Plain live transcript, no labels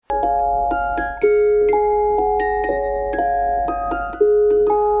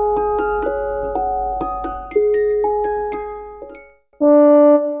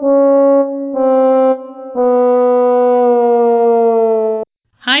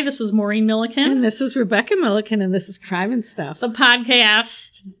Hi, this is Maureen Milliken. And this is Rebecca Milliken, and this is Crime and Stuff. The podcast.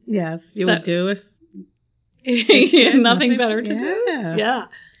 Yes, you would do if nothing better to do. Yeah.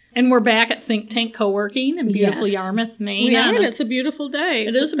 And we're back at Think Tank Co-working in beautiful Yarmouth, Maine. We are, and it's a beautiful day.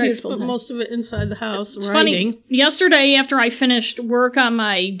 It is a beautiful day. Most of it inside the house. It's funny. Yesterday, after I finished work on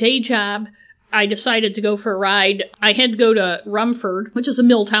my day job, I decided to go for a ride. I had to go to Rumford, which is a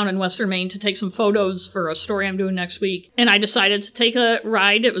mill town in western Maine, to take some photos for a story I'm doing next week. And I decided to take a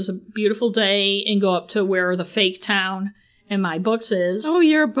ride. It was a beautiful day, and go up to where the fake town in my books is. Oh,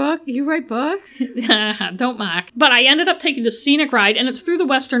 you're a book? You write books? Don't mock. But I ended up taking the scenic ride, and it's through the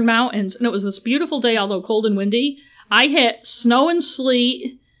western mountains, and it was this beautiful day, although cold and windy. I hit snow and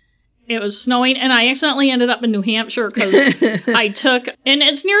sleet. It was snowing, and I accidentally ended up in New Hampshire because I took, and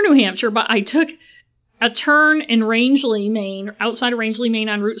it's near New Hampshire, but I took a turn in Rangeley, Maine, outside of Rangeley, Maine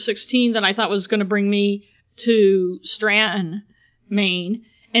on Route 16 that I thought was going to bring me to Stratton, Maine,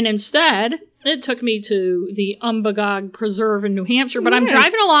 and instead it took me to the Umbagog Preserve in New Hampshire. But I'm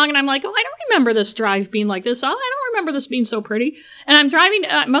driving along, and I'm like, oh, I don't remember this drive being like this. Oh, I don't remember this being so pretty. And I'm driving,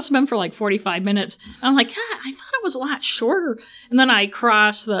 it must have been for like 45 minutes. I'm like, God, I thought it was a lot shorter. And then I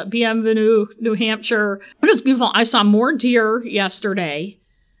crossed the Bienvenue, New Hampshire. It was beautiful. I saw more deer yesterday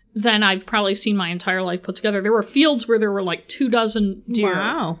than I've probably seen my entire life put together. There were fields where there were like 24 deer.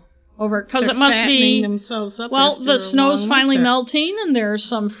 Wow. Over, because it must be, themselves up the snow's finally melting, and there's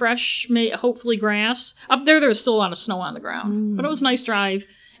some fresh, hopefully grass. Up there's still a lot of snow on the ground. But it was a nice drive,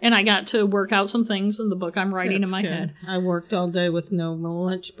 and I got to work out some things in the book I'm writing in my head. I worked all day with no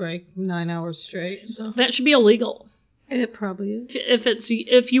lunch break, 9 hours straight. So. That should be illegal. It probably is.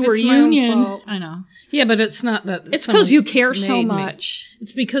 If you were union, I know. Yeah, but it's not that. It's because you care so much.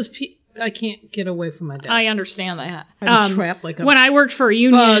 It's because I can't get away from my desk. I understand that. I'm trapped like a when I worked for a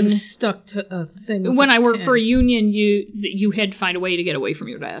union, bug stuck to a thing. When I worked for a union, you had to find a way to get away from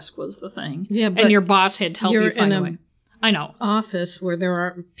your desk was the thing. Yeah, but and your boss had to help you find a way. I know. Office where there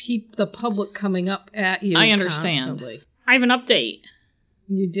are the public coming up at you. I understand. Constantly. I have an update.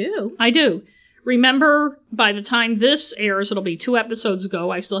 You do? I do. Remember, by the time this airs, it'll be 2 episodes ago.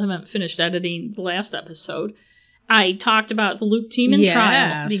 I still haven't finished editing the last episode. I talked about the Luke Tiemann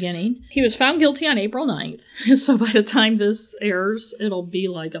trial beginning. He was found guilty on April 9th. So by the time this airs, it'll be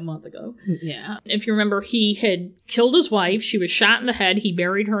like a month ago. Yeah. If you remember, he had killed his wife. She was shot in the head. He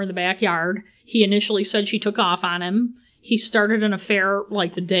buried her in the backyard. He initially said she took off on him. He started an affair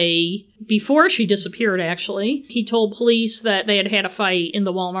like the day before she disappeared, actually. He told police that they had had a fight in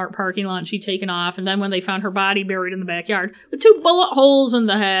the Walmart parking lot and she'd taken off. And then when they found her body buried in the backyard with 2 bullet holes in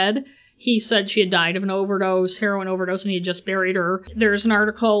the head, he said she had died of an overdose, heroin overdose, and he had just buried her. There's an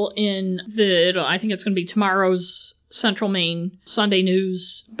article in I think it's going to be tomorrow's Central Maine Sunday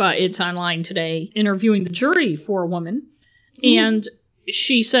News, but it's online today, interviewing the jury for a woman. And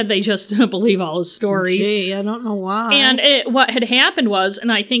she said they just didn't believe all his stories. Gee, I don't know why. And what had happened was,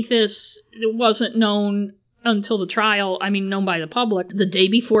 and I think this wasn't known until the trial, known by the public, the day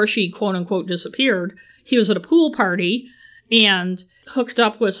before she quote-unquote disappeared, he was at a pool party and hooked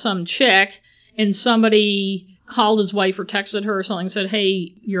up with some chick, and somebody called his wife or texted her or something and said,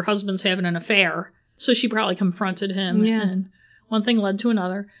 hey, your husband's having an affair. So she probably confronted him, and one thing led to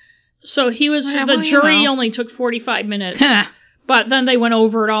another. So the jury only took 45 minutes, but then they went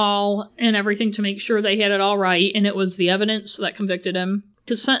over it all and everything to make sure they had it all right, and it was the evidence that convicted him.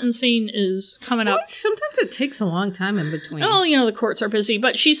 His sentencing is coming up. Sometimes it takes a long time in between. Oh, the courts are busy.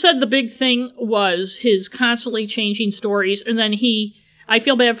 But she said the big thing was his constantly changing stories. And then I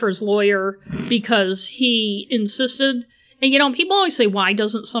feel bad for his lawyer because he insisted. And, people always say, why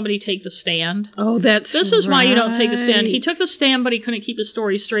doesn't somebody take the stand? Oh, this is why you don't take the stand. He took the stand, but he couldn't keep his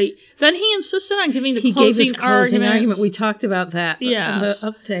story straight. Then he insisted on giving the closing argument. We talked about that. Yes.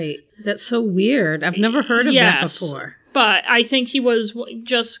 The update. That's so weird. I've never heard of that before. But I think he was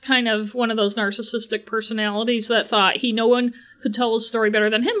just kind of one of those narcissistic personalities that thought no one could tell his story better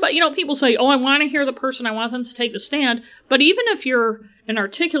than him. But, people say, oh, I want to hear the person. I want them to take the stand. But even if you're an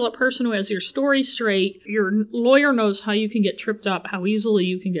articulate person who has your story straight, your lawyer knows how you can get tripped up, how easily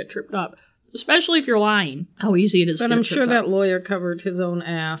you can get tripped up. Especially if you're lying, how easy it is to get I'm tripped sure up. that lawyer covered his own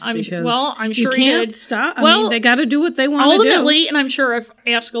ass. I'm sure you can't did. Stop. They got to do what they want to do. Ultimately, and I'm sure if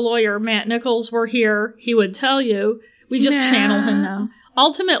Ask a Lawyer Matt Nichols were here, he would tell you. We just channel him now.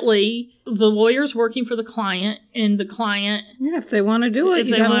 Ultimately, the lawyer's working for the client, and the client... Yeah, if they want to do it,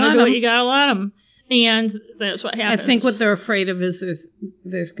 you gotta let them. And that's what happens. I think what they're afraid of is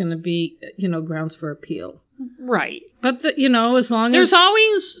there's going to be, grounds for appeal. Right. But, as long there's as...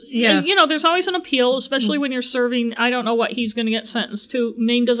 always, there's always an appeal, especially when you're serving, I don't know what he's going to get sentenced to.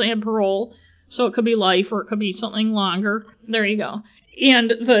 Maine doesn't have parole. So it could be life or it could be something longer. There you go.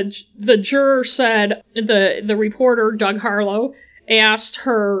 And the juror said, the reporter, Doug Harlow, asked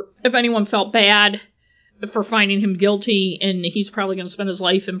her if anyone felt bad for finding him guilty and he's probably going to spend his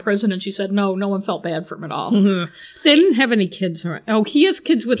life in prison. And she said, no one felt bad for him at all. Mm-hmm. They didn't have any kids around. Oh, he has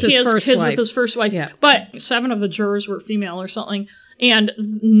kids with his first wife. He has kids with his first wife. Yeah. But 7 of the jurors were female or something. And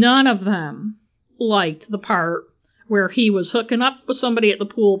none of them liked the part where he was hooking up with somebody at the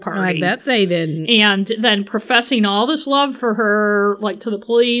pool party. I bet they didn't. And then professing all this love for her, like to the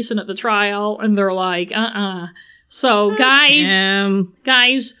police and at the trial, and they're like, So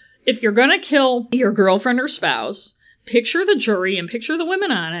guys, if you're gonna kill your girlfriend or spouse, picture the jury and picture the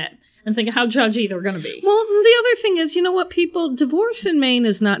women on it, and think of how judgy they're gonna be. Well, the other thing is, you know what, people, divorce in Maine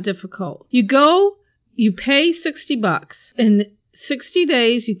is not difficult. You go, you pay $60. In 60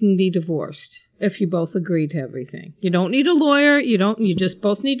 days, you can be divorced. If you both agree to everything. You don't need a lawyer. You just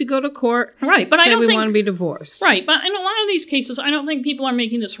both need to go to court. Right, but I don't think we want to be divorced. Right, but in a lot of these cases, I don't think people are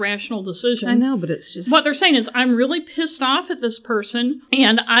making this rational decision. I know, but it's just... What they're saying is, I'm really pissed off at this person,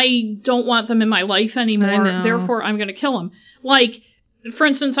 and I don't want them in my life anymore, therefore I'm going to kill them. Like, for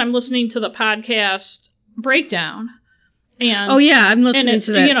instance, I'm listening to the podcast Breakdown. And, oh, yeah, I'm listening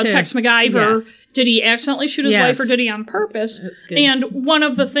to that, too. Tex MacGyver. Yes. Did he accidentally shoot his wife or did he on purpose? That's good. And one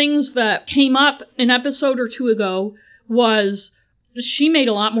of the things that came up an episode or 2 ago was she made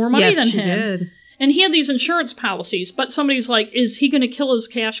a lot more money than him. Yes, she did. And he had these insurance policies, but somebody's like, is he going to kill his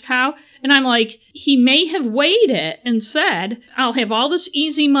cash cow? And I'm like, he may have weighed it and said, I'll have all this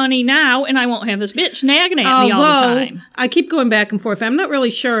easy money now and I won't have this bitch nagging at me all the time. I keep going back and forth. I'm not really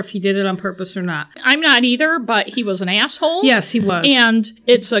sure if he did it on purpose or not. I'm not either, but he was an asshole. Yes, he was. And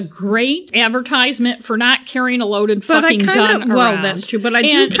it's a great advertisement for not carrying a loaded fucking gun around. Well, that's true, but I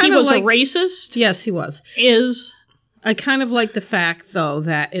do kind of like... And he was a racist. Yes, he was. I kind of like the fact, though,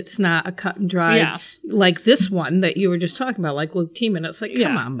 that it's not a cut and dry, like this one that you were just talking about, like Luke Tiemann. It's like,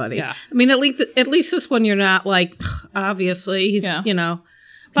 come on, buddy. Yeah. I mean, at least this one you're not like, obviously, he's, you know.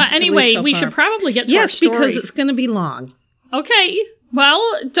 But anyway, we should probably get to our story. Yes, because it's going to be long. Okay.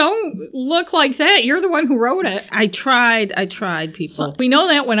 Well, don't look like that. You're the one who wrote it. I tried, people. So we know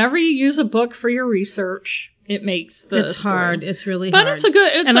that whenever you use a book for your research, it makes the It's story. hard. It's really hard. But it's a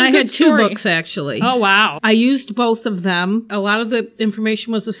good And I had story. 2 books, actually. Oh, wow. I used both of them. A lot of the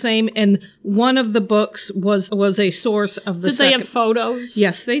information was the same, and one of the books was a source of the Did they have photos?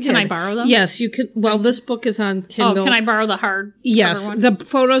 Yes, they did. Can I borrow them? Yes, you can. Well, this book is on Kindle. Oh, can I borrow the hard Yes, one? The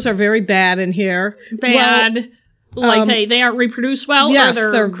photos are very bad in here. Bad. Like they aren't reproduced well? Yes,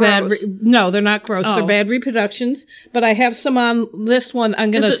 or they're gross? bad. No, they're not gross. They're bad reproductions. But I have some on this one.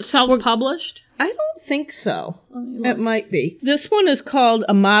 Is it self-published? I don't think so. It might be. This one is called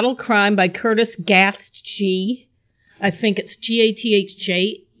A Model Crime by Curtis Gathje. I think it's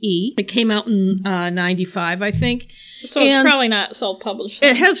Gathje. It came out in 95, I think. So it's probably not self-published.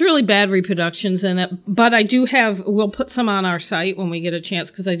 It has really bad reproductions in it, but I do have, we'll put some on our site when we get a chance,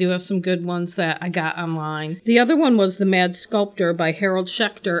 because I do have some good ones that I got online. The other one was The Mad Sculptor by Harold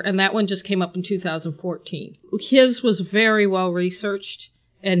Schechter, and that one just came up in 2014. His was very well researched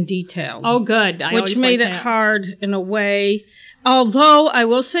and detailed. Oh, good. Which made it hard in a way. Although, I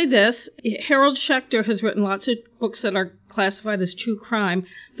will say this, Harold Schechter has written lots of books that are classified as true crime.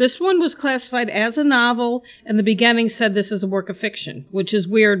 This one was classified as a novel, and the beginning said this is a work of fiction, which is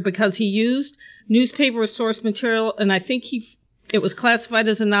weird because he used newspaper as source material, and I think it was classified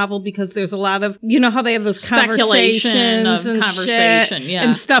as a novel because there's a lot of, you know how they have those conversations and shit,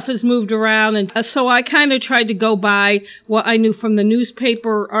 and stuff is moved around. And so I kind of tried to go by what I knew from the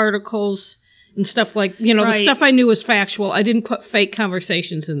newspaper articles and stuff like, the stuff I knew was factual. I didn't put fake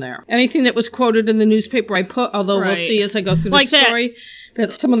conversations in there. Anything that was quoted in the newspaper I put, although we'll see as I go through the story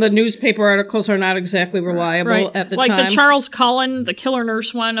that some of the newspaper articles are not exactly reliable at the time. Like the Charles Cullen, the killer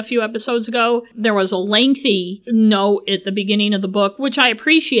nurse one a few episodes ago, there was a lengthy note at the beginning of the book, which I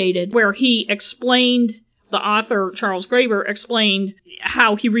appreciated, where he explained, the author, Charles Graeber, explained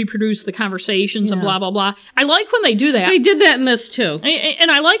how he reproduced the conversations and blah, blah, blah. I like when they do that. They did that in this, too. And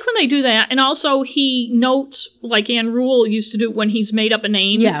I like when they do that. And also, he notes, like Ann Rule used to do when he's made up a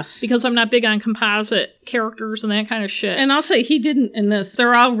name. Yes. Because I'm not big on composite characters and that kind of shit. And I'll say he didn't in this.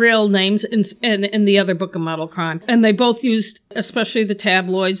 They're all real names in the other book of Model Crime. And they both used, especially the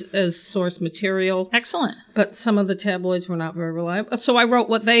tabloids, as source material. Excellent. But some of the tabloids were not very reliable. So I wrote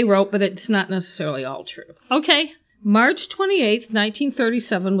what they wrote, but it's not necessarily all true. Okay. March 28,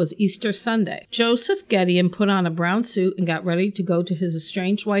 1937 was Easter Sunday. Joseph Gideon put on a brown suit and got ready to go to his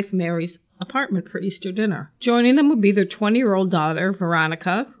estranged wife Mary's apartment for Easter dinner. Joining them would be their 20-year-old daughter,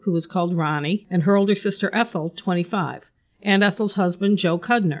 Veronica, who was called Ronnie, and her older sister Ethel, 25. and Ethel's husband, Joe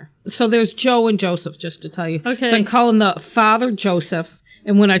Cudner. So there's Joe and Joseph, just to tell you. Okay. So I'm calling the father Joseph,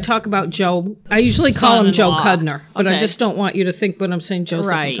 and when I talk about Joe, I usually call him Joe Cudner, but I just don't want you to think when I'm saying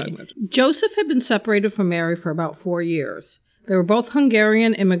Joseph and Cudner. Joseph had been separated from Mary for about 4 years. They were both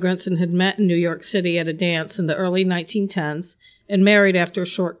Hungarian immigrants and had met in New York City at a dance in the early 1910s and married after a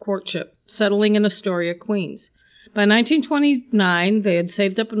short courtship, settling in Astoria, Queens. By 1929, they had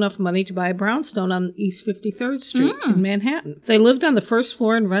saved up enough money to buy a brownstone on East 53rd Street in Manhattan. They lived on the first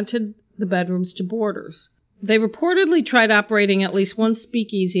floor and rented the bedrooms to boarders. They reportedly tried operating at least one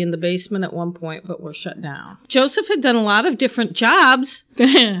speakeasy in the basement at one point, but were shut down. Joseph had done a lot of different jobs,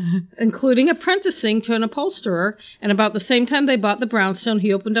 including apprenticing to an upholsterer, and about the same time they bought the brownstone,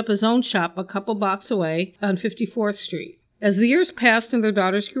 he opened up his own shop a couple blocks away on 54th Street. As the years passed and their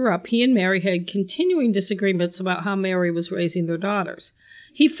daughters grew up, he and Mary had continuing disagreements about how Mary was raising their daughters.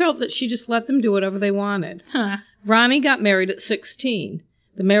 He felt that she just let them do whatever they wanted. Ronnie got married at 16.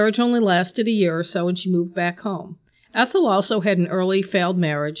 The marriage only lasted a year or so, and she moved back home. Ethel also had an early failed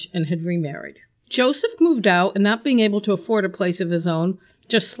marriage and had remarried. Joseph moved out, and not being able to afford a place of his own,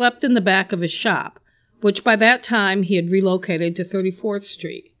 just slept in the back of his shop, which by that time he had relocated to 34th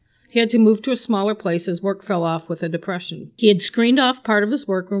Street. He had to move to a smaller place as work fell off with a depression. He had screened off part of his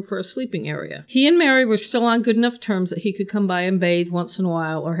workroom for a sleeping area. He and Mary were still on good enough terms that he could come by and bathe once in a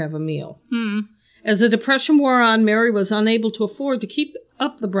while or have a meal. As the depression wore on, Mary was unable to afford to keep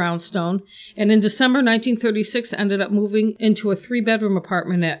up the brownstone, and in December 1936 ended up moving into a 3-bedroom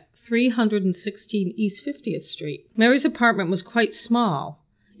apartment at 316 East 50th Street. Mary's apartment was quite small,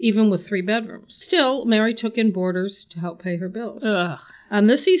 even with 3 bedrooms. Still, Mary took in boarders to help pay her bills. On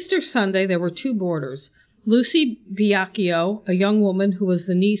this Easter Sunday, there were 2 boarders. Lucy Biacchio, a young woman who was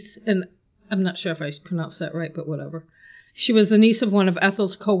the niece, and I'm not sure if I pronounced that right, but whatever. She was the niece of one of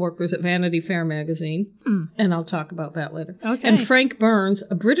Ethel's co-workers at Vanity Fair magazine, and I'll talk about that later. And Frank Burns,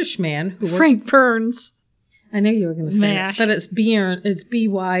 a British man who worked... Frank Burns. I know you were going to say it, but it's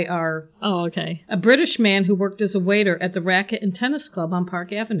B-Y-R. Oh, okay. A British man who worked as a waiter at the Racket and Tennis Club on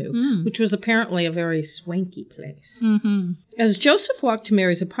Park Avenue, which was apparently a very swanky place. As Joseph walked to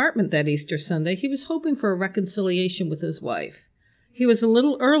Mary's apartment that Easter Sunday, he was hoping for a reconciliation with his wife. He was a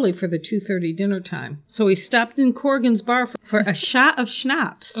little early for the 2:30 dinner time, so he stopped in Corrigan's bar for a shot of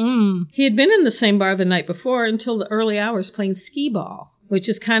schnapps. He had been in the same bar the night before until the early hours playing skee-ball, which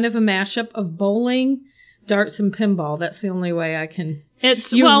is kind of a mashup of bowling, darts, and pinball. That's the only way I can...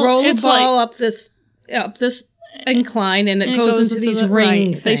 roll the ball up this incline, and it goes into these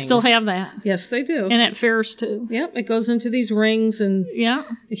ring things. They still have that. Yes, they do. And at fairs, too. Yep, it goes into these rings, and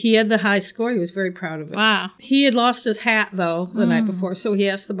he had the high score. He was very proud of it. Wow. He had lost his hat, though, the night before, so he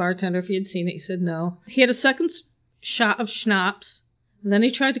asked the bartender if he had seen it. He said no. He had a second shot of schnapps, and then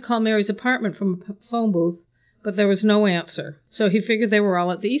he tried to call Mary's apartment from a phone booth, but there was no answer, so he figured they were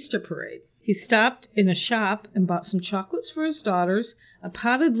all at the Easter parade. He stopped in a shop and bought some chocolates for his daughters, a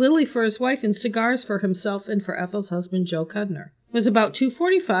potted lily for his wife, and cigars for himself and for Ethel's husband, Joe Cudner. It was about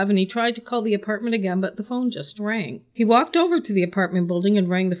 2:45, and he tried to call the apartment again, but the phone just rang. He walked over to the apartment building and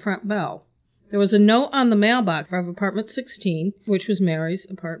rang the front bell. There was a note on the mailbox of apartment 16, which was Mary's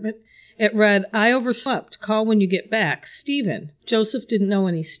apartment. It read, "I overslept. Call when you get back. Stephen." Joseph didn't know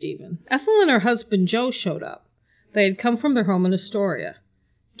any Stephen. Ethel and her husband, Joe, showed up. They had come from their home in Astoria.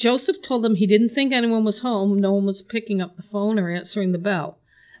 Joseph told them he didn't think anyone was home. No one was picking up the phone or answering the bell.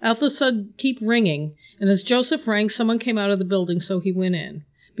 Ethel said, "Keep ringing." And as Joseph rang, someone came out of the building, so he went in.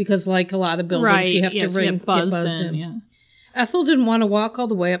 Because like a lot of buildings, you have to ring, get buzzed in. Yeah. Ethel didn't want to walk all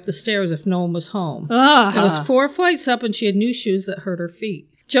the way up the stairs if no one was home. It was 4 flights up, and she had new shoes that hurt her feet.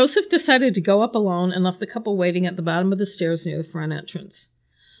 Joseph decided to go up alone and left the couple waiting at the bottom of the stairs near the front entrance.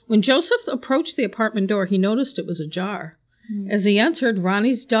 When Joseph approached the apartment door, he noticed it was ajar. As he entered,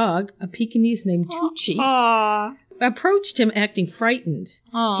 Ronnie's dog, a Pekingese named Tucci, approached him acting frightened.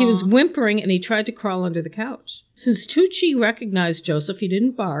 He was whimpering, and he tried to crawl under the couch. Since Tucci recognized Joseph, he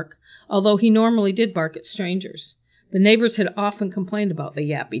didn't bark, although he normally did bark at strangers. The neighbors had often complained about the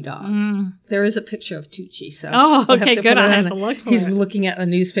yappy dog. There is a picture of Tucci, so okay, good. I have to look for He's it. looking at the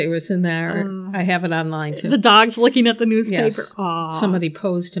newspapers in there. I have it online too. The dog's looking at the newspaper. Yes. Somebody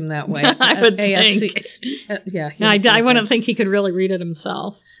posed him that way. I would think. I wouldn't think he could really read it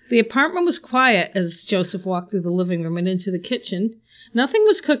himself. The apartment was quiet as Joseph walked through the living room and into the kitchen. Nothing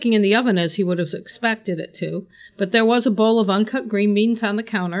was cooking in the oven as he would have expected it to, but there was a bowl of uncut green beans on the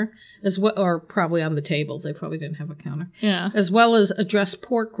counter, or probably on the table. They probably didn't have a counter. Yeah. As well as a dressed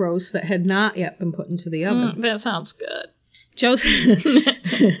pork roast that had not yet been put into the oven. That sounds good.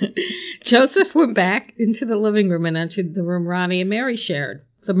 Joseph went back into the living room and entered the room Ronnie and Mary shared.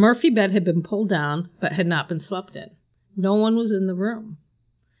 The Murphy bed had been pulled down, but had not been slept in. No one was in the room.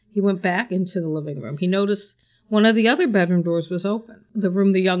 He went back into the living room. He noticed one of the other bedroom doors was open, the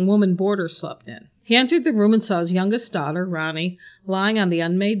room the young woman boarder slept in. He entered the room and saw his youngest daughter, Ronnie, lying on the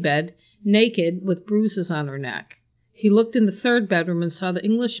unmade bed, naked, with bruises on her neck. He looked in the third bedroom and saw the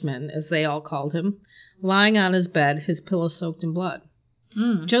Englishman, as they all called him, lying on his bed, his pillow soaked in blood.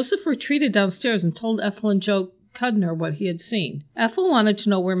 Joseph retreated downstairs and told Ethel and Joe Cudner what he had seen. Ethel wanted to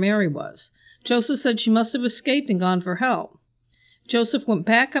know where Mary was. Joseph said she must have escaped and gone for help. Joseph went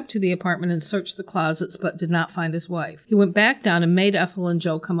back up to the apartment and searched the closets, but did not find his wife. He went back down and made Ethel and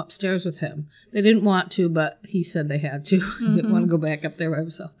Joe come upstairs with him. They didn't want to, but he said they had to. He didn't want to go back up there by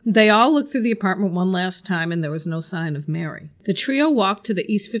himself. They all looked through the apartment one last time, and there was no sign of Mary. The trio walked to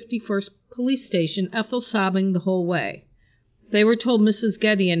the East 51st police station, Ethel sobbing the whole way. They were told Mrs.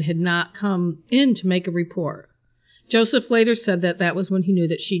 Gedeon had not come in to make a report. Joseph later said that was when he knew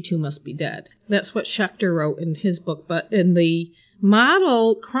that she too must be dead. That's what Schechter wrote in his book, but in the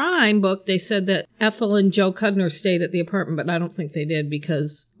model crime book, they said that Ethel and Joe Cudner stayed at the apartment, but I don't think they did,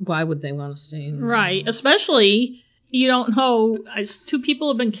 because why would they want to stay in there? Right. Especially, you don't know, 2 people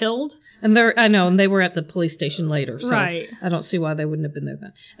have been killed. And they were at the police station later, so right. I don't see why they wouldn't have been there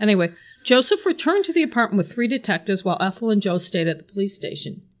then. Anyway, Joseph returned to the apartment with 3 detectives while Ethel and Joe stayed at the police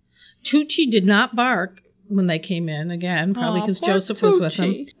station. Tucci did not bark when they came in, again, probably because Joseph was with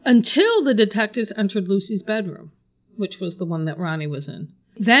them, until the detectives entered Lucy's bedroom, which was the one that Ronnie was in.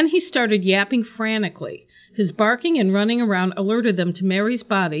 Then he started yapping frantically. His barking and running around alerted them to Mary's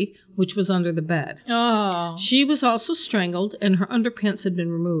body, which was under the bed. Oh. She was also strangled, and her underpants had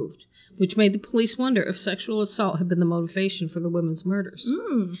been removed, which made the police wonder if sexual assault had been the motivation for the women's murders.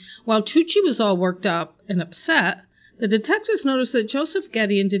 While Tucci was all worked up and upset, the detectives noticed that Joseph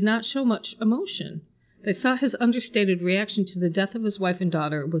Gedeon did not show much emotion. They thought his understated reaction to the death of his wife and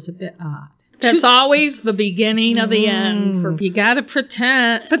daughter was a bit odd. That's always the beginning of the end. You gotta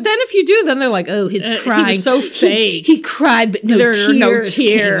pretend. But then if you do, then they're like, oh, his crying. He was so fake. He cried, but there are no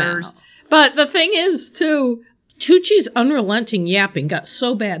tears. But the thing is, too, Tucci's unrelenting yapping got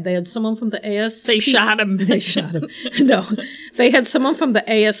so bad, they had someone from the ASPCA... They shot him. They shot him. No. They had someone from the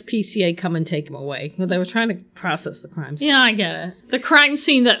ASPCA come and take him away. They were trying to process the crime scene. Yeah, I get it. The crime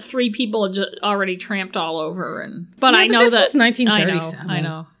scene that 3 people had already tramped all over. But I know this was 1937. I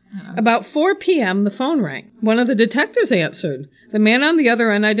know. About 4 p.m., the phone rang. One of the detectives answered. The man on the other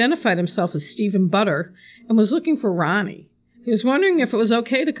end identified himself as Stephen Butter and was looking for Ronnie. He was wondering if it was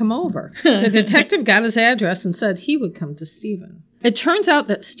okay to come over. The detective got his address and said he would come to Stephen. It turns out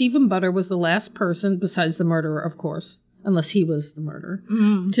that Stephen Butter was the last person, besides the murderer, of course, unless he was the murderer,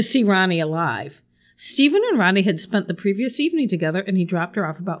 to see Ronnie alive. Stephen and Ronnie had spent the previous evening together, and he dropped her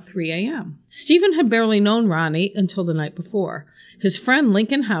off about 3 a.m. Stephen had barely known Ronnie until the night before. His friend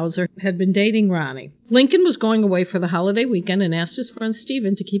Lincoln Hauser had been dating Ronnie. Lincoln was going away for the holiday weekend and asked his friend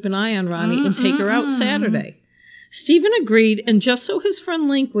Stephen to keep an eye on Ronnie and take her out Saturday. Stephen agreed, and just so his friend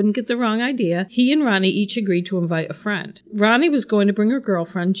Link wouldn't get the wrong idea, he and Ronnie each agreed to invite a friend. Ronnie was going to bring her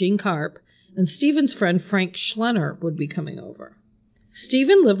girlfriend, Jean Karp, and Stephen's friend Frank Schlenner would be coming over.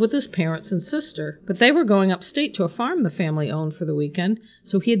 Stephen lived with his parents and sister, but they were going upstate to a farm the family owned for the weekend,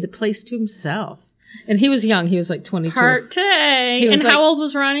 so he had the place to himself. And he was young. He was like 22. Partay. And how old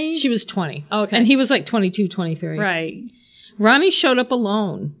was Ronnie? She was 20. Okay. And he was like 22, 23. Right. Ronnie showed up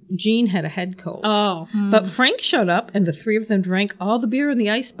alone. Jean had a head cold. Oh. But Frank showed up, and the 3 of them drank all the beer in the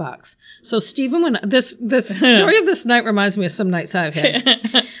icebox. So Stephen went... This story of this night reminds me of some nights I've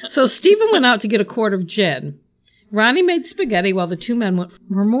had. So Stephen went out to get a quart of gin. Ronnie made spaghetti while the 2 men went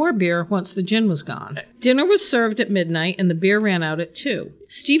for more beer once the gin was gone. Dinner was served at midnight, and the beer ran out at 2.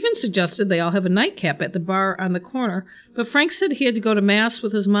 Stephen suggested they all have a nightcap at the bar on the corner, but Frank said he had to go to Mass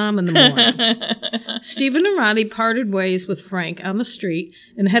with his mom in the morning. Stephen and Ronnie parted ways with Frank on the street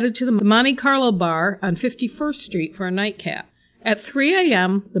and headed to the Monte Carlo bar on 51st Street for a nightcap. At 3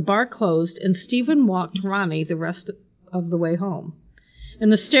 a.m., the bar closed, and Stephen walked Ronnie the rest of the way home.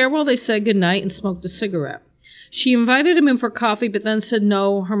 In the stairwell, they said goodnight and smoked a cigarette. She invited him in for coffee, but then said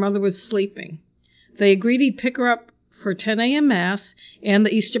no, her mother was sleeping. They agreed he'd pick her up for 10 a.m. Mass and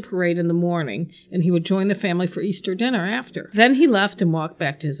the Easter parade in the morning, and he would join the family for Easter dinner after. Then he left and walked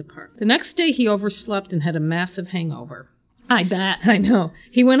back to his apartment. The next day, he overslept and had a massive hangover. I bet. I know.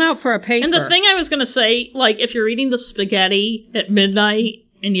 He went out for a paper. And the thing I was going to say, like, if you're eating the spaghetti at midnight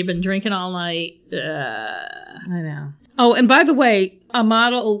and you've been drinking all night, I know. Oh, and by the way, A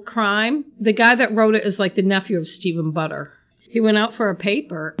Model Crime, the guy that wrote it is like the nephew of Stephen Butter. He went out for a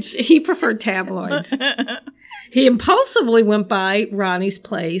paper. He preferred tabloids. He impulsively went by Ronnie's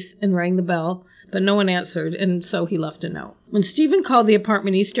place and rang the bell, but no one answered, and so he left a note. When Stephen called the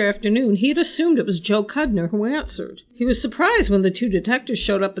apartment Easter afternoon, he had assumed it was Joe Cudner who answered. He was surprised when the two detectives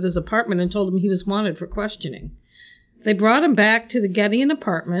showed up at his apartment and told him he was wanted for questioning. They brought him back to the Gettyan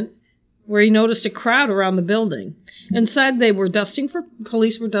apartment, where he noticed a crowd around the building. Inside,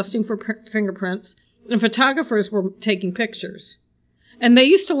 police were dusting for fingerprints, and photographers were taking pictures. And they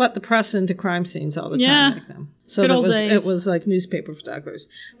used to let the press into crime scenes all the time back then. So it was like newspaper photographers.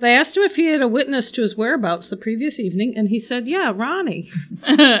 They asked him if he had a witness to his whereabouts the previous evening, and he said, yeah, Ronnie.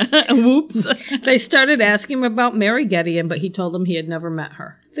 Whoops. They started asking him about Mary Gettyan, but he told them he had never met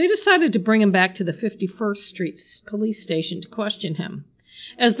her. They decided to bring him back to the 51st Street police station to question him.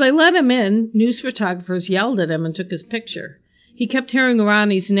 As they let him in, news photographers yelled at him and took his picture. He kept hearing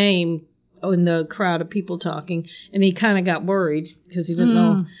Ronnie's name in the crowd of people talking, and he kind of got worried because he didn't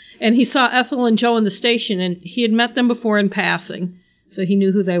know. And he saw Ethel and Joe in the station, and he had met them before in passing, so he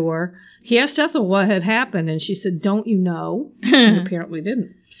knew who they were. He asked Ethel what had happened, and she said, don't you know? And apparently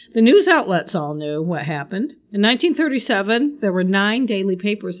didn't. The news outlets all knew what happened. In 1937, there were 9 daily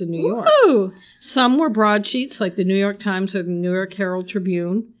papers in New York. Woo! Some were broadsheets like the New York Times or the New York Herald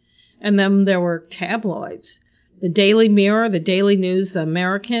Tribune, and then there were tabloids. The Daily Mirror, the Daily News, the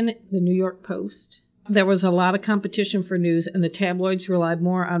American, the New York Post. There was a lot of competition for news, and the tabloids relied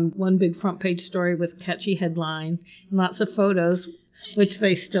more on one big front page story with catchy headline and lots of photos, which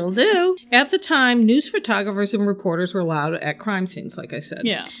they still do. At the time, news photographers and reporters were allowed at crime scenes, like I said.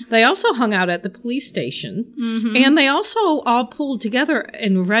 Yeah. They also hung out at the police station, and they also all pulled together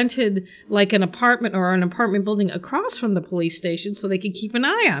and rented like an apartment or an apartment building across from the police station so they could keep an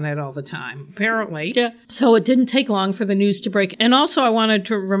eye on it all the time, apparently. Yeah. So it didn't take long for the news to break. And also I wanted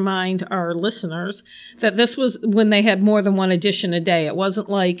to remind our listeners that this was when they had more than one edition a day. It wasn't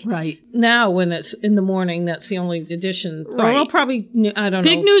like now when it's in the morning, that's the only edition. Right. Well, probably, I don't know.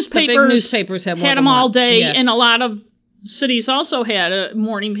 Big newspapers had them all day, and a lot of cities also had a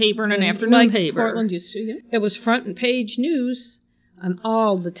morning paper and an afternoon paper. Portland used to, yeah. It was front page news on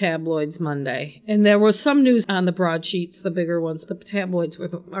all the tabloids Monday. And there was some news on the broadsheets, the bigger ones. The tabloids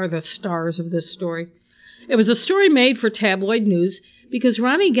are the stars of this story. It was a story made for tabloid news because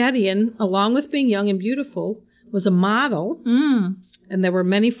Ronnie Gettyan, along with being young and beautiful, was a model, and there were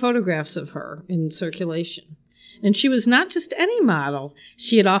many photographs of her in circulation. And she was not just any model.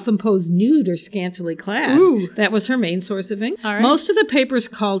 She had often posed nude or scantily clad. Ooh. That was her main source of income. All right. Most of the papers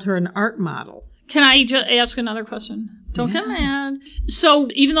called her an art model. Can I just ask another question? Don't get mad. So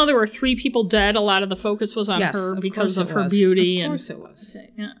even though there were 3 people dead, a lot of the focus was on her because of her beauty. Of course it was.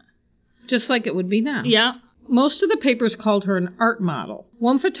 Okay, yeah. Just like it would be now. Yeah. Most of the papers called her an art model.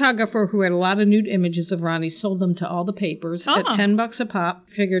 One photographer who had a lot of nude images of Ronnie sold them to all the papers at $10 a pop.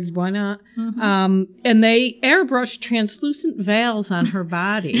 Figured, why not? And they airbrushed translucent veils on her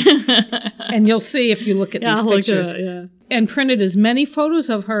body. And you'll see if you look at these pictures. And printed as many photos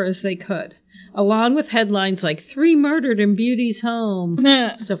of her as they could, along with headlines like 3 murdered in Beauty's home,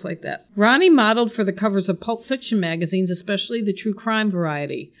 stuff like that. Ronnie modeled for the covers of pulp fiction magazines, especially the true crime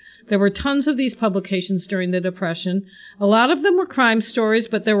variety. There were tons of these publications during the Depression. A lot of them were crime stories,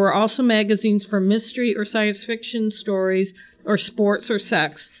 but there were also magazines for mystery or science fiction stories or sports or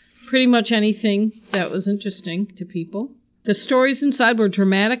sex. Pretty much anything that was interesting to people. The stories inside were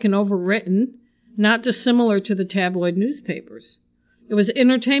dramatic and overwritten, not dissimilar to the tabloid newspapers. It was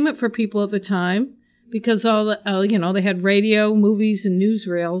entertainment for people at the time because they had radio, movies, and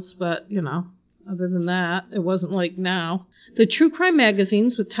newsreels, but, other than that, it wasn't like now. The true crime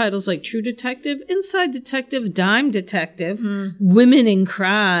magazines with titles like True Detective, Inside Detective, Dime Detective, Women in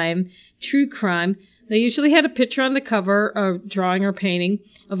Crime, True Crime, they usually had a picture on the cover, a drawing or painting,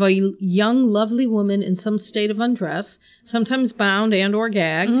 of a young, lovely woman in some state of undress, sometimes bound and or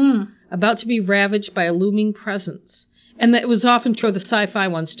gagged, about to be ravaged by a looming presence. And it was often true of the sci-fi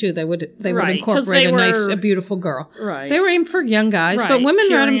ones, too. They would incorporate a beautiful girl. Right. They were aimed for young guys, but women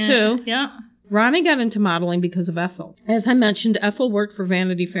read them, too. Yeah. Ronnie got into modeling because of Ethel. As I mentioned, Ethel worked for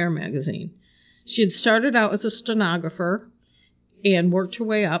Vanity Fair magazine. She had started out as a stenographer and worked her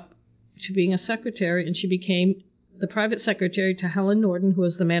way up to being a secretary, and she became the private secretary to Helen Norton, who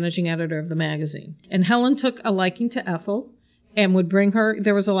was the managing editor of the magazine. And Helen took a liking to Ethel and would bring her.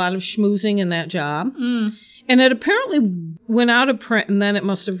 There was a lot of schmoozing in that job. And it apparently went out of print, and then it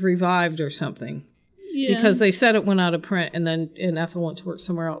must have revived or something. Yeah. Because they said it went out of print, and Ethel went to work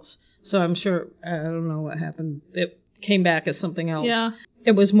somewhere else. So I'm sure, I don't know what happened. came back as something else. Yeah.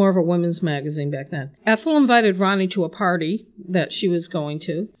 It was more of a women's magazine back then. Ethel invited Ronnie to a party that she was going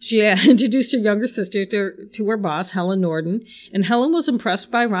to. She introduced her younger sister to her boss, Helen Norden, and Helen was impressed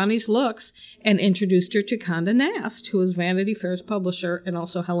by Ronnie's looks and introduced her to Condé Nast, who was Vanity Fair's publisher and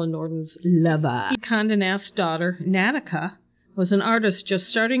also Helen Norden's lover. Condé Nast's daughter, Natica, was an artist just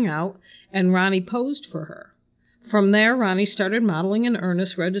starting out, and Ronnie posed for her. From there, Ronnie started modeling in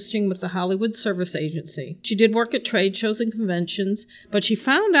earnest, registering with the Hollywood Service Agency. She did work at trade shows and conventions, but she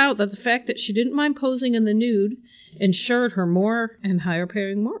found out that the fact that she didn't mind posing in the nude ensured her more and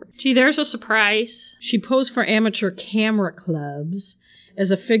higher-paying work. Gee, there's a surprise. She posed for amateur camera clubs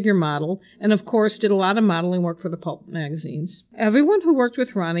as a figure model, and of course did a lot of modeling work for the pulp magazines. Everyone who worked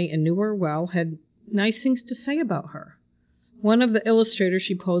with Ronnie and knew her well had nice things to say about her. One of the illustrators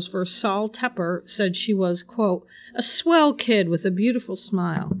she posed for, Saul Tepper, said she was, quote, a swell kid with a beautiful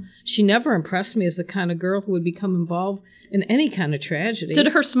smile. She never impressed me as the kind of girl who would become involved in any kind of tragedy. Did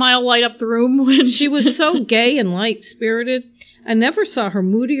her smile light up the room when she was so gay and light-spirited? I never saw her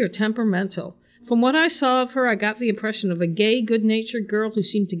moody or temperamental. From what I saw of her, I got the impression of a gay, good-natured girl who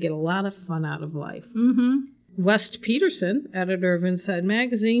seemed to get a lot of fun out of life. Mm-hmm. West Peterson, editor of Inside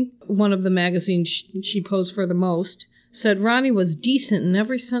Magazine, one of the magazines she posed for the most, said Ronnie was decent in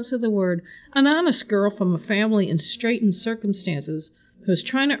every sense of the word, an honest girl from a family in straitened circumstances who was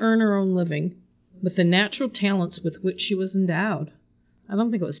trying to earn her own living with the natural talents with which she was endowed. I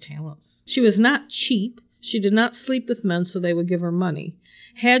don't think it was talents. She was not cheap. She did not sleep with men so they would give her money.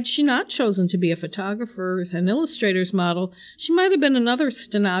 Had she not chosen to be a photographer's and illustrator's model, she might have been another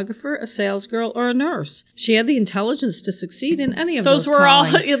stenographer, a salesgirl, or a nurse. She had the intelligence to succeed in any of those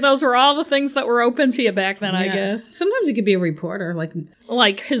callings. Those were all the things that were open to you back then, yeah. I guess. Sometimes you could be a reporter,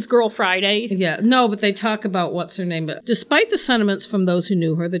 like His Girl Friday. Yeah, no, but they talk about what's her name. But despite the sentiments from those who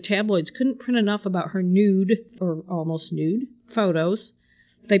knew her, the tabloids couldn't print enough about her nude, or almost nude, photos.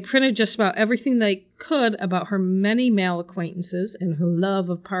 They printed just about everything they could about her many male acquaintances and her love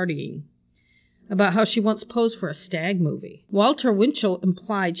of partying. About how she once posed for a stag movie. Walter Winchell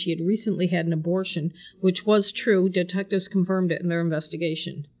implied she had recently had an abortion, which was true. Detectives confirmed it in their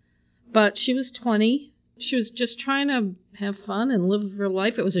investigation. But she was 20. She was just trying to have fun and live her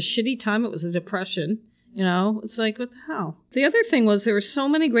life. It was a shitty time. It was a depression. You know, it's like, what the hell? The other thing was there were so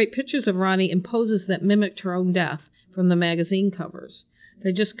many great pictures of Ronnie in poses that mimicked her own death from the magazine covers.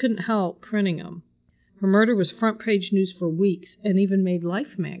 They just couldn't help printing them. Her murder was front-page news for weeks and even made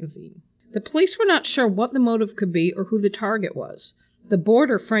Life magazine. The police were not sure what the motive could be or who the target was. The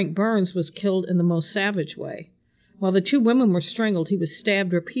boarder, Frank Burns, was killed in the most savage way. While the two women were strangled, he was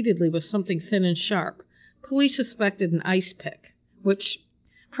stabbed repeatedly with something thin and sharp. Police suspected an ice pick, which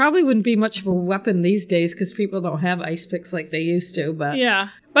probably wouldn't be much of a weapon these days because people don't have ice picks like they used to. But yeah.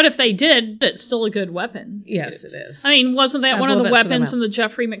 But if they did, it's still a good weapon. Yes, it is. I mean, wasn't that one of the weapons in the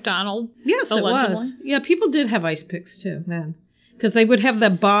Jeffrey McDonald? Yes, allegedly? It was. Yeah, people did have ice picks, too, then. Because they would have the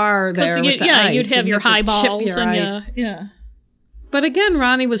bar there with the ice. You'd have your highballs and ice. yeah. But again,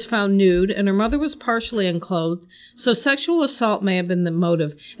 Ronnie was found nude, and her mother was partially unclothed, so sexual assault may have been the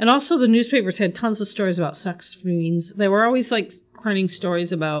motive. And also the newspapers had tons of stories about sex fiends. They were always, printing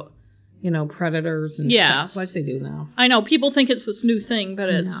stories about, predators and stuff like they do now. I know. People think it's this new thing, but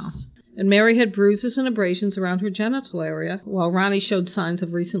it's... No. And Mary had bruises and abrasions around her genital area, while Ronnie showed signs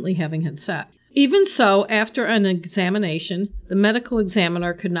of recently having had sex. Even so, after an examination, the medical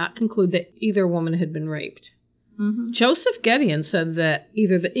examiner could not conclude that either woman had been raped. Mm-hmm. Joseph Gideon said that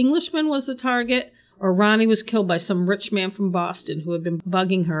either the Englishman was the target or Ronnie was killed by some rich man from Boston who had been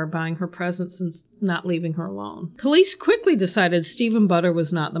bugging her, buying her presents, and not leaving her alone. Police quickly decided Stephen Butter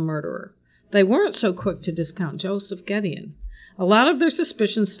was not the murderer. They weren't so quick to discount Joseph Gideon. A lot of their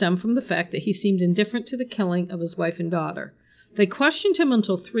suspicions stemmed from the fact that he seemed indifferent to the killing of his wife and daughter. They questioned him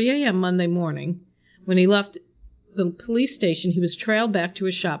until 3 a.m. Monday morning. When he left the police station, he was trailed back to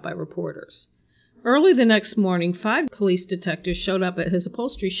his shop by reporters. Early the next morning, 5 police detectives showed up at his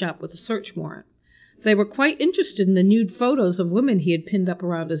upholstery shop with a search warrant. They were quite interested in the nude photos of women he had pinned up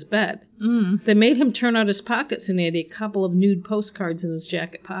around his bed. They made him turn out his pockets, and he had a couple of nude postcards in his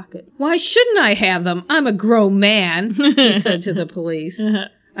jacket pocket. "Why shouldn't I have them? I'm a grown man," he said to the police.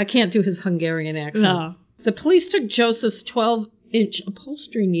 I can't do his Hungarian accent. No. The police took Joseph's 12-inch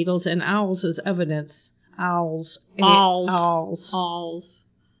upholstery needles and owls as evidence. Owls.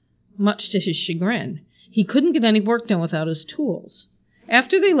 Much to his chagrin. He couldn't get any work done without his tools.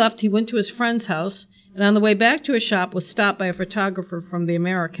 After they left, he went to his friend's house, and on the way back to his shop was stopped by a photographer from the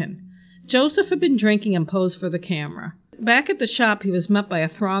American. Joseph had been drinking and posed for the camera. Back at the shop, he was met by a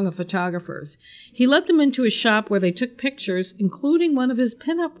throng of photographers. He led them into his shop where they took pictures, including one of his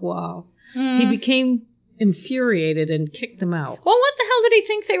pinup wall. He became infuriated and kicked them out. Well, what the hell did he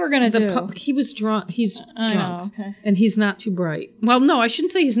think they were going to do? He was drunk. He's drunk. Know, okay. And he's not too bright. Well, no, I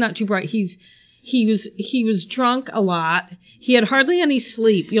shouldn't say he's not too bright. He was drunk a lot. He had hardly any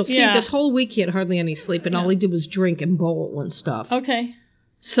sleep. You'll see this whole week he had hardly any sleep, and all he did was drink and bowl and stuff. Okay.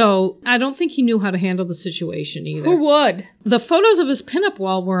 So I don't think he knew how to handle the situation either. Who would? The photos of his pinup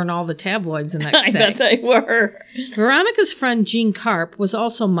wall were in all the tabloids the next day. I bet they were. Veronica's friend Jean Karp was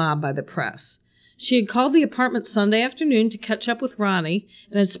also mobbed by the press. She had called the apartment Sunday afternoon to catch up with Ronnie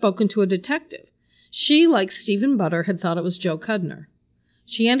and had spoken to a detective. She, like Stephen Butter, had thought it was Joe Cudner.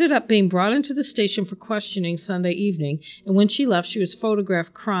 She ended up being brought into the station for questioning Sunday evening, and when she left, she was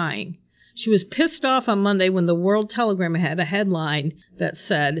photographed crying. She was pissed off on Monday when the World Telegram had a headline that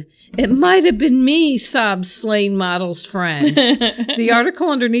said, "It might have been me," sobbed slain model's friend. The article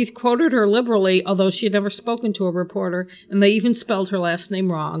underneath quoted her liberally, although she had never spoken to a reporter, and they even spelled her last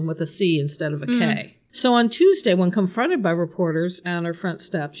name wrong with a C instead of a K. So on Tuesday, when confronted by reporters on her front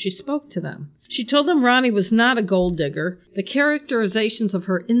steps, she spoke to them. She told them Ronnie was not a gold digger. The characterizations of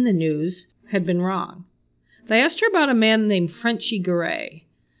her in the news had been wrong. They asked her about a man named Frenchie Garay.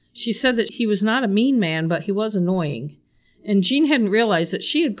 She said that he was not a mean man, but he was annoying. And Jean hadn't realized that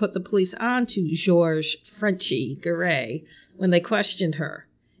she had put the police on to Georges Frenchie Garay when they questioned her,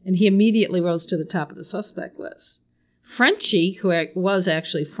 and he immediately rose to the top of the suspect list. Frenchie, who was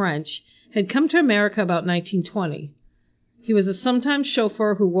actually French, had come to America about 1920. He was a sometime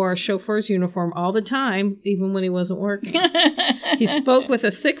chauffeur who wore a chauffeur's uniform all the time, even when he wasn't working. He spoke with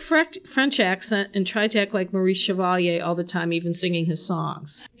a thick French accent and tried to act like Maurice Chevalier all the time, even singing his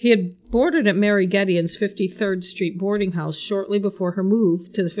songs. He had boarded at Mary Gedeon's 53rd Street boarding house shortly before her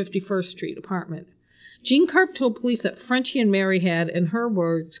move to the 51st Street apartment. Jean Karp told police that Frenchie and Mary had, in her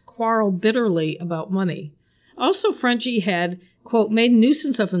words, quarreled bitterly about money. Also, Frenchie had, quote, made a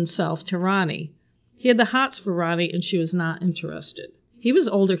nuisance of himself to Ronnie. He had the hots for Ronnie, and she was not interested. He was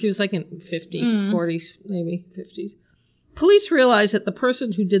older. He was like in 50s, 40s, maybe 50s. Police realized that the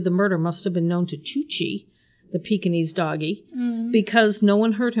person who did the murder must have been known to Tucci, the Pekingese doggy, because no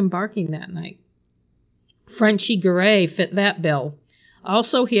one heard him barking that night. Frenchie Garay fit that bill.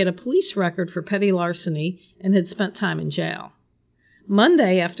 Also, he had a police record for petty larceny and had spent time in jail.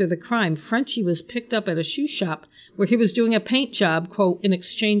 Monday, after the crime, Frenchie was picked up at a shoe shop where he was doing a paint job, quote, in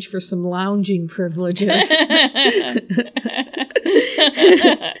exchange for some lounging privileges.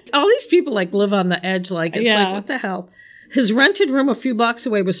 All these people, live on the edge, it's like, what the hell? His rented room a few blocks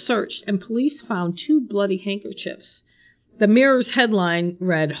away was searched, and police found 2 bloody handkerchiefs. The Mirror's headline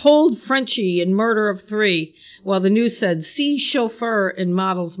read, "Hold Frenchie in murder of 3," while the news said, "See chauffeur in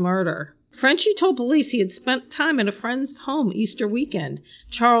model's murder." Frenchie told police he had spent time in a friend's home Easter weekend,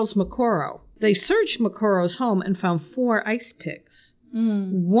 Charles McCorrow. They searched McCorrow's home and found 4 ice picks,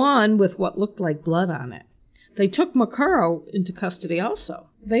 one with what looked like blood on it. They took McCorrow into custody also.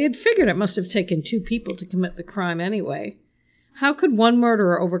 They had figured it must have taken 2 people to commit the crime anyway. How could one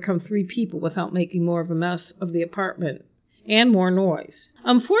murderer overcome 3 people without making more of a mess of the apartment and more noise?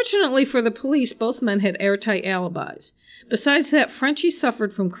 Unfortunately for the police, both men had airtight alibis. Besides that, Frenchie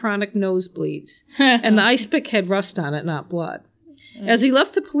suffered from chronic nosebleeds, and the ice pick had rust on it, not blood. As he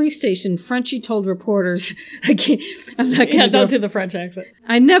left the police station, Frenchie told reporters, I'm not going to don't do the French accent.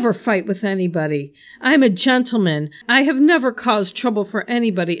 "I never fight with anybody. I'm a gentleman. I have never caused trouble for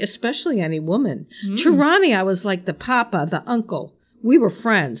anybody, especially any woman. To Ronnie, I was like the papa, the uncle. We were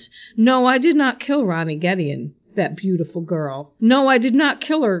friends. No, I did not kill Ronnie Gedeon, that beautiful girl. No, I did not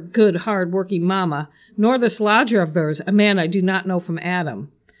kill her good, hard-working mama, nor this lodger of theirs, a man I do not know from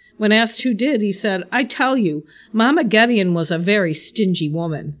Adam." When asked who did, he said, "I tell you, Mama Gedeon was a very stingy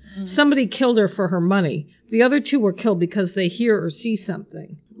woman. Somebody killed her for her money. The other 2 were killed because they hear or see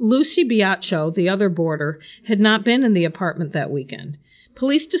something." Lucy Biaccio, the other boarder, had not been in the apartment that weekend.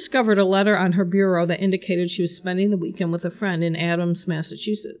 Police discovered a letter on her bureau that indicated she was spending the weekend with a friend in Adams,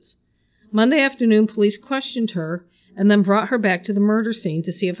 Massachusetts. Monday afternoon, police questioned her and then brought her back to the murder scene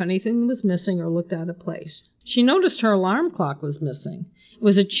to see if anything was missing or looked out of place. She noticed her alarm clock was missing. It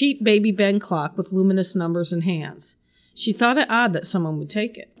was a cheap Baby Ben clock with luminous numbers and hands. She thought it odd that someone would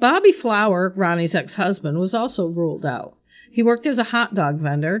take it. Bobby Flower, Ronnie's ex-husband, was also ruled out. He worked as a hot dog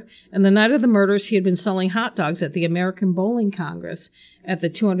vendor, and the night of the murders he had been selling hot dogs at the American Bowling Congress at the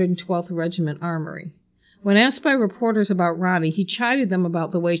 212th Regiment Armory. When asked by reporters about Ronnie, he chided them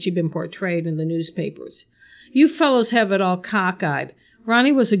about the way she'd been portrayed in the newspapers. "You fellows have it all cockeyed.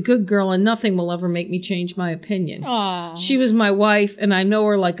 Ronnie was a good girl, and nothing will ever make me change my opinion. Aww. She was my wife, and I know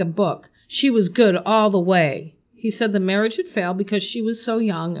her like a book. She was good all the way," He said the marriage had failed because she was so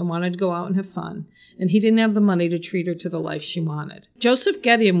young and wanted to go out and have fun, and he didn't have the money to treat her to the life she wanted. Joseph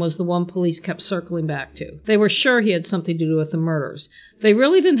Gedeon was the one police kept circling back to. They were sure he had something to do with the murders. They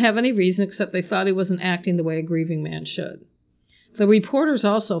really didn't have any reason except they thought he wasn't acting the way a grieving man should. The reporters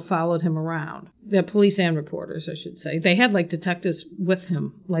also followed him around. The police and reporters, I should say. They had, detectives with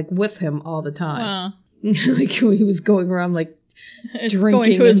him all the time. Like, he was going around, drinking.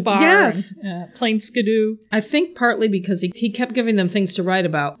 Going to his bar. Yes. And, playing skidoo. I think partly because he kept giving them things to write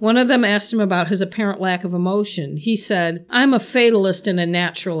about. One of them asked him about his apparent lack of emotion. He said, "I'm a fatalist and a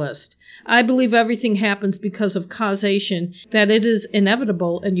naturalist. I believe everything happens because of causation, that it is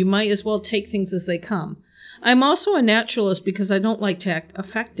inevitable, and you might as well take things as they come. I'm also a naturalist because I don't like to act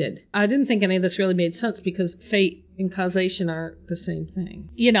affected." I didn't think any of this really made sense because fate and causation are the same thing.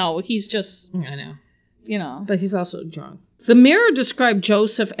 He's just... I know. But he's also drunk. The Mirror described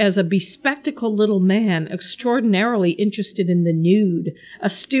Joseph as a bespectacled little man, extraordinarily interested in the nude, a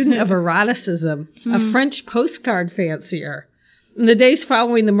student of eroticism, a French postcard fancier. In the days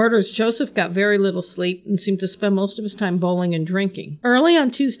following the murders, Joseph got very little sleep and seemed to spend most of his time bowling and drinking. Early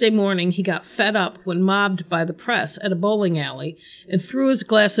on Tuesday morning, he got fed up when mobbed by the press at a bowling alley and threw his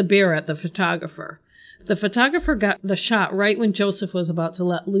glass of beer at the photographer. The photographer got the shot right when Joseph was about to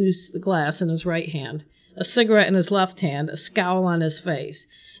let loose the glass in his right hand, a cigarette in his left hand, a scowl on his face.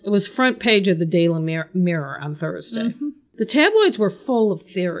 It was front page of the Daily Mirror on Thursday. Mm-hmm. The tabloids were full of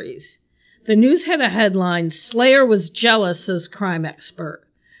theories. The news had a headline, "Slayer was jealous," says crime expert.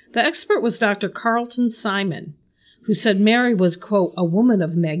 The expert was Dr. Carlton Simon, who said Mary was, quote, "a woman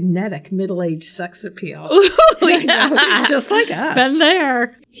of magnetic middle-aged sex appeal." Ooh, yeah. Just like us. Been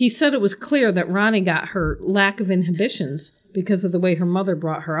there. He said it was clear that Ronnie got her lack of inhibitions because of the way her mother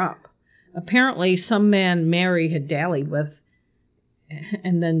brought her up. Apparently, some man Mary had dallied with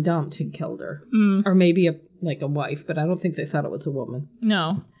and then dumped and killed her. Or maybe a wife, but I don't think they thought it was a woman.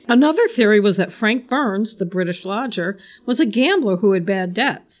 No. Another theory was that Frank Burns, the British lodger, was a gambler who had bad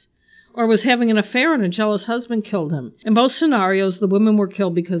debts, or was having an affair and a jealous husband killed him. In both scenarios, the women were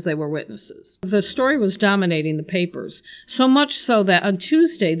killed because they were witnesses. The story was dominating the papers, so much so that on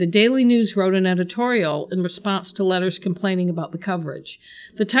Tuesday, the Daily News wrote an editorial in response to letters complaining about the coverage.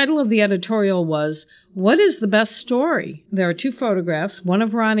 The title of the editorial was, "What is the best story?" There are two photographs, one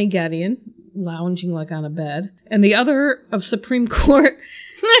of Ronnie Gedeon, lounging on a bed, and the other of Supreme Court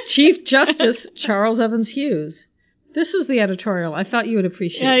Chief Justice Charles Evans Hughes. This is the editorial. I thought you would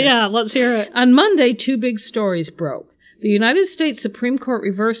appreciate it. Yeah, let's hear it. On Monday, two big stories broke. The United States Supreme Court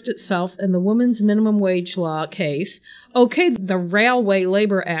reversed itself in the women's minimum wage law case, okayed the Railway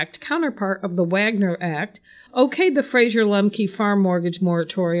Labor Act, counterpart of the Wagner Act, okayed the Fraser-Lemke Farm Mortgage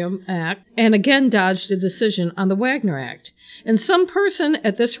Moratorium Act, and again dodged a decision on the Wagner Act. And some person,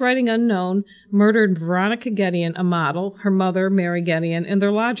 at this writing unknown, murdered Veronica Gedeon, a model, her mother, Mary Gedeon, and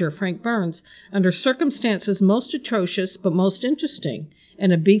their lodger, Frank Burns, under circumstances most atrocious but most interesting,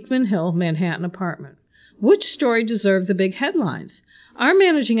 in a Beekman Hill, Manhattan apartment. Which story deserved the big headlines? Our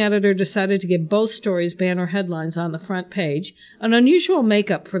managing editor decided to give both stories banner headlines on the front page, an unusual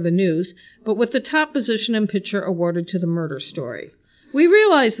makeup for the news, but with the top position and picture awarded to the murder story. We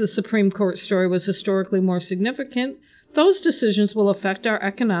realized the Supreme Court story was historically more significant. Those decisions will affect our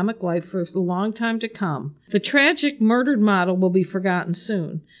economic life for a long time to come. The tragic murdered model will be forgotten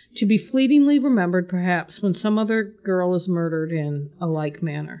soon, to be fleetingly remembered perhaps when some other girl is murdered in a like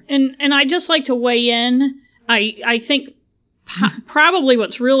manner. And I'd just like to weigh in. I think probably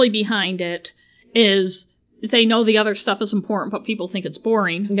what's really behind it is they know the other stuff is important, but people think it's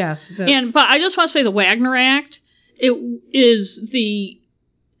boring. Yes. But I just want to say the Wagner Act, it is the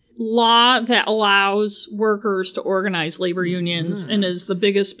law that allows workers to organize labor unions and is the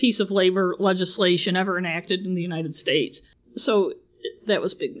biggest piece of labor legislation ever enacted in the United States. So that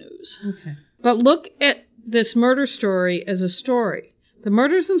was big news. Okay. But look at this murder story as a story. The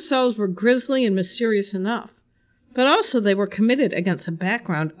murders themselves were grisly and mysterious enough, but also they were committed against a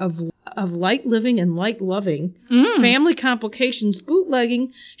background of light living and light loving, family complications,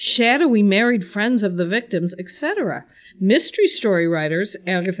 bootlegging, shadowy married friends of the victims, etc. Mystery story writers,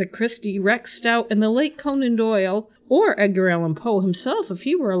 Agatha Christie, Rex Stout, and the late Conan Doyle, or Edgar Allan Poe himself, if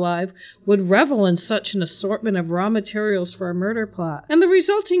he were alive, would revel in such an assortment of raw materials for a murder plot. And the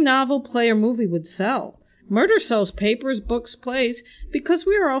resulting novel, play, or movie would sell. Murder sells papers, books, plays, because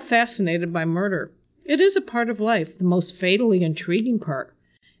we are all fascinated by murder. It is a part of life, the most fatally intriguing part.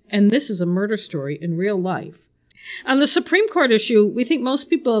 And this is a murder story in real life. On the Supreme Court issue, we think most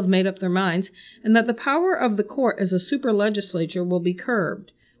people have made up their minds, and that the power of the court as a super legislature will be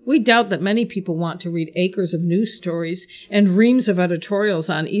curbed. We doubt that many people want to read acres of news stories and reams of editorials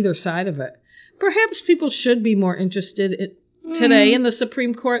on either side of it. Perhaps people should be more interested today in the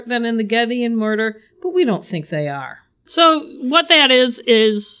Supreme Court than in the Gideon murder, but we don't think they are. So what that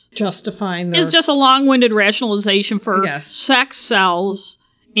is justifying is just a long-winded rationalization for Yes. sex sells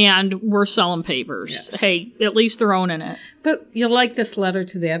and we're selling papers. Yes. Hey, at least they're owning it. But you'll like this letter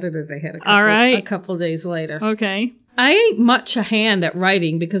to the editor they had a couple days later. Okay. I ain't much a hand at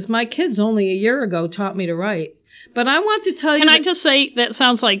writing because my kids only a year ago taught me to write. But I want to tell you... Can I just say that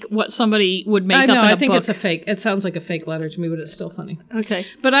sounds like what somebody would make up in a book? I think it's a fake. It sounds like a fake letter to me, but it's still funny. Okay.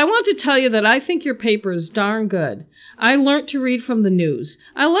 But I want to tell you that I think your paper is darn good. I learnt to read from the news.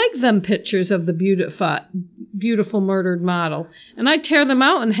 I like them pictures of the beautiful murdered model, and I tear them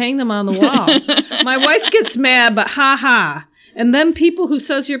out and hang them on the wall. My wife gets mad, but ha-ha. And them people who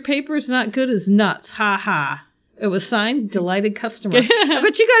says your paper is not good is nuts. Ha-ha. It was signed, Delighted Customer. I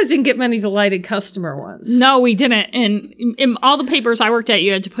bet you guys didn't get many Delighted Customer ones. No, we didn't. And in all the papers I worked at,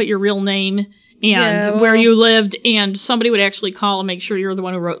 you had to put your real name and where you lived, and somebody would actually call and make sure you're the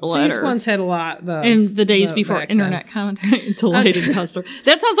one who wrote the letter. These ones had a lot, though. In the days before internet commentary, Delighted Customer.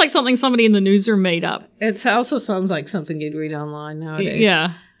 That sounds like something somebody in the newsroom made up. It also sounds like something you'd read online nowadays.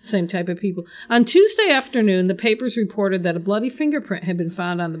 Yeah. Same type of people. On Tuesday afternoon, the papers reported that a bloody fingerprint had been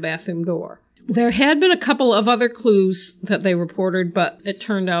found on the bathroom door. There had been a couple of other clues that they reported, but it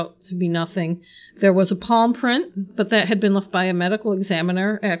turned out to be nothing. There was a palm print, but that had been left by a medical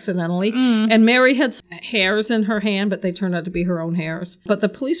examiner accidentally. And Mary had hairs in her hand, but they turned out to be her own hairs. But the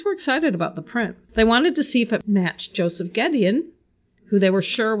police were excited about the print. They wanted to see if it matched Joseph Gideon, who they were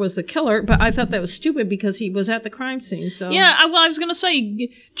sure was the killer, but I thought that was stupid because he was at the crime scene. So yeah, well, I was going to say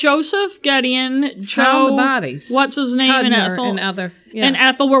Joseph, Gideon, found the bodies. What's his name, Hudner and Ethel, and other, yeah. And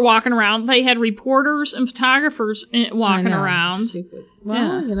Ethel were walking around. They had reporters and photographers walking around. Stupid.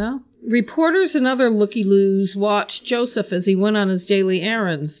 Well, you know. Reporters and other looky-loos watched Joseph as he went on his daily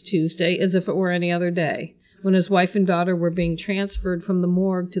errands Tuesday as if it were any other day, when his wife and daughter were being transferred from the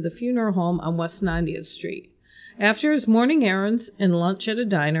morgue to the funeral home on West 90th Street. After his morning errands and lunch at a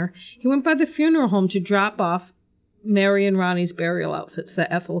diner, he went by the funeral home to drop off Mary and Ronnie's burial outfits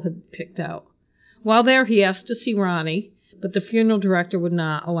that Ethel had picked out. While there, he asked to see Ronnie, but the funeral director would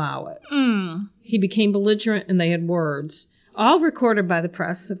not allow it. He became belligerent and they had words, all recorded by the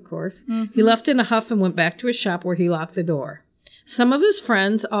press, of course. He left in a huff and went back to his shop where he locked the door. Some of his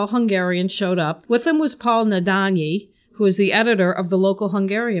friends, all Hungarian, showed up. With them was Paul Nadányi, who is the editor of the local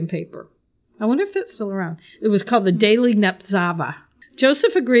Hungarian paper. I wonder if it's still around. It was called the Daily Nepzava.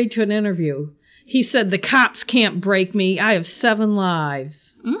 Joseph agreed to an interview. He said, "The cops can't break me. I have 7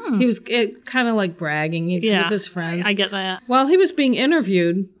 lives." He was kind of like bragging with his friends. I get that. While he was being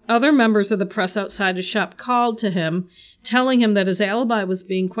interviewed, other members of the press outside his shop called to him, telling him that his alibi was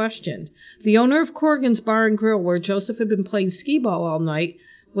being questioned. The owner of Corrigan's Bar and Grill, where Joseph had been playing skee-ball all night,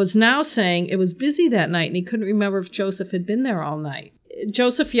 was now saying it was busy that night and he couldn't remember if Joseph had been there all night.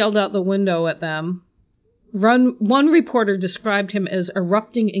 Joseph yelled out the window at them. One reporter described him as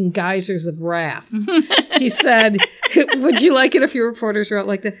erupting in geysers of wrath. He said, would you like it if your reporters wrote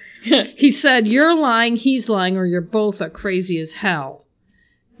like that? He said, "You're lying, he's lying, or you're both are crazy as hell."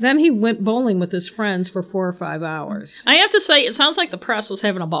 Then he went bowling with his friends for 4 or 5 hours. I have to say, it sounds like the press was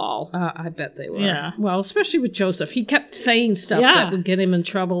having a ball. I bet they were. Yeah. Well, especially with Joseph. He kept saying stuff that would get him in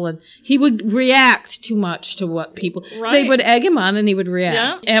trouble, and he would react too much to what people... Right. They would egg him on, and he would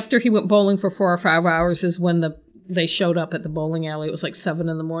react. Yeah. After he went bowling for 4 or 5 hours is when they showed up at the bowling alley. It was like 7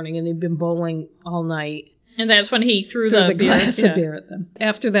 in the morning, and he'd been bowling all night. And that's when he threw the glass of beer at them.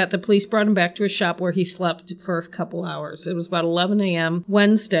 After that, the police brought him back to his shop where he slept for a couple hours. It was about 11 a.m.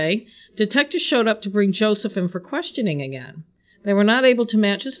 Wednesday. Detectives showed up to bring Joseph in for questioning again. They were not able to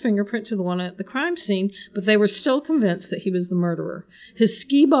match his fingerprint to the one at the crime scene, but they were still convinced that he was the murderer. His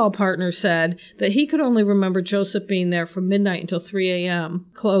skee-ball partner said that he could only remember Joseph being there from midnight until 3 a.m.,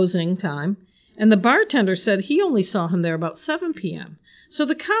 closing time, and the bartender said he only saw him there about 7 p.m. So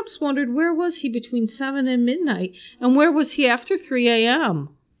the cops wondered, where was he between 7 and midnight, and where was he after 3 a.m.?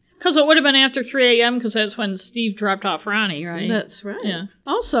 Because it would have been after 3 a.m., because that's when Steve dropped off Ronnie, right? That's right. Yeah.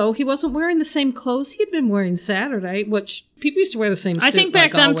 Also, he wasn't wearing the same clothes he'd been wearing Saturday, which people used to wear the same suit. I think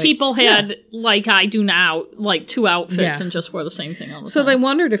back then always. people had, like I do now, like 2 outfits and just wore the same thing all the time. So they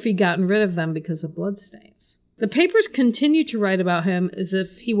wondered if he'd gotten rid of them because of bloodstains. The papers continued to write about him as if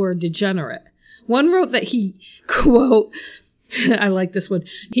he were a degenerate. One wrote that he, quote, I like this one,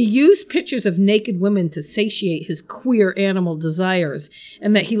 he used pictures of naked women to satiate his queer animal desires,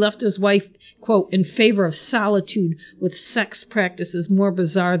 and that he left his wife, quote, in favor of solitude with sex practices more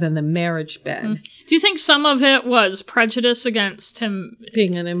bizarre than the marriage bed. Do you think some of it was prejudice against him?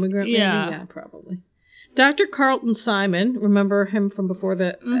 Being an immigrant? Yeah. Maybe? Yeah, probably. Dr. Carlton Simon, remember him from before,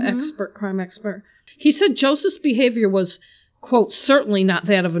 the crime expert? He said Joseph's behavior was, quote, certainly not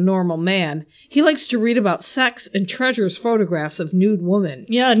that of a normal man. He likes to read about sex and treasures photographs of nude women.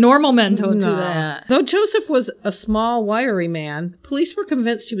 Yeah, normal men don't do that. Though Joseph was a small, wiry man, police were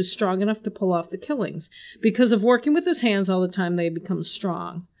convinced he was strong enough to pull off the killings. Because of working with his hands all the time, they had become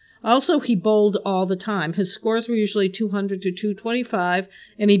strong. Also, he bowled all the time. His scores were usually 200 to 225,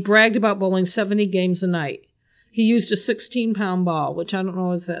 and he bragged about bowling 70 games a night. He used a 16-pound ball, which I don't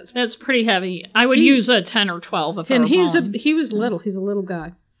know is that. That's pretty heavy. I would use a 10 or 12 if I were bowling. He was little. He's a little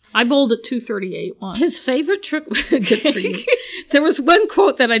guy. I bowled at 238 once. His favorite trick... Good for you. There was one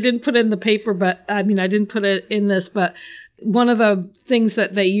quote that I didn't put in the paper, I didn't put it in this, but one of the things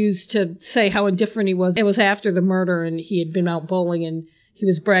that they used to say how indifferent he was, it was after the murder, and he had been out bowling, and he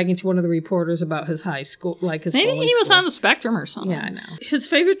was bragging to one of the reporters about his high school, his Maybe bowling he was score. on the spectrum or something. Yeah, I know. His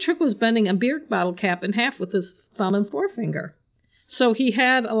favorite trick was bending a beer bottle cap in half with his thumb and forefinger. So he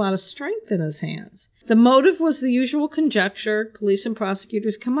had a lot of strength in his hands. The motive was the usual conjecture police and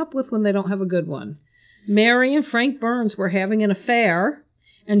prosecutors come up with when they don't have a good one. Mary and Frank Burns were having an affair,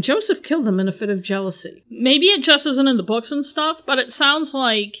 and Joseph killed them in a fit of jealousy. Maybe it just isn't in the books and stuff, but it sounds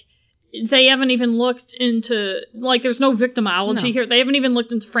like they haven't even looked into, there's no victimology here. They haven't even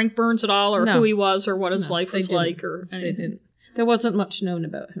looked into Frank Burns at all, or who he was, or what his life was like, or anything. They didn't. There wasn't much known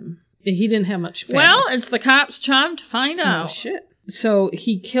about him. He didn't have much family. Well, it's the cops' job to find out. Oh, shit. So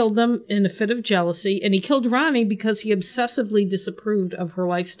he killed them in a fit of jealousy, and he killed Ronnie because he obsessively disapproved of her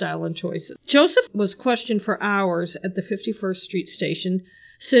lifestyle and choices. Joseph was questioned for hours at the 51st Street station,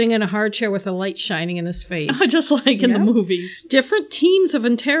 sitting in a hard chair with a light shining in his face. Just like in the movies. Different teams of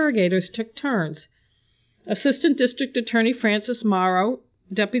interrogators took turns. Assistant District Attorney Francis Morrow,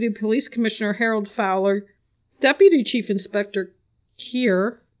 Deputy Police Commissioner Harold Fowler, Deputy Chief Inspector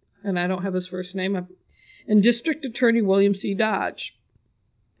Keir, and I don't have his first name, and District Attorney William C. Dodge.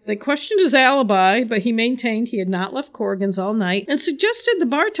 They questioned his alibi, but he maintained he had not left Corrigan's all night and suggested the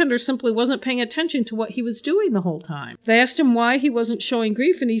bartender simply wasn't paying attention to what he was doing the whole time. They asked him why he wasn't showing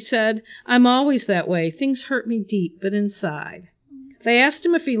grief, and he said, "I'm always that way. Things hurt me deep, but inside." They asked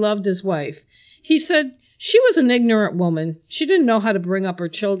him if he loved his wife. He said, "She was an ignorant woman. She didn't know how to bring up her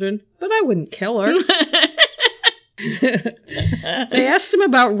children, but I wouldn't kill her." They asked him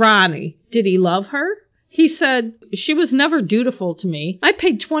about Ronnie. Did he love her? He said, "She was never dutiful to me. I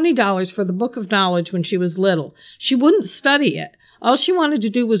paid $20 for the Book of Knowledge when she was little. She wouldn't study it. All she wanted to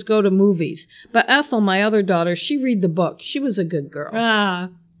do was go to movies. But Ethel, my other daughter, she read the book. She was a good girl."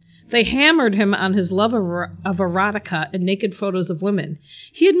 They hammered him on his love of erotica and naked photos of women.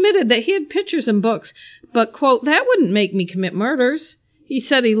 He admitted that he had pictures and books, but, quote, "that wouldn't make me commit murders." He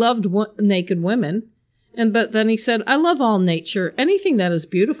said he loved naked women. But then he said, "I love all nature, anything that is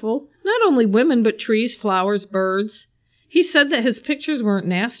beautiful. Not only women, but trees, flowers, birds." He said that his pictures weren't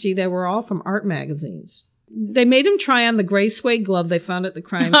nasty. They were all from art magazines. They made him try on the gray suede glove they found at the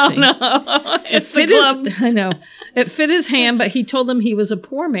crime scene. Oh, no. It fit his, I know. It fit his hand, but he told them he was a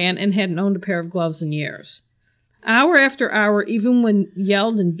poor man and hadn't owned a pair of gloves in years. Hour after hour, even when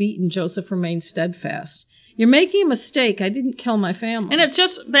yelled and beaten, Joseph remained steadfast. "You're making a mistake. I didn't kill my family." And it's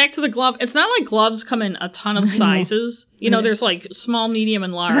just back to the glove. It's not like gloves come in a ton of sizes. There's like small, medium,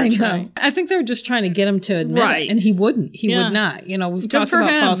 and large. I know. Right? I think they were just trying to get him to admit it, and he wouldn't. He would not. We've talked about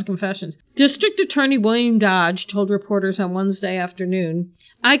false confessions. District Attorney William Dodge told reporters on Wednesday afternoon,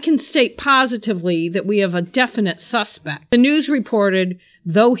 "I can state positively that we have a definite suspect." The news reported,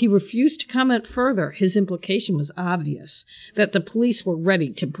 though he refused to comment further, his implication was obvious, that the police were ready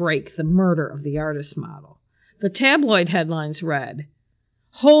to break the murder of the artist model. The tabloid headlines read,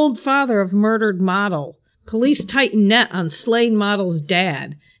 "Hold father of murdered model. Police tighten net on slain model's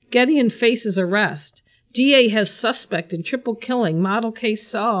dad. Gedeon faces arrest. DA has suspect in triple killing. Model case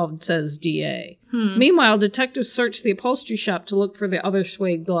solved," says DA. Meanwhile, detectives searched the upholstery shop to look for the other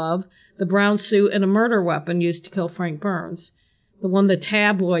suede glove, the brown suit, and a murder weapon used to kill Frank Burns. The one the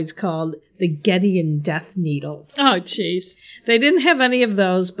tabloids called the Gedeon Death Needle. Oh, jeez. They didn't have any of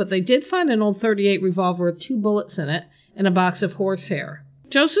those, but they did find an old .38 revolver with 2 bullets in it and a box of horsehair.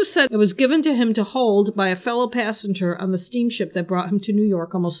 Joseph said it was given to him to hold by a fellow passenger on the steamship that brought him to New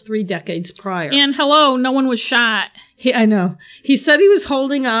York almost 3 decades prior. And hello, no one was shot. I know. He said he was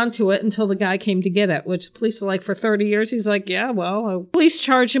holding on to it until the guy came to get it, which the police are like, for 30 years? He's like, yeah, well. Police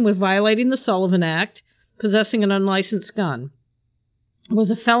charged him with violating the Sullivan Act, possessing an unlicensed gun. It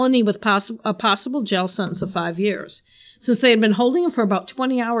was a felony with a possible jail sentence of 5 years. Since they had been holding him for about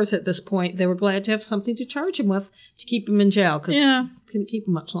 20 hours at this point, they were glad to have something to charge him with to keep him in jail, because couldn't keep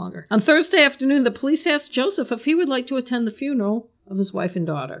him much longer. On Thursday afternoon, the police asked Joseph if he would like to attend the funeral of his wife and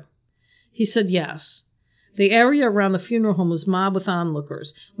daughter. He said yes. The area around the funeral home was mobbed with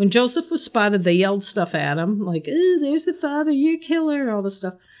onlookers. When Joseph was spotted, they yelled stuff at him, like, there's the father, you're a killer, all this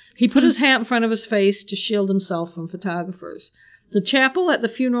stuff. He put his hat in front of his face to shield himself from photographers. The chapel at the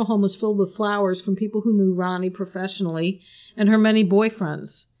funeral home was filled with flowers from people who knew Ronnie professionally and her many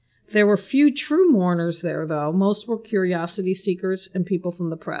boyfriends. There were few true mourners there, though. Most were curiosity seekers and people from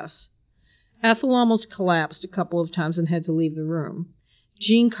the press. Ethel almost collapsed a couple of times and had to leave the room.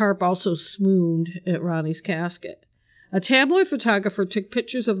 Jean Carp also swooned at Ronnie's casket. A tabloid photographer took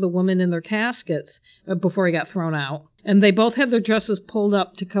pictures of the women in their caskets before he got thrown out, and they both had their dresses pulled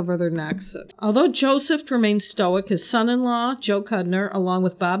up to cover their necks. Although Joseph remained stoic, his son-in-law, Joe Cudner, along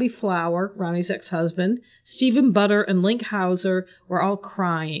with Bobby Flower, Ronnie's ex-husband, Stephen Butter, and Link Hauser, were all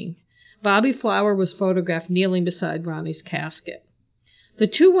crying. Bobby Flower was photographed kneeling beside Ronnie's casket. The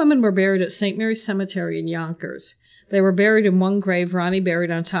two women were buried at St. Mary's Cemetery in Yonkers. They were buried in one grave, Ronnie buried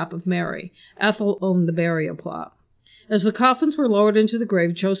on top of Mary. Ethel owned the burial plot. As the coffins were lowered into the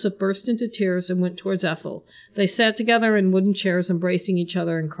grave, Joseph burst into tears and went towards Ethel. They sat together in wooden chairs, embracing each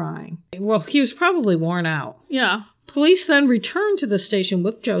other and crying. Well, he was probably worn out. Yeah. Police then returned to the station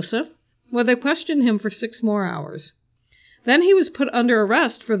with Joseph, where they questioned him for 6 more hours. Then he was put under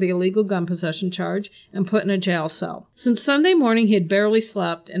arrest for the illegal gun possession charge and put in a jail cell. Since Sunday morning, he had barely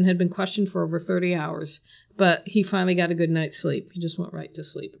slept and had been questioned for over 30 hours. But he finally got a good night's sleep. He just went right to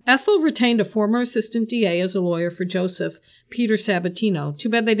sleep. Ethel retained a former assistant DA as a lawyer for Joseph, Peter Sabatino. Too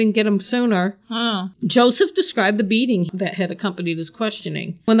bad they didn't get him sooner. Oh. Joseph described the beating that had accompanied his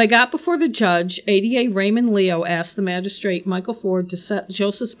questioning. When they got before the judge, ADA Raymond Leo asked the magistrate, Michael Ford, to set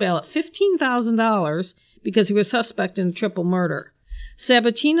Joseph's bail at $15,000 because he was suspect in a triple murder.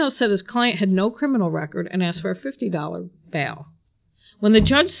 Sabatino said his client had no criminal record and asked for a $50 bail. When the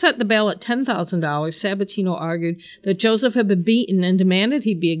judge set the bail at $10,000, Sabatino argued that Joseph had been beaten and demanded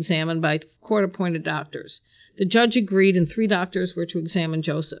he be examined by court-appointed doctors. The judge agreed, and 3 doctors were to examine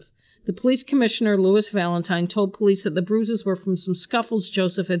Joseph. The police commissioner, Louis Valentine, told police that the bruises were from some scuffles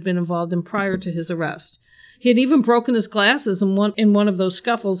Joseph had been involved in prior to his arrest. He had even broken his glasses in one of those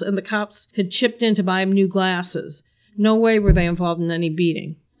scuffles, and the cops had chipped in to buy him new glasses. No way were they involved in any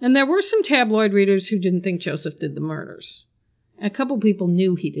beating. And there were some tabloid readers who didn't think Joseph did the murders. A couple people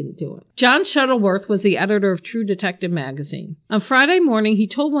knew he didn't do it. John Shuttleworth was the editor of True Detective magazine. On Friday morning, he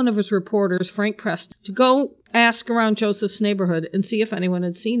told one of his reporters, Frank Preston, to go ask around Joseph's neighborhood and see if anyone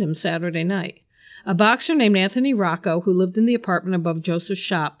had seen him Saturday night. A boxer named Anthony Rocco, who lived in the apartment above Joseph's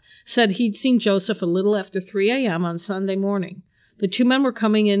shop, said he'd seen Joseph a little after 3 a.m. on Sunday morning. The 2 men were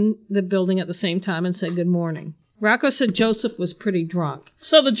coming in the building at the same time and said good morning. Rocco said Joseph was pretty drunk.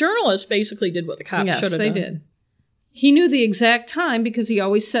 So the journalists basically did what the cops should have done. Yes, they did. He knew the exact time because he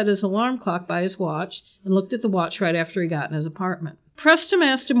always set his alarm clock by his watch and looked at the watch right after he got in his apartment. Preston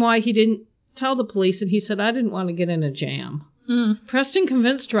asked him why he didn't tell the police, and he said, I didn't want to get in a jam. Preston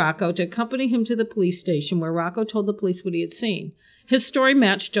convinced Rocco to accompany him to the police station, where Rocco told the police what he had seen. His story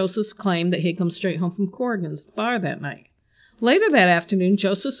matched Joseph's claim that he had come straight home from Corrigan's bar that night. Later that afternoon,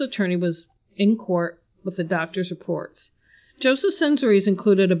 Joseph's attorney was in court with the doctor's reports. Joseph's injuries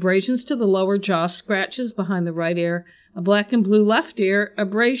included abrasions to the lower jaw, scratches behind the right ear, a black and blue left ear,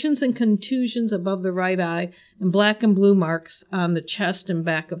 abrasions and contusions above the right eye, and black and blue marks on the chest and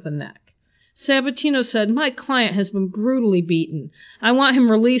back of the neck. Sabatino said, my client has been brutally beaten. I want him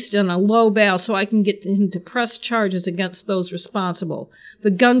released on a low bail so I can get him to press charges against those responsible.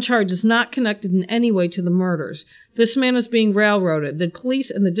 The gun charge is not connected in any way to the murders. This man is being railroaded. The police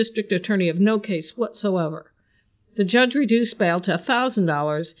and the district attorney have no case whatsoever. The judge reduced bail to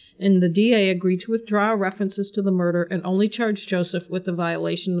 $1,000, and the DA agreed to withdraw references to the murder and only charged Joseph with the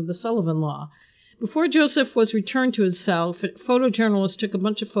violation of the Sullivan Law. Before Joseph was returned to his cell, photojournalists took a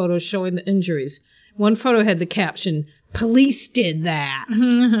bunch of photos showing the injuries. One photo had the caption, "Police did that."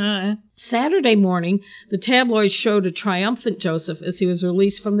 Saturday morning, the tabloids showed a triumphant Joseph as he was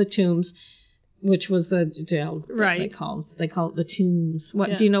released from the Tombs, which was the jail. Right. They call it the Tombs. What?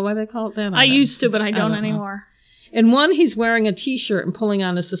 Yeah. Do you know why they call it that? I used to, but I don't anymore. In one, he's wearing a T-shirt and pulling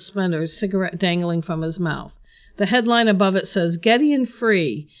on his suspenders, cigarette dangling from his mouth. The headline above it says, Gedeon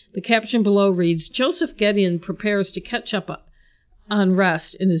free. The caption below reads, Joseph Gedeon prepares to catch up on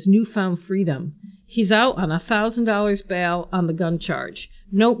rest in his newfound freedom. He's out on $1,000 bail on the gun charge.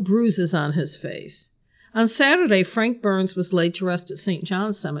 Note bruises on his face. On Saturday, Frank Burns was laid to rest at St.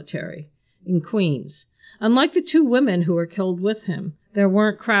 John's Cemetery in Queens. Unlike the 2 women who were killed with him, there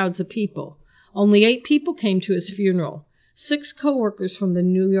weren't crowds of people. Only 8 people came to his funeral, 6 co-workers from the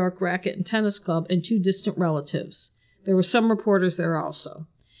New York Racquet and Tennis Club and 2 distant relatives. There were some reporters there also.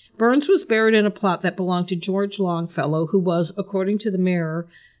 Burns was buried in a plot that belonged to George Longfellow, who was, according to the Mirror,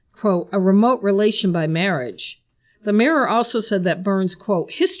 quote, a remote relation by marriage. The Mirror also said that Burns,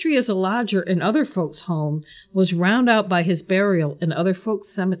 quote, history as a lodger in other folks' home was round out by his burial in other folks'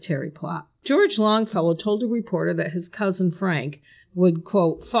 cemetery plot. George Longfellow told a reporter that his cousin Frank would,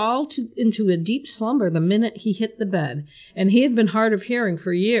 quote, fall into a deep slumber the minute he hit the bed, and he had been hard of hearing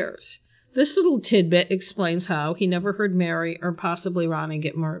for years. This little tidbit explains how he never heard Mary or possibly Ronnie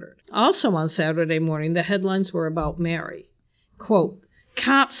get murdered. Also on Saturday morning, the headlines were about Mary. Quote,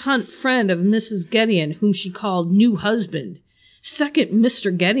 cops hunt friend of Mrs. Gedeon, whom she called new husband. Second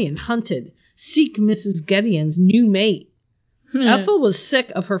Mr. Gedeon hunted. Seek Mrs. Gedeon's new mate. Ethel was sick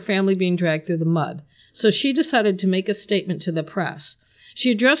of her family being dragged through the mud, so she decided to make a statement to the press.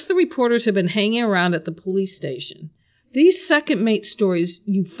 She addressed the reporters who had been hanging around at the police station. These second mate stories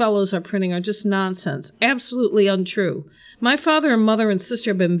you fellows are printing are just nonsense, absolutely untrue. My father and mother and sister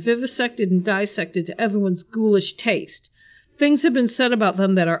have been vivisected and dissected to everyone's ghoulish taste. Things have been said about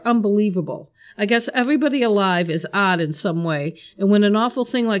them that are unbelievable. I guess everybody alive is odd in some way, and when an awful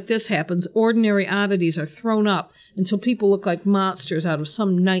thing like this happens, ordinary oddities are thrown up until people look like monsters out of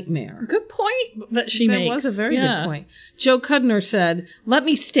some nightmare. Good point that she makes. That was a very good point. Joe Cudner said, let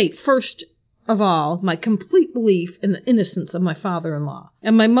me state first of all my complete belief in the innocence of my father-in-law,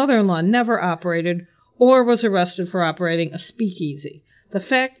 and my mother-in-law never operated or was arrested for operating a speakeasy. The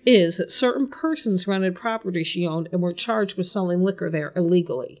fact is that certain persons rented property she owned and were charged with selling liquor there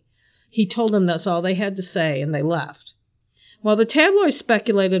illegally. He told them that's all they had to say, and they left. While the tabloids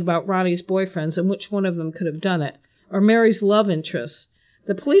speculated about Ronnie's boyfriends and which one of them could have done it, or Mary's love interests,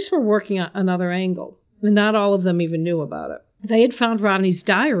 the police were working on another angle, and not all of them even knew about it. They had found Ronnie's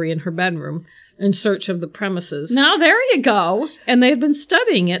diary in her bedroom in search of the premises. Now, there you go. And they had been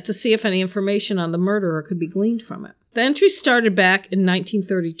studying it to see if any information on the murderer could be gleaned from it. The entries started back in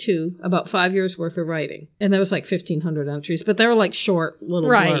 1932, about 5 years' worth of writing. And there was like 1,500 entries, but they were like short little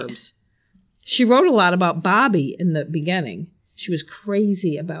blurbs. She wrote a lot about Bobby in the beginning. She was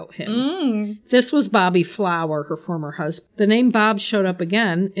crazy about him. This was Bobby Flower, her former husband. The name Bob showed up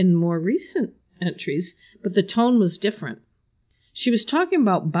again in more recent entries, but the tone was different. She was talking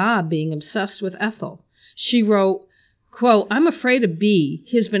about Bob being obsessed with Ethel. She wrote, quote, I'm afraid of B.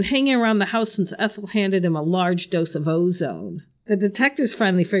 He has been hanging around the house since Ethel handed him a large dose of ozone. The detectives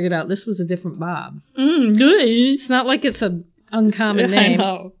finally figured out this was a different Bob. It's not like it's an uncommon name. I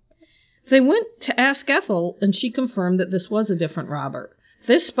know. They went to ask Ethel, and she confirmed that this was a different Robert.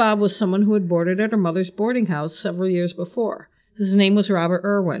 This Bob was someone who had boarded at her mother's boarding house several years before. His name was Robert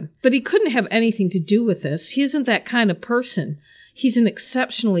Irwin. But he couldn't have anything to do with this. He isn't that kind of person. He's an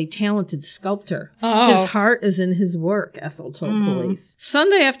exceptionally talented sculptor. His heart is in his work, Ethel told police.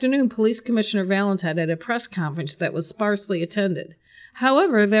 Sunday afternoon, Police Commissioner Valentine had a press conference that was sparsely attended.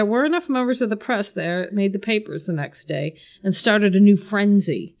 However, there were enough members of the press there that made the papers the next day and started a new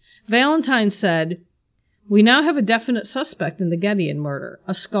frenzy. Valentine said, we now have a definite suspect in the Gedeon murder,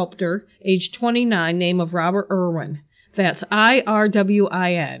 a sculptor, age 29, name of Robert Irwin. That's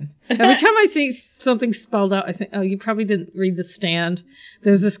IRWIN. Every time I see something spelled out, I think, oh, you probably didn't read The Stand.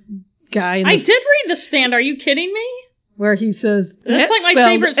 There's this guy in I did read The Stand. Are you kidding me? Where he says, that's like my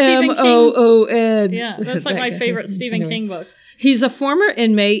favorite Stephen King. M-O-O-N. Yeah, that's like my favorite Stephen King book. He's a former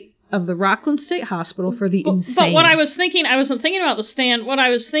inmate of the Rockland State Hospital for the insane. But what I wasn't thinking about The Stand. What I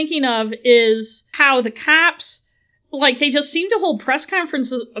was thinking of is how the cops, like, they just seem to hold press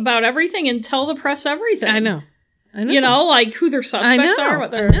conferences about everything and tell the press everything. I know. You know, like who their suspects are.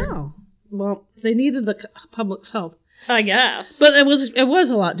 What they're... I know. Well, they needed the public's help, I guess. But it was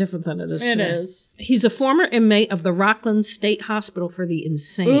a lot different than it is today. It is. He's a former inmate of the Rockland State Hospital for the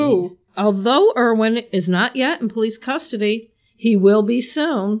insane. Ooh. Although Irwin is not yet in police custody, he will be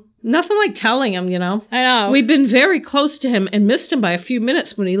soon. Nothing like telling him, you know. I know. We've been very close to him and missed him by a few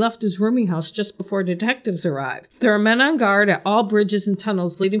minutes when he left his rooming house just before detectives arrived. There are men on guard at all bridges and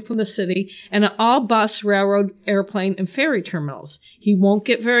tunnels leading from the city and at all bus, railroad, airplane, and ferry terminals. He won't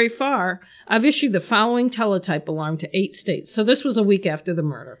get very far. I've issued the following teletype alarm to 8 states. So this was a week after the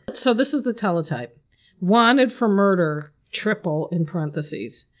murder. So this is the teletype. Wanted for murder, triple in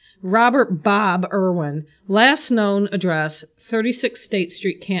parentheses. Robert Bob Irwin, last known address, 36 State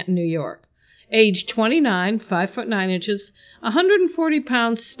Street, Canton, New York. Age 29, 5'9", 140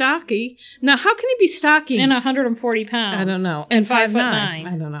 pounds, stocky. Now, how can he be stocky? And 140 pounds. I don't know. And 5'9". 5'9".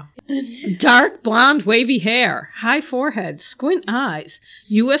 I don't know. Dark blonde wavy hair, high forehead, squint eyes,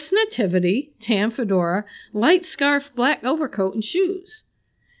 U.S. nativity, tan fedora, light scarf, black overcoat, and shoes.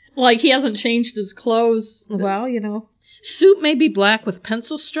 Like he hasn't changed his clothes. Well, you know. Suit may be black with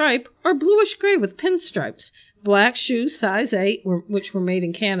pencil stripe or bluish gray with pinstripes. Black shoes, size 8, which were made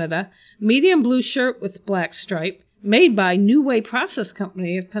in Canada. Medium blue shirt with black stripe. made by New Way Process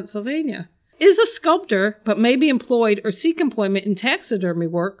Company of Pennsylvania. Is a sculptor, but may be employed or seek employment in taxidermy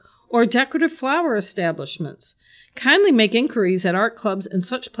work or decorative flower establishments. Kindly make inquiries at art clubs and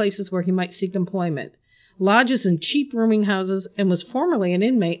such places where he might seek employment. Lodges in cheap rooming houses and was formerly an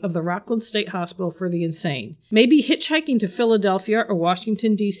inmate of the Rockland State Hospital for the Insane. May be hitchhiking to Philadelphia or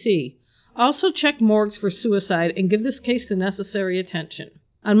Washington, D.C. Also check morgues for suicide and give this case the necessary attention.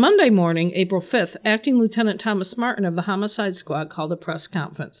 On Monday morning, April 5th, Acting Lieutenant Thomas Martin of the Homicide Squad called a press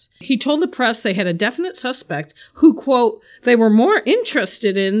conference. He told the press they had a definite suspect who, quote, they were more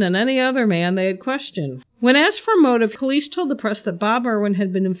interested in than any other man they had questioned. When asked for motive, police told the press that Bob Irwin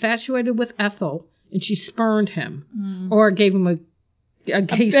had been infatuated with Ethel and she spurned him, or gave him a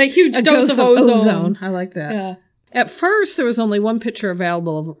huge dose of ozone. I like that. Yeah. At first, there was only one picture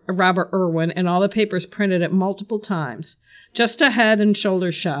available of Robert Irwin, and all the papers printed it multiple times. Just a head and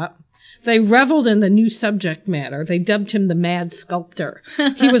shoulder shot. They reveled in the new subject matter. They dubbed him the Mad Sculptor.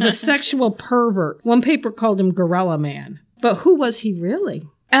 He was a sexual pervert. One paper called him Gorilla Man. But who was he really?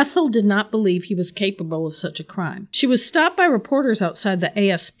 Ethel did not believe he was capable of such a crime. She was stopped by reporters outside the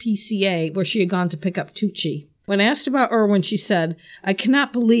ASPCA, where she had gone to pick up Tucci. When asked about Irwin, she said, I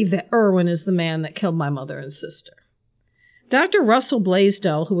cannot believe that Irwin is the man that killed my mother and sister. Dr. Russell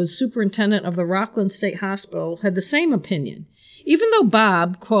Blaisdell, who was superintendent of the Rockland State Hospital, had the same opinion. Even though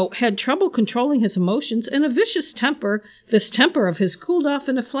Bob, quote, had trouble controlling his emotions and a vicious temper, this temper of his cooled off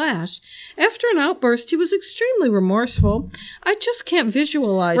in a flash, after an outburst he was extremely remorseful. I just can't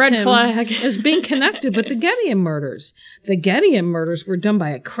visualize him as being connected with the Gettysburg murders. The Gettysburg murders were done by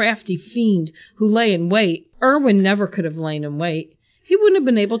a crafty fiend who lay in wait. Irwin never could have lain in wait. He wouldn't have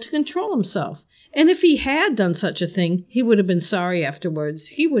been able to control himself. And if he had done such a thing, he would have been sorry afterwards.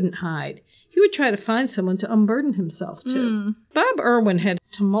 He wouldn't hide. He would try to find someone to unburden himself to. Bob Irwin had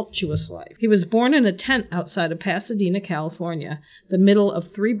a tumultuous life. He was born in a tent outside of Pasadena, California, the middle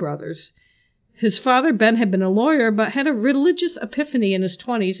of three brothers. His father, Ben, had been a lawyer, but had a religious epiphany in his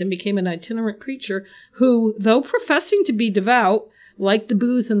 20s and became an itinerant preacher who, though professing to be devout, liked the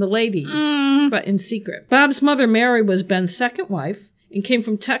booze and the ladies, but in secret. Bob's mother, Mary, was Ben's second wife and came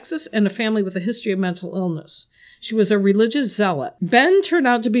from Texas and a family with a history of mental illness. She was a religious zealot. Ben turned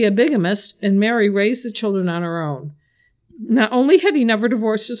out to be a bigamist, and Mary raised the children on her own. Not only had he never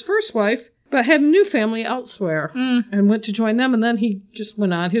divorced his first wife, but had a new family elsewhere and went to join them, and then he just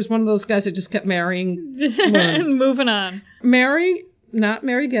went on. He was one of those guys that just kept marrying and moving on. Mary, not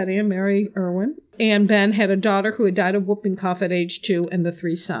Mary Getty, Mary Irwin, and Ben had a daughter who had died of whooping cough at age 2 and the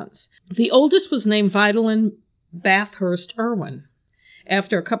 3 sons. The oldest was named Vitalin Bathurst Irwin,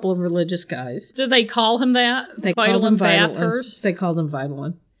 after a couple of religious guys. Did they call him that? They called him Bathurst? They called him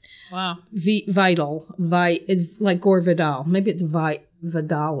Vitalin. Wow. Vital. It's like Gore Vidal. Maybe it's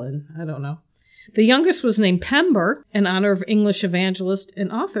Vidalin. I don't know. The youngest was named Pember, in honor of English evangelist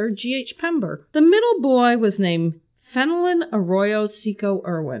and author G.H. Pember. The middle boy was named Fenelon Arroyo Seco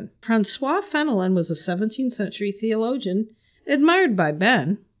Irwin. Francois Fenelon was a 17th century theologian admired by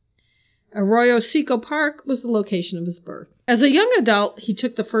Ben. Arroyo Seco Park was the location of his birth. As a young adult, he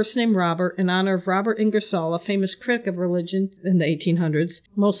took the first name Robert in honor of Robert Ingersoll, a famous critic of religion in the 1800s,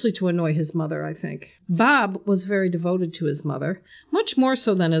 mostly to annoy his mother, I think. Bob was very devoted to his mother, much more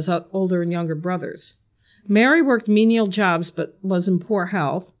so than his older and younger brothers. Mary worked menial jobs but was in poor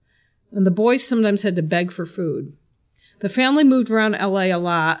health, and the boys sometimes had to beg for food. The family moved around L.A. a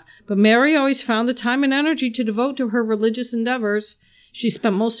lot, but Mary always found the time and energy to devote to her religious endeavors. She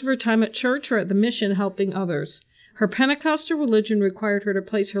spent most of her time at church or at the mission helping others. Her Pentecostal religion required her to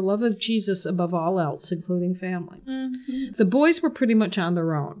place her love of Jesus above all else, including family. The boys were pretty much on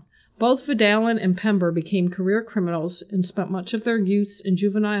their own. Both Vidalin and Pember became career criminals and spent much of their youth in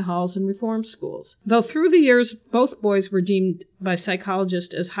juvenile halls and reform schools. Though through the years both boys were deemed by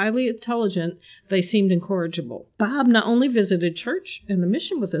psychologists as highly intelligent, they seemed incorrigible. Bob not only visited church and the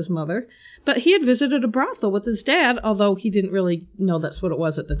mission with his mother, but he had visited a brothel with his dad, although he didn't really know that's what it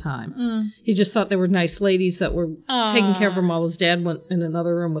was at the time. He just thought they were nice ladies that were taking care of him while his dad went in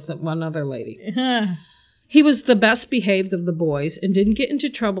another room with one other lady. He was the best behaved of the boys and didn't get into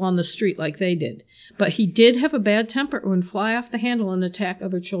trouble on the street like they did, but he did have a bad temper and would fly off the handle and attack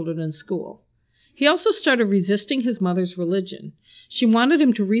other children in school. He also started resisting his mother's religion. She wanted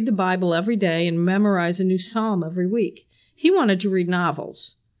him to read the Bible every day and memorize a new psalm every week. He wanted to read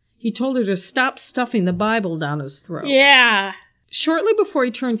novels. He told her to stop stuffing the Bible down his throat. Yeah. Shortly before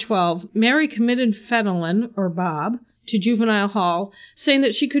he turned 12, Mary committed Fenelon, or Bob, to juvenile hall, saying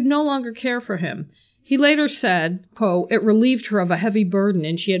that she could no longer care for him. He later said, quote, it relieved her of a heavy burden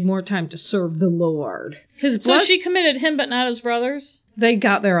and she had more time to serve the Lord. So she committed him but not his brothers? They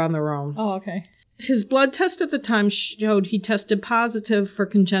got there on their own. Oh, okay. His blood test at the time showed he tested positive for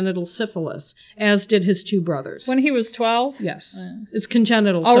congenital syphilis, as did his 2 brothers. When he was 12? Yes. It's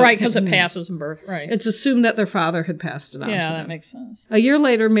congenital. Oh, right, because it passes in birth. Right. It's assumed that their father had passed it on. Yeah, that makes sense. A year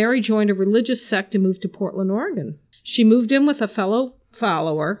later, Mary joined a religious sect and moved to Portland, Oregon. She moved in with a fellow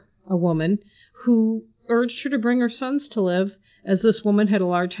follower, a woman, who urged her to bring her sons to live, as this woman had a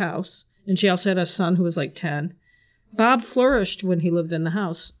large house, and she also had a son who was like 10. Bob flourished when he lived in the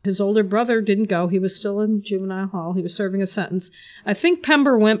house. His older brother didn't go. He was still in juvenile hall. He was serving a sentence. I think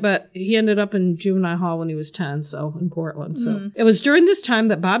Pember went, but he ended up in juvenile hall when he was 10, so in Portland. So it was during this time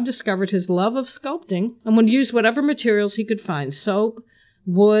that Bob discovered his love of sculpting and would use whatever materials he could find, soap,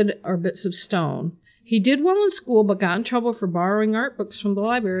 wood, or bits of stone. He did well in school, but got in trouble for borrowing art books from the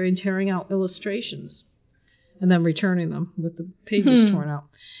library and tearing out illustrations, and then returning them with the pages torn out.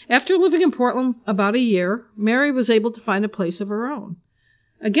 After living in Portland about a year, Mary was able to find a place of her own.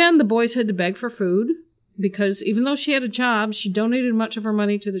 Again, the boys had to beg for food, because even though she had a job, she donated much of her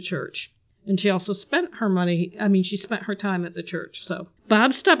money to the church. And she also spent her time at the church. So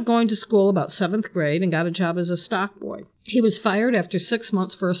Bob stopped going to school about 7th grade and got a job as a stock boy. He was fired after 6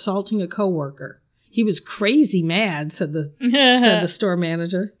 months for assaulting a coworker. He was crazy mad, said the store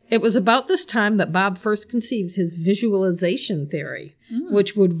manager. It was about this time that Bob first conceived his visualization theory,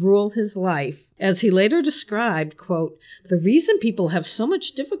 which would rule his life. As he later described, quote, "The reason people have so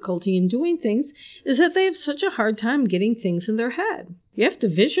much difficulty in doing things is that they have such a hard time getting things in their head. You have to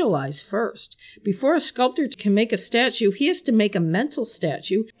visualize first. Before a sculptor can make a statue, he has to make a mental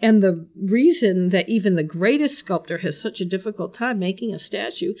statue. And the reason that even the greatest sculptor has such a difficult time making a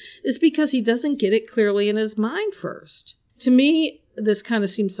statue is because he doesn't get it clearly in his mind first." To me, this kind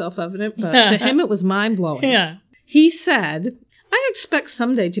of seems self-evident, but to him it was mind-blowing. Yeah. He said, "I expect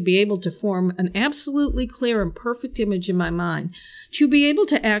someday to be able to form an absolutely clear and perfect image in my mind, to be able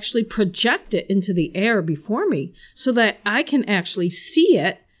to actually project it into the air before me so that I can actually see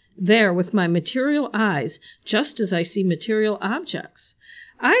it there with my material eyes, just as I see material objects.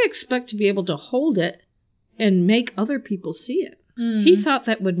 I expect to be able to hold it and make other people see it." He thought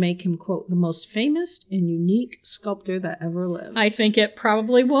that would make him, quote, "the most famous and unique sculptor that ever lived." I think it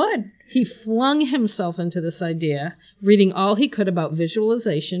probably would. He flung himself into this idea, reading all he could about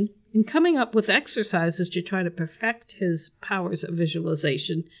visualization and coming up with exercises to try to perfect his powers of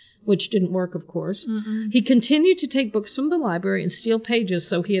visualization, which didn't work, of course. He continued to take books from the library and steal pages,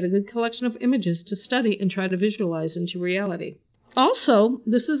 so he had a good collection of images to study and try to visualize into reality. Also,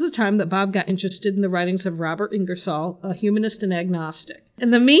 this is the time that Bob got interested in the writings of Robert Ingersoll, a humanist and agnostic.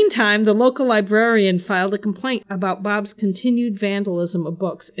 In the meantime, the local librarian filed a complaint about Bob's continued vandalism of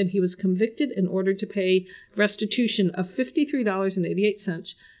books, and he was convicted and ordered to pay restitution of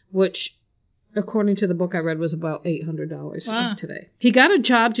 $53.88, which, according to the book I read, was about $800 today. He got a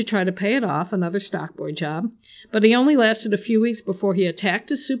job to try to pay it off, another stockboy job, but he only lasted a few weeks before he attacked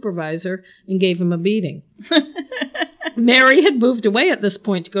his supervisor and gave him a beating. Mary had moved away at this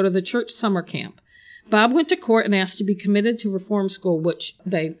point to go to the church summer camp. Bob went to court and asked to be committed to reform school, which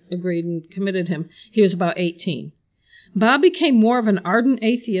they agreed and committed him. He was about 18. Bob became more of an ardent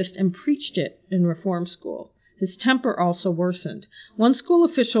atheist and preached it in reform school. His temper also worsened. One school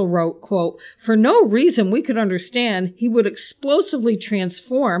official wrote, quote, "For no reason we could understand, he would explosively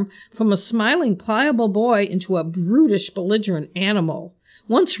transform from a smiling, pliable boy into a brutish, belligerent animal.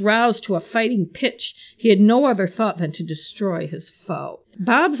 Once roused to a fighting pitch, he had no other thought than to destroy his foe."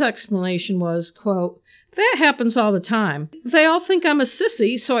 Bob's explanation was, quote, "That happens all the time. They all think I'm a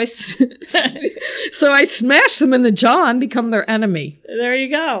sissy, so I smash them in the jaw and become their enemy." There you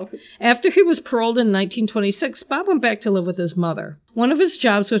go. After he was paroled in 1926, Bob went back to live with his mother. One of his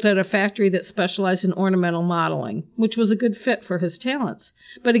jobs was at a factory that specialized in ornamental modeling, which was a good fit for his talents,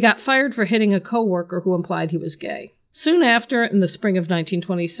 but he got fired for hitting a coworker who implied he was gay. Soon after, in the spring of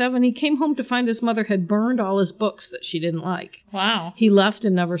 1927, he came home to find his mother had burned all his books that she didn't like. Wow. He left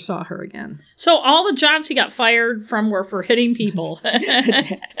and never saw her again. So all the jobs he got fired from were for hitting people.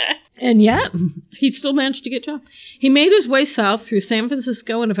 And yet, he still managed to get jobs. He made his way south through San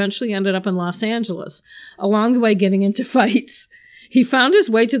Francisco and eventually ended up in Los Angeles, along the way getting into fights. He found his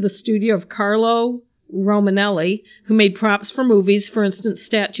way to the studio of Carlo Romanelli, who made props for movies, for instance,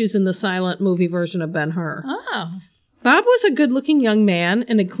 statues in the silent movie version of Ben-Hur. Oh. Bob was a good-looking young man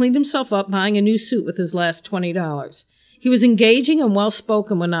and had cleaned himself up buying a new suit with his last $20. He was engaging and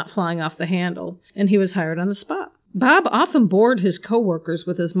well-spoken when not flying off the handle, and he was hired on the spot. Bob often bored his coworkers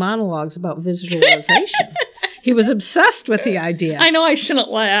with his monologues about visualization. He was obsessed with the idea. I know I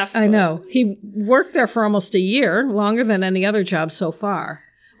shouldn't laugh. I know. He worked there for almost a year, longer than any other job so far.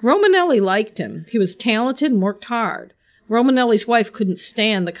 Romanelli liked him. He was talented and worked hard. Romanelli's wife couldn't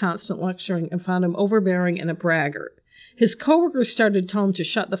stand the constant lecturing and found him overbearing and a braggart. His coworkers started telling him to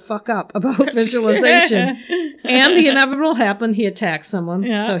shut the fuck up about visualization. And the inevitable happened. He attacked someone,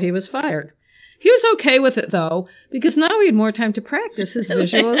 so he was fired. He was okay with it, though, because now he had more time to practice his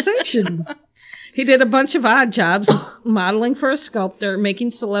visualization. He did a bunch of odd jobs, modeling for a sculptor,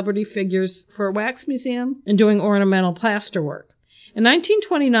 making celebrity figures for a wax museum, and doing ornamental plasterwork. In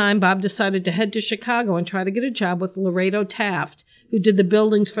 1929, Bob decided to head to Chicago and try to get a job with Laredo Taft, who did the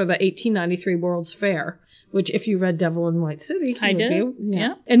buildings for the 1893 World's Fair, which, if you read Devil in White City, I did.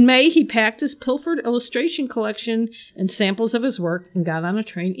 Yeah. In May, he packed his pilfered illustration collection and samples of his work and got on a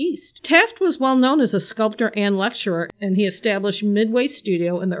train east. Taft was well known as a sculptor and lecturer, and he established Midway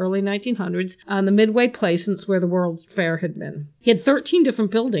Studio in the early 1900s on the Midway Plaisance where the World's Fair had been. He had 13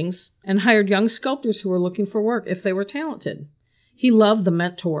 different buildings and hired young sculptors who were looking for work if they were talented. He loved the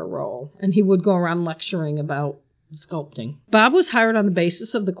mentor role, and he would go around lecturing about sculpting. Bob was hired on the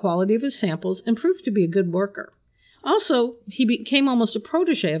basis of the quality of his samples and proved to be a good worker. Also, he became almost a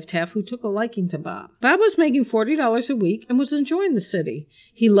protege of Taft, who took a liking to Bob. Bob was making $40 a week and was enjoying the city.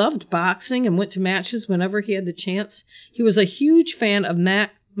 He loved boxing and went to matches whenever he had the chance. He was a huge fan of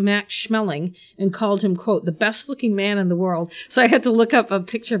Max Schmeling and called him, quote, the best-looking man in the world. So I had to look up a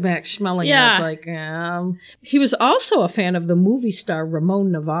picture of Max Schmeling. Yeah. I was like, He was also a fan of the movie star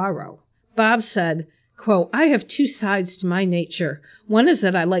Ramon Navarro. Bob said, quote, I have two sides to my nature. One is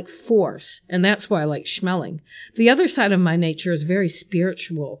that I like force, and that's why I like Schmeling. The other side of my nature is very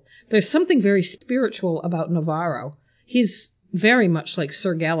spiritual. There's something very spiritual about Navarro. He's very much like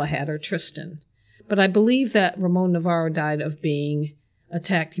Sir Galahad or Tristan. But I believe that Ramon Navarro died of being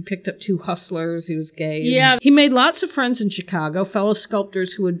attacked. He picked up two hustlers. He was gay. Yeah. He made lots of friends in Chicago, fellow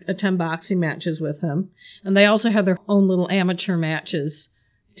sculptors who would attend boxing matches with him. And they also had their own little amateur matches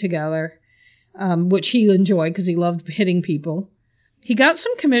together. Which he enjoyed because he loved hitting people. He got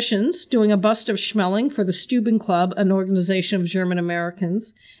some commissions, doing a bust of Schmeling for the Steuben Club, an organization of German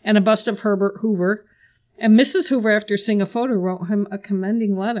Americans, and a bust of Herbert Hoover. And Mrs. Hoover, after seeing a photo, wrote him a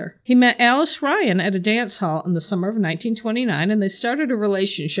commending letter. He met Alice Ryan at a dance hall in the summer of 1929, and they started a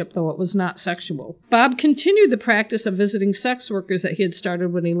relationship, though it was not sexual. Bob continued the practice of visiting sex workers that he had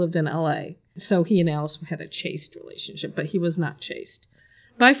started when he lived in L.A. So he and Alice had a chaste relationship, but he was not chaste.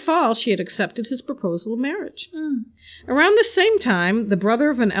 By fall, she had accepted his proposal of marriage. Around the same time, the brother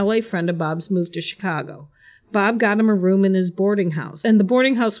of an L.A. friend of Bob's moved to Chicago. Bob got him a room in his boarding house, and the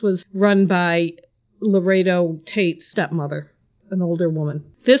boarding house was run by Laredo Tate's stepmother, an older woman.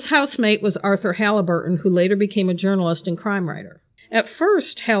 This housemate was Arthur Halliburton, who later became a journalist and crime writer. At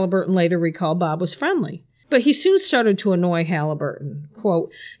first, Halliburton later recalled Bob was friendly. But he soon started to annoy Halliburton.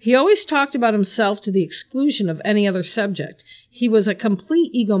 Quote, he always talked about himself to the exclusion of any other subject. He was a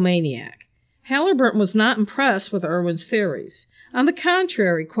complete egomaniac. Halliburton was not impressed with Irwin's theories. On the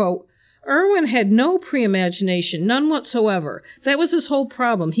contrary, quote, Irwin had no pre-imagination, none whatsoever. That was his whole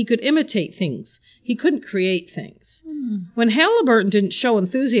problem. He could imitate things. He couldn't create things. When Halliburton didn't show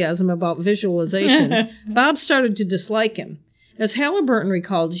enthusiasm about visualization, Bob started to dislike him. As Halliburton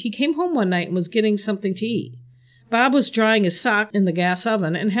recalled, he came home one night and was getting something to eat. Bob was drying his sock in the gas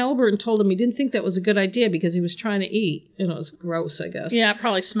oven, and Halliburton told him he didn't think that was a good idea because he was trying to eat, and it was gross, I guess. Yeah, it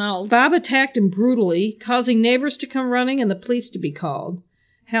probably smelled. Bob attacked him brutally, causing neighbors to come running and the police to be called.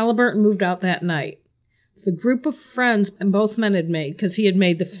 Halliburton moved out that night. The group of friends and both men had made, because he had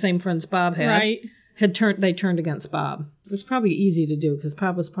made the same friends Bob had, Right. they turned against Bob. It was probably easy to do because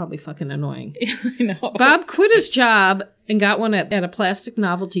Bob was probably fucking annoying. I know. Bob quit his job and got one at a plastic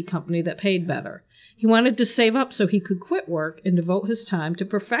novelty company that paid better. He wanted to save up so he could quit work and devote his time to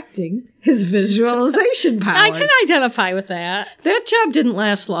perfecting his visualization powers. I can identify with that. That job didn't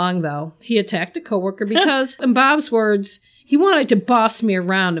last long, though. He attacked a coworker because, in Bob's words, he wanted to boss me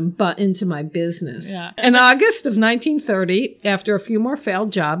around and butt into my business. Yeah. In August of 1930, after a few more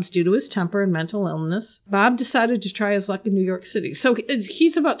failed jobs due to his temper and mental illness, Bob decided to try his luck in New York City. So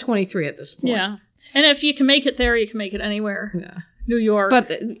he's about 23 at this point. Yeah. And if you can make it there, you can make it anywhere. Yeah. New York.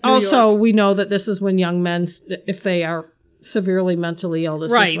 But also, we know that this is when young men, if they are severely mentally ill,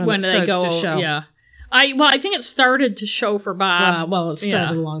 this right, is when it they starts go, to show. Yeah. I think it started to show for Bob. Well, it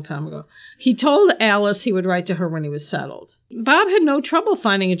started a long time ago. He told Alice he would write to her when he was settled. Bob had no trouble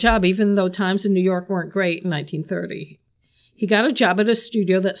finding a job, even though times in New York weren't great in 1930. He got a job at a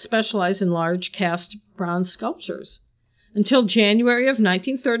studio that specialized in large cast bronze sculptures. Until January of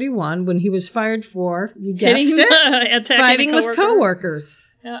 1931, when he was fired for, you guessed it, fighting with coworkers.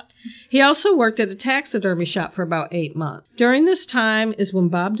 Yeah. He also worked at a taxidermy shop for about 8 months. During this time is when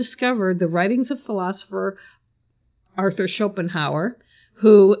Bob discovered the writings of philosopher Arthur Schopenhauer,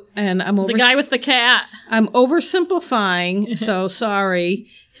 who, and the guy with the cat. I'm oversimplifying, so sorry,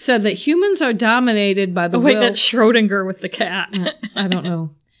 said that humans are dominated by the will. Wait, that's Schrodinger with the cat. I don't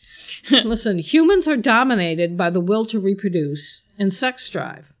know. Listen, humans are dominated by the will to reproduce and sex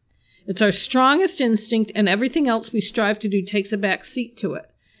drive. It's our strongest instinct, and everything else we strive to do takes a back seat to it.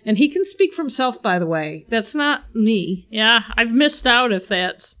 And he can speak for himself, by the way. That's not me. Yeah, I've missed out if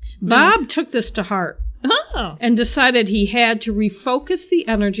that's... Bob took this to heart. Oh. And decided he had to refocus the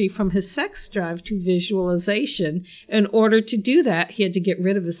energy from his sex drive to visualization. In order to do that, he had to get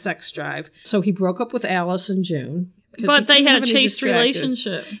rid of his sex drive. So he broke up with Alice in June. But they had a chaste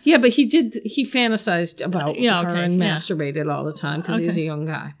relationship. Yeah, but he fantasized about her and masturbated all the time because he was a young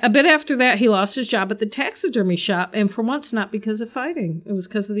guy. A bit after that, he lost his job at the taxidermy shop, and for once, not because of fighting. It was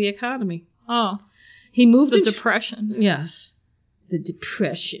because of the economy. Oh. He moved into... depression. Yes. The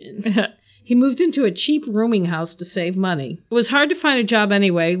depression. He moved into a cheap rooming house to save money. It was hard to find a job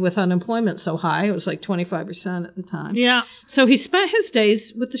anyway with unemployment so high. It was like 25% at the time. Yeah. So he spent his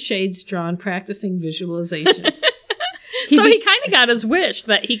days with the shades drawn, practicing visualization. He kind of got his wish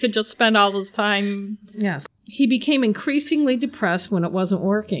that he could just spend all his time... Yes. He became increasingly depressed when it wasn't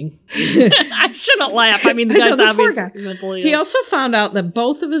working. I shouldn't laugh. I mean, the guy's obviously mentally ill. He also found out that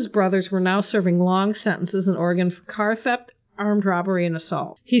both of his brothers were now serving long sentences in Oregon for car theft, armed robbery, and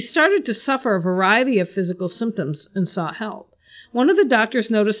assault. He started to suffer a variety of physical symptoms and sought help. One of the doctors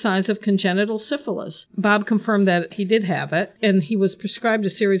noticed signs of congenital syphilis. Bob confirmed that he did have it, and he was prescribed a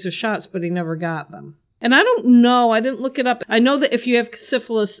series of shots, but he never got them. And I don't know. I didn't look it up. I know that if you have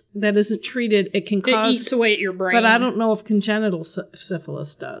syphilis that isn't treated, it can cause... It eats away at your brain. But I don't know if congenital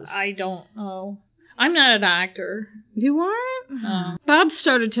syphilis does. I don't know. I'm not a doctor. You aren't? Bob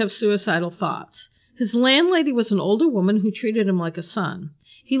started to have suicidal thoughts. His landlady was an older woman who treated him like a son.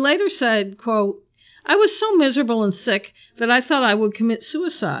 He later said, quote, "I was so miserable and sick that I thought I would commit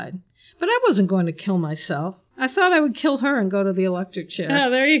suicide. But I wasn't going to kill myself. I thought I would kill her and go to the electric chair."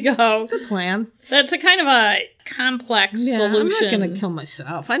 Oh, there you go. It's a plan. That's a kind of a complex solution. I'm not going to kill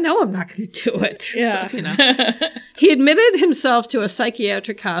myself. I know I'm not going to do it. Yeah. So, He admitted himself to a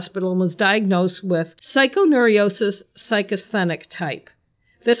psychiatric hospital and was diagnosed with psychoneurosis psychasthenic type.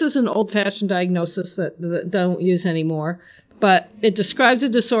 This is an old-fashioned diagnosis that don't use anymore, but it describes a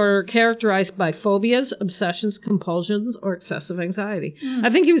disorder characterized by phobias, obsessions, compulsions, or excessive anxiety.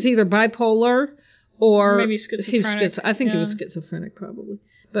 I think he was either bipolar or maybe schizophrenic. I think he was schizophrenic, probably,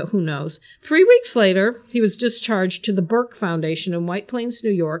 but who knows. 3 weeks later, he was discharged to the Burke Foundation in White Plains,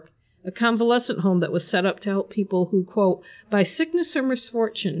 New York, a convalescent home that was set up to help people who, quote, by sickness or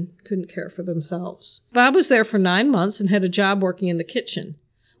misfortune, couldn't care for themselves. Bob was there for 9 months and had a job working in the kitchen.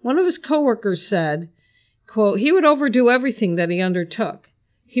 One of his coworkers said, quote, he would overdo everything that he undertook.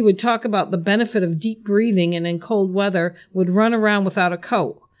 He would talk about the benefit of deep breathing and in cold weather would run around without a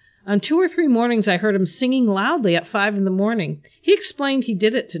coat. On 2 or 3 mornings, I heard him singing loudly at 5 a.m. He explained he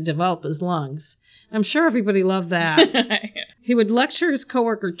did it to develop his lungs. I'm sure everybody loved that. He would lecture his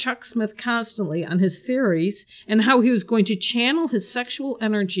coworker Chuck Smith constantly on his theories and how he was going to channel his sexual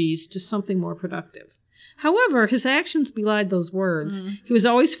energies to something more productive. However, his actions belied those words. He was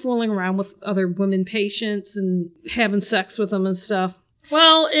always fooling around with other women patients and having sex with them and stuff.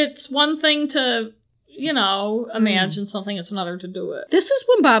 Well, it's one thing to, imagine something. It's another to do it. This is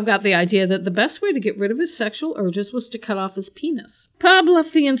when Bob got the idea that the best way to get rid of his sexual urges was to cut off his penis. Bob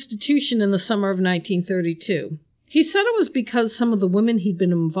left the institution in the summer of 1932. He said it was because some of the women he'd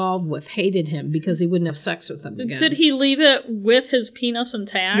been involved with hated him because he wouldn't have sex with them again. Did he leave it with his penis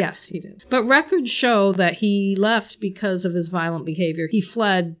intact? Yes, he did. But records show that he left because of his violent behavior. He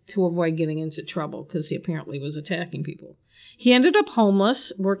fled to avoid getting into trouble because he apparently was attacking people. He ended up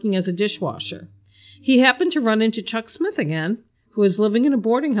homeless, working as a dishwasher. He happened to run into Chuck Smith again, who was living in a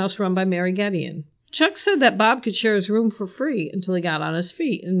boarding house run by Mary Gedeon. Chuck said that Bob could share his room for free until he got on his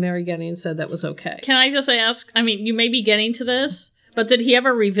feet, and Mary Gedeon said that was okay. Can I just ask, you may be getting to this, but did he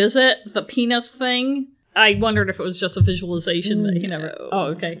ever revisit the penis thing? I wondered if it was just a visualization that he never... Oh,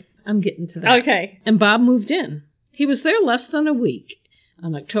 okay. I'm getting to that. Okay. And Bob moved in. He was there less than a week,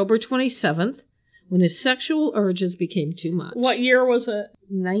 on October 27th, when his sexual urges became too much. What year was it?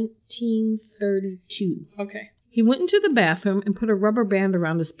 1932. Okay. He went into the bathroom and put a rubber band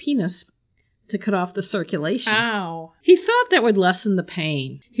around his penis to cut off the circulation. Ow. He thought that would lessen the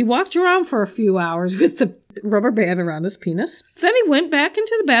pain. He walked around for a few hours with the rubber band around his penis. Then he went back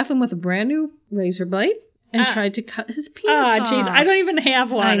into the bathroom with a brand new razor blade and tried to cut his penis off. Jeez, I don't even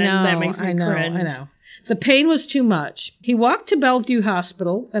have one. I know, that makes me cringe. I know. The pain was too much. He walked to Bellevue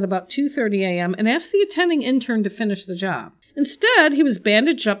Hospital at about 2:30 a.m. and asked the attending intern to finish the job. Instead, he was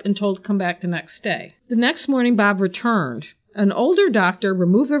bandaged up and told to come back the next day. The next morning, Bob returned, An older doctor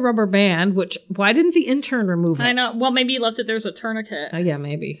removed the rubber band, why didn't the intern remove it? I know. Well, maybe he left it there as a tourniquet. Oh, yeah,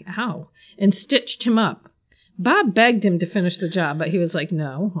 maybe. How? And stitched him up. Bob begged him to finish the job, but he was like,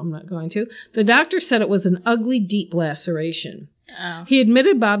 no, I'm not going to. The doctor said it was an ugly, deep laceration. Oh. He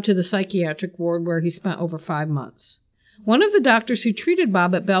admitted Bob to the psychiatric ward where he spent over 5 months. One of the doctors who treated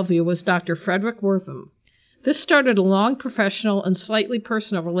Bob at Bellevue was Dr. Frederick Wortham. This started a long professional and slightly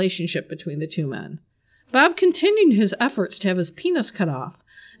personal relationship between the two men. Bob continued his efforts to have his penis cut off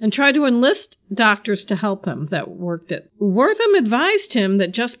and tried to enlist doctors to help him that worked it. Wortham advised him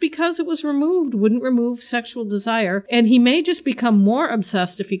that just because it was removed wouldn't remove sexual desire, and he may just become more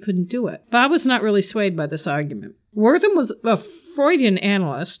obsessed if he couldn't do it. Bob was not really swayed by this argument. Wortham was a Freudian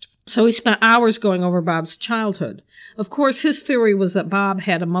analyst, so he spent hours going over Bob's childhood. Of course, his theory was that Bob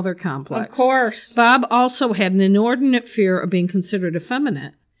had a mother complex. Of course. Bob also had an inordinate fear of being considered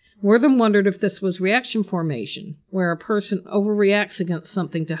effeminate. Wortham wondered if this was reaction formation, where a person overreacts against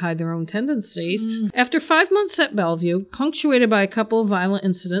something to hide their own tendencies. After 5 months at Bellevue, punctuated by a couple of violent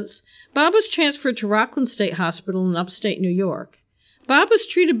incidents, Bob was transferred to Rockland State Hospital in upstate New York. Bob was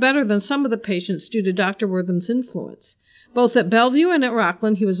treated better than some of the patients due to Dr. Wortham's influence. Both at Bellevue and at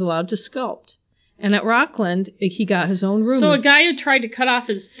Rockland, he was allowed to sculpt. And at Rockland, he got his own room. So a guy who tried to cut off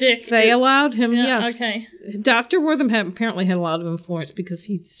his dick... They allowed him, yeah, yes. Okay. Dr. Wortham apparently had a lot of influence because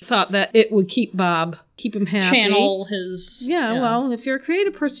he thought that it would keep him happy. Channel his... Yeah, well, if you're a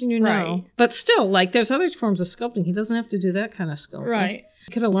creative person, you know. Right. But still, like, there's other forms of sculpting. He doesn't have to do that kind of sculpting. Right.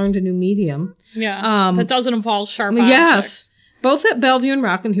 He could have learned a new medium. Yeah. That doesn't involve sharp objects. Yes. Both at Bellevue and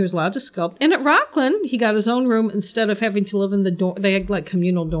Rockland, he was allowed to sculpt. And at Rockland, he got his own room instead of having to live in the dorm. They had, like,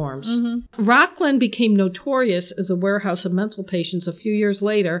 communal dorms. Mm-hmm. Rockland became notorious as a warehouse of mental patients a few years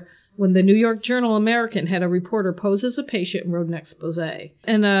later when the New York Journal-American had a reporter pose as a patient and wrote an expose.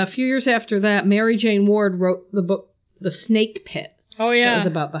 And a few years after that, Mary Jane Ward wrote the book The Snake Pit. Oh, yeah. That was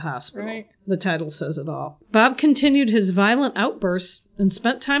about the hospital. Right. The title says it all. Bob continued his violent outbursts and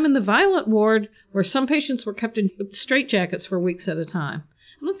spent time in the violent ward where some patients were kept in straitjackets for weeks at a time.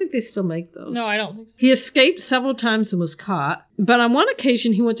 I don't think they still make those. No, I don't think so. He escaped several times and was caught, but on one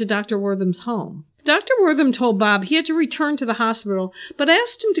occasion he went to Dr. Wortham's home. Dr. Wortham told Bob he had to return to the hospital, but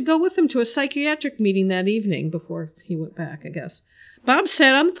asked him to go with him to a psychiatric meeting that evening before he went back, I guess. Bob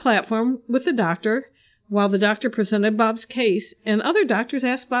sat on the platform with the doctor while the doctor presented Bob's case, and other doctors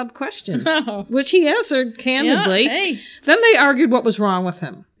asked Bob questions, which he answered candidly. Yeah, hey. Then they argued what was wrong with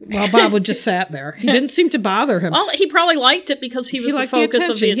him, while Bob would just sat there. He didn't seem to bother him. Well, he probably liked it because he was the focus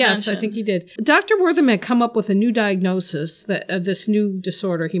of the attention. Yes, I think he did. Dr. Wortham had come up with a new diagnosis, that this new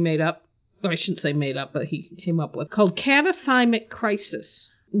disorder he made up. Well, I shouldn't say made up, but he came up with, called catathymic crisis,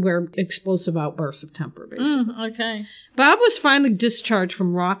 where explosive outbursts of temper, basically. Okay. Bob was finally discharged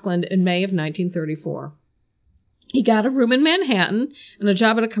from Rockland in May of 1934. He got a room in Manhattan and a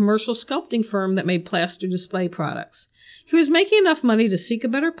job at a commercial sculpting firm that made plaster display products. He was making enough money to seek a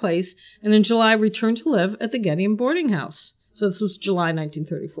better place, and in July returned to live at the Getty boarding house. So this was July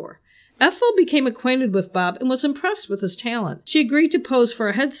 1934. Ethel became acquainted with Bob and was impressed with his talent. She agreed to pose for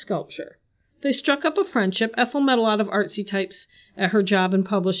a head sculpture. They struck up a friendship. Ethel met a lot of artsy types at her job in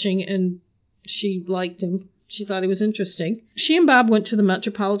publishing, and she liked him. She thought he was interesting. She and Bob went to the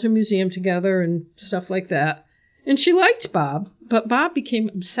Metropolitan Museum together and stuff like that. And she liked Bob, but Bob became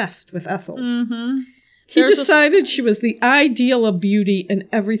obsessed with Ethel. Mm-hmm. He decided she was the ideal of beauty and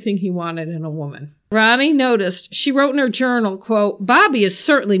everything he wanted in a woman. Ronnie noticed. She wrote in her journal, quote, "Bobby is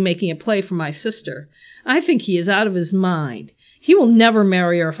certainly making a play for my sister. I think he is out of his mind. He will never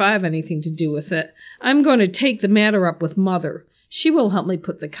marry her if I have anything to do with it. I'm going to take the matter up with Mother. She will help me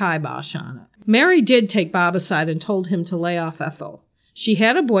put the kibosh on it." Mary did take Bob aside and told him to lay off Ethel. She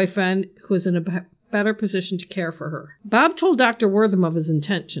had a boyfriend who was in a better position to care for her. Bob told Dr. Wortham of his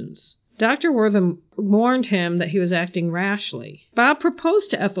intentions. Dr. Wortham warned him that he was acting rashly. Bob proposed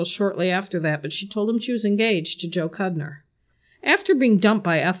to Ethel shortly after that, but she told him she was engaged to Joe Cudner. After being dumped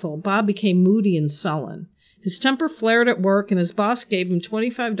by Ethel, Bob became moody and sullen. His temper flared at work, and his boss gave him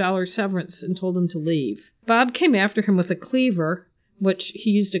 $25 severance and told him to leave. Bob came after him with a cleaver, which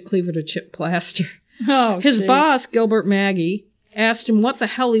he used a cleaver to chip plaster. His boss, Gilbert Maggie, asked him what the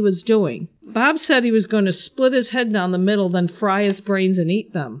hell he was doing. Bob said he was going to split his head down the middle, then fry his brains and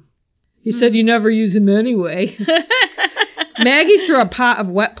eat them. He said, "You never use him anyway." Maggie threw a pot of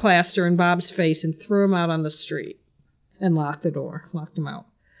wet plaster in Bob's face and threw him out on the street and locked him out.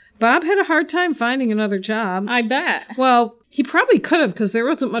 Bob had a hard time finding another job. I bet. Well, he probably could have because there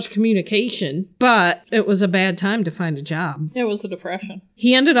wasn't much communication, but it was a bad time to find a job. It was the Depression.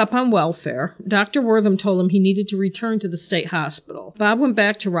 He ended up on welfare. Dr. Wortham told him he needed to return to the state hospital. Bob went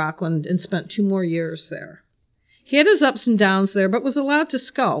back to Rockland and spent 2 more years there. He had his ups and downs there, but was allowed to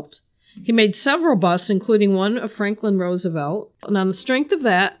sculpt. He made several busts, including one of Franklin Roosevelt, and on the strength of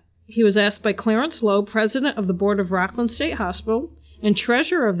that, he was asked by Clarence Lowe, president of the board of Rockland State Hospital and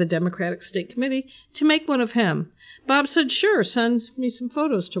treasurer of the Democratic State Committee, to make one of him. Bob said, sure, send me some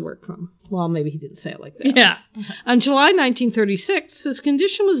photos to work from. Well, maybe he didn't say it like that. Yeah. On July 1936, his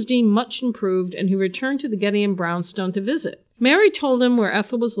condition was deemed much improved, and he returned to the Getty and Brownstone to visit. Mary told him where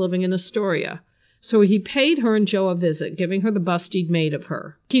Ethel was living in Astoria. So he paid her and Joe a visit, giving her the bust he'd made of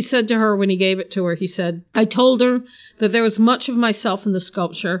her. He said to her when he gave it to her, he said, I told her that there was much of myself in the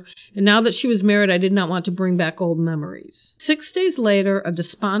sculpture, and now that she was married, I did not want to bring back old memories. 6 days later, a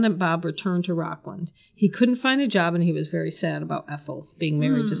despondent Bob returned to Rockland. He couldn't find a job, and he was very sad about Ethel being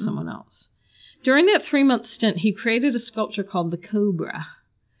married to someone else. During that 3-month stint, he created a sculpture called the Cobra.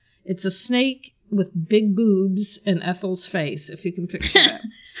 It's a snake with big boobs and Ethel's face, if you can picture that.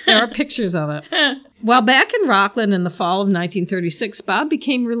 There are pictures of it. While back in Rockland in the fall of 1936, Bob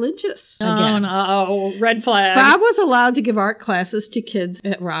became religious again. Oh, no. Red flag. Bob was allowed to give art classes to kids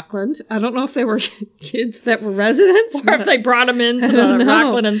at Rockland. I don't know if they were kids that were residents. Or if they brought him into the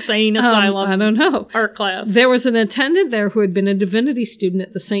Rockland Insane Asylum. I don't know. Art class. There was an attendant there who had been a divinity student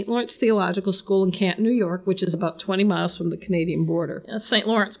at the St. Lawrence Theological School in Canton, New York, which is about 20 miles from the Canadian border. Yeah, St.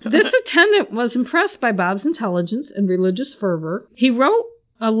 Lawrence. This attendant was impressed by Bob's intelligence and religious fervor. He wrote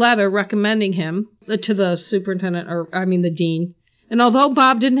a letter recommending him to the superintendent, the dean. And although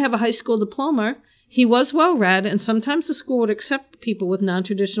Bob didn't have a high school diploma, he was well read, and sometimes the school would accept people with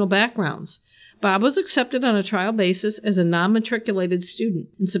non-traditional backgrounds. Bob was accepted on a trial basis as a non-matriculated student.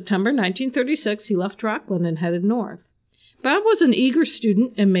 In September 1936, he left Rockland and headed north. Bob was an eager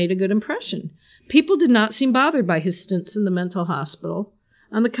student and made a good impression. People did not seem bothered by his stints in the mental hospital.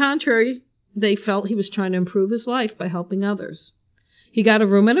 On the contrary, they felt he was trying to improve his life by helping others. He got a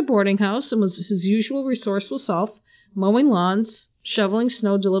room at a boarding house and was his usual resourceful self, mowing lawns, shoveling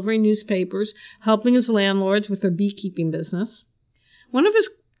snow, delivering newspapers, helping his landlords with their beekeeping business. One of his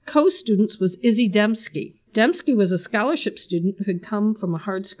co-students was Izzy Dembski. Dembski was a scholarship student who had come from a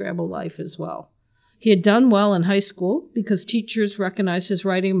hardscrabble life as well. He had done well in high school because teachers recognized his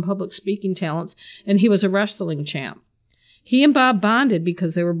writing and public speaking talents, and he was a wrestling champ. He and Bob bonded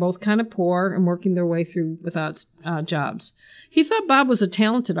because they were both kind of poor and working their way through without jobs. He thought Bob was a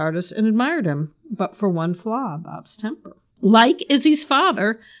talented artist and admired him, but for one flaw, Bob's temper. Like Izzy's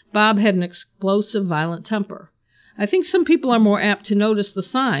father, Bob had an explosive, violent temper. I think some people are more apt to notice the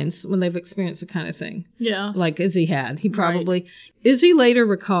signs when they've experienced the kind of thing. Yeah. Like Izzy had. He probably... Right. Izzy later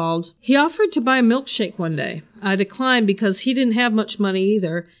recalled, he offered to buy a milkshake one day. I declined because he didn't have much money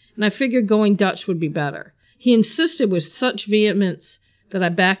either, and I figured going Dutch would be better. He insisted with such vehemence that I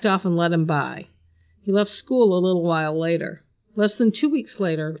backed off and let him buy. He left school a little while later. Less than 2 weeks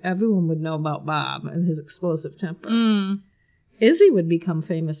later, everyone would know about Bob and his explosive temper. Izzy would become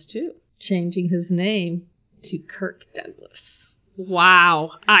famous too, changing his name to Kirk Douglas.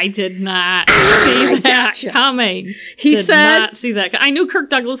 Wow, I did not see that coming. He said, not see that. I knew Kirk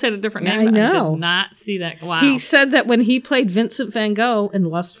Douglas had a different name. I know. I did not see that. Wow. He said that when he played Vincent Van Gogh in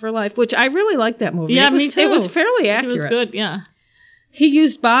Lust for Life, which I really liked that movie. Yeah, me too. It was fairly accurate. It was good, yeah. He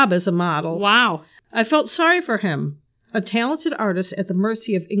used Bob as a model. Wow. I felt sorry for him, a talented artist at the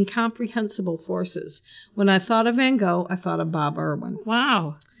mercy of incomprehensible forces. When I thought of Van Gogh, I thought of Bob Irwin.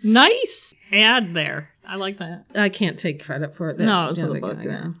 Wow. Nice ad there. I like that. I can't take credit for it. No, it's the book.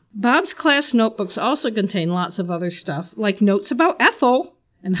 Yeah. Bob's class notebooks also contain lots of other stuff, like notes about Ethel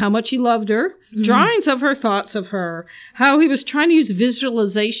and how much he loved her, drawings of her, thoughts of her, how he was trying to use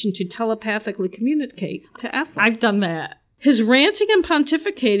visualization to telepathically communicate to Ethel. I've done that. His ranting and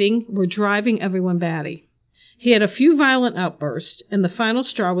pontificating were driving everyone batty. He had a few violent outbursts, and the final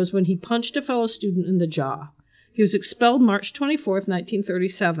straw was when he punched a fellow student in the jaw. He was expelled March 24th,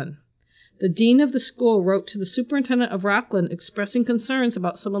 1937. The dean of the school wrote to the superintendent of Rockland expressing concerns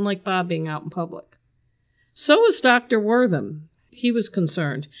about someone like Bob being out in public. So was Dr. Wortham. He was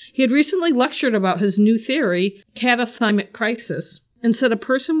concerned. He had recently lectured about his new theory, catathymic crisis, and said a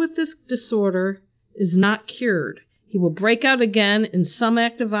person with this disorder is not cured. He will break out again in some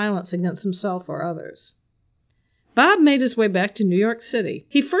act of violence against himself or others. Bob made his way back to New York City.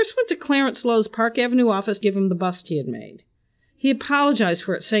 He first went to Clarence Lowe's Park Avenue office to give him the bust he had made. He apologized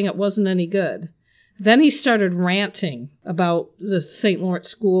for it, saying it wasn't any good. Then he started ranting about the St. Lawrence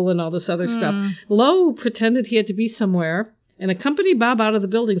School and all this other stuff. Lowe pretended he had to be somewhere and accompanied Bob out of the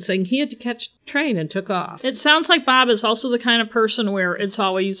building, saying he had to catch a train, and took off. It sounds like Bob is also the kind of person where it's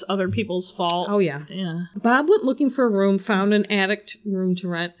always other people's fault. Oh, yeah. Yeah. Bob went looking for a room, found an attic room to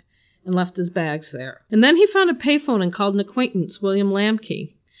rent, and left his bags there. And then he found a payphone and called an acquaintance, William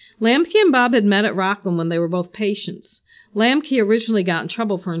Lamke. Lamke and Bob had met at Rockland when they were both patients. Lamke originally got in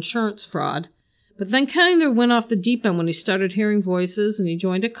trouble for insurance fraud, but then kind of went off the deep end when he started hearing voices, and he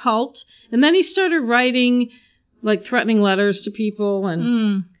joined a cult, and then he started writing, like, threatening letters to people,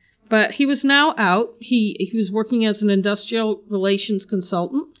 and but he was now out. He was working as an industrial relations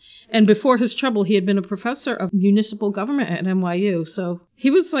consultant, and before his trouble, he had been a professor of municipal government at NYU, so he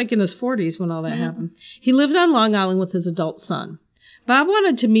was, like, in his 40s when all that happened. He lived on Long Island with his adult son. Bob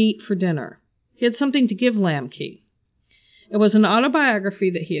wanted to meet for dinner. He had something to give Lamke. It was an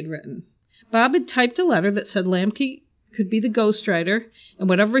autobiography that he had written. Bob had typed a letter that said Lamke could be the ghostwriter, and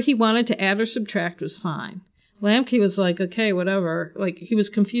whatever he wanted to add or subtract was fine. Lamke was like, okay, whatever. Like, he was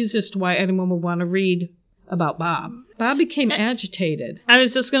confused as to why anyone would want to read about Bob. Bob became agitated. I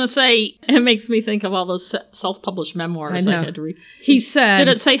was just going to say, it makes me think of all those self-published memoirs I had to read. He said... Did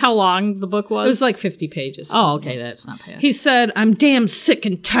it say how long the book was? It was like 50 pages. Oh, okay, that's not bad. He said, I'm damn sick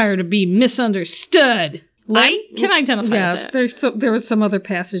and tired of being misunderstood. I can identify with that. Yes, there was some other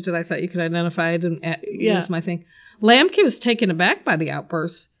passage that I thought you could identify. I didn't use my thing. Lamke was taken aback by the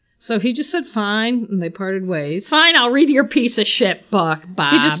outburst, so he just said fine, and they parted ways. Fine, I'll read your piece of shit book,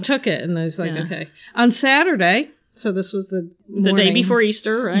 Bob. He just took it, and I was like, okay. On Saturday, so this was the day before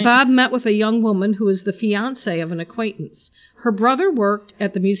Easter, right? Bob met with a young woman who was the fiancée of an acquaintance. Her brother worked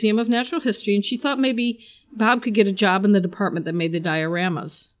at the Museum of Natural History, and she thought maybe Bob could get a job in the department that made the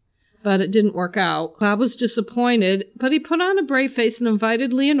dioramas. But it didn't work out. Bob was disappointed, but he put on a brave face and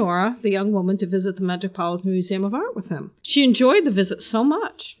invited Leonora, the young woman, to visit the Metropolitan Museum of Art with him. She enjoyed the visit so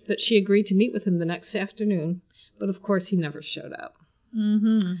much that she agreed to meet with him the next afternoon, but of course he never showed up.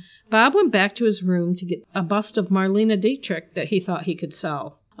 Bob went back to his room to get a bust of Marlene Dietrich that he thought he could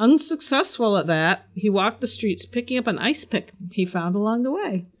sell. Unsuccessful at that, he walked the streets picking up an ice pick he found along the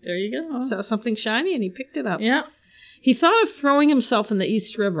way. There you go. Saw something shiny and he picked it up. Yeah. He thought of throwing himself in the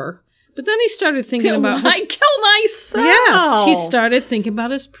East River, but then he started thinking about... kill myself! Yes, he started thinking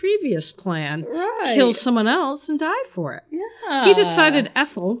about his previous plan. Right. Kill someone else and die for it. Yeah. He decided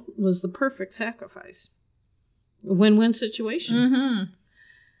Ethel was the perfect sacrifice. A win-win situation.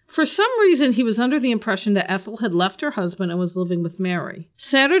 For some reason, he was under the impression that Ethel had left her husband and was living with Mary.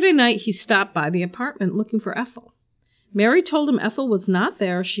 Saturday night, he stopped by the apartment looking for Ethel. Mary told him Ethel was not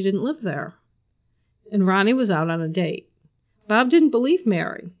there, she didn't live there. And Ronnie was out on a date. Bob didn't believe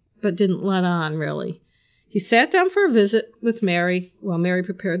Mary, but didn't let on, really. He sat down for a visit with Mary while Mary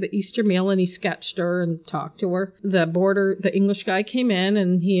prepared the Easter meal, and he sketched her and talked to her. The English guy came in,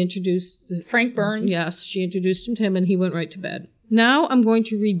 and he introduced... Frank Burns. Yes, she introduced him to him, and he went right to bed. Now I'm going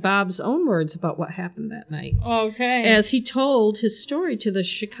to read Bob's own words about what happened that night. Okay. As he told his story to the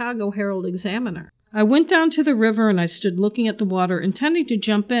Chicago Herald-Examiner. I went down to the river, and I stood looking at the water, intending to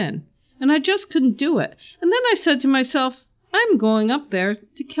jump in, and I just couldn't do it. And then I said to myself, I'm going up there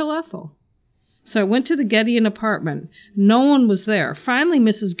to kill Ethel. So I went to the Gedeon apartment. No one was there. Finally,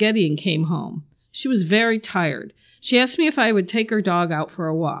 Mrs. Gedeon came home. She was very tired. She asked me if I would take her dog out for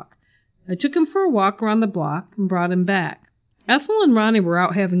a walk. I took him for a walk around the block and brought him back. Ethel and Ronnie were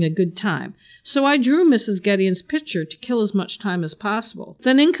out having a good time, so I drew Mrs. Gedeon's picture to kill as much time as possible.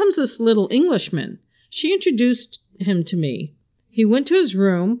 Then in comes this little Englishman. She introduced him to me. He went to his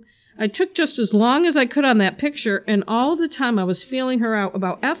room. I took just as long as I could on that picture, and all the time I was feeling her out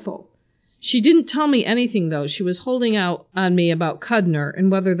about Ethel. She didn't tell me anything, though. She was holding out on me about Cudner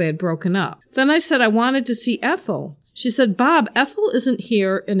and whether they had broken up. Then I said I wanted to see Ethel. She said, Bob, Ethel isn't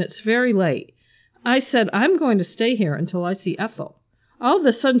here, and it's very late. I said, I'm going to stay here until I see Ethel. All of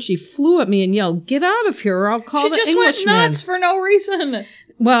a sudden, she flew at me and yelled, get out of here, or I'll call the Englishman. She just went nuts for no reason.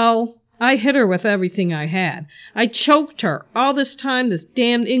 Well, I hit her with everything I had. I choked her. All this time, this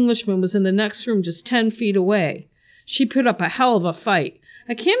damned Englishman was in the next room just 10 feet away. She put up a hell of a fight.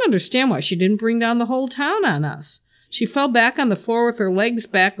 I can't understand why she didn't bring down the whole town on us. She fell back on the floor with her legs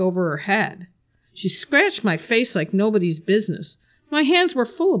back over her head. She scratched my face like nobody's business. My hands were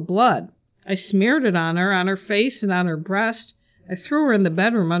full of blood. I smeared it on her face, and on her breast. I threw her in the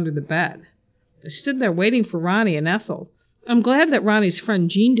bedroom under the bed. I stood there waiting for Ronnie and Ethel. I'm glad that Ronnie's friend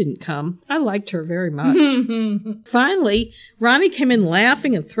Jean didn't come. I liked her very much. Finally, Ronnie came in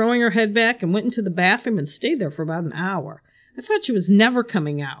laughing and throwing her head back and went into the bathroom and stayed there for about an hour. I thought she was never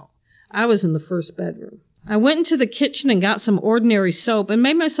coming out. I was in the first bedroom. I went into the kitchen and got some ordinary soap and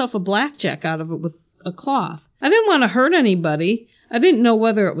made myself a blackjack out of it with a cloth. I didn't want to hurt anybody. I didn't know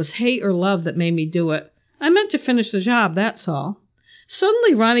whether it was hate or love that made me do it. I meant to finish the job, that's all.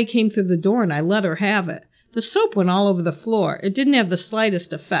 Suddenly Ronnie came through the door and I let her have it. The soap went all over the floor. It didn't have the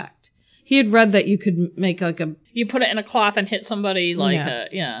slightest effect. He had read that you could make like a... You put it in a cloth and hit somebody like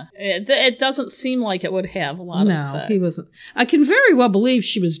It doesn't seem like it would have a lot of effects. No, he wasn't. I can very well believe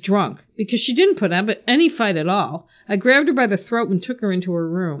she was drunk, because she didn't put up any fight at all. I grabbed her by the throat and took her into her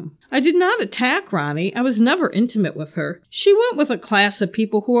room. I did not attack Ronnie. I was never intimate with her. She went with a class of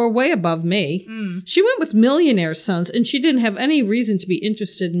people who are way above me. She went with millionaire sons, and she didn't have any reason to be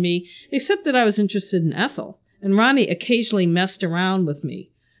interested in me, except that I was interested in Ethel, and Ronnie occasionally messed around with me.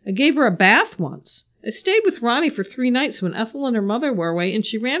 I gave her a bath once. I stayed with Ronnie for 3 nights when Ethel and her mother were away, and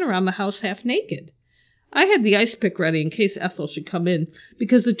she ran around the house half naked. I had the ice pick ready in case Ethel should come in,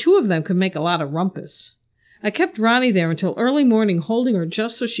 because the 2 of them could make a lot of rumpus. I kept Ronnie there until early morning, holding her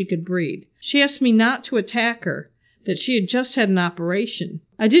just so she could breathe. She asked me not to attack her, that she had just had an operation.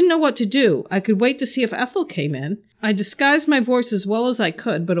 I didn't know what to do. I could wait to see if Ethel came in. I disguised my voice as well as I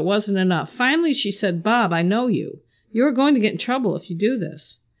could, but it wasn't enough. Finally, she said, "Bob, I know you. You are going to get in trouble if you do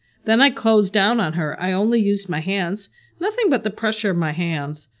this." Then I closed down on her. I only used my hands, nothing but the pressure of my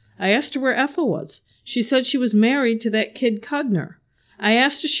hands. I asked her where Ethel was. She said she was married to that kid Cudner. I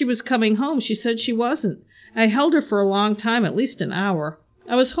asked if she was coming home. She said she wasn't. I held her for a long time, at least an hour.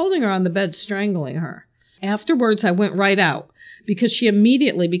 I was holding her on the bed, strangling her. Afterwards, I went right out, because she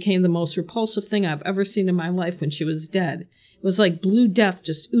immediately became the most repulsive thing I've ever seen in my life when she was dead. It was like blue death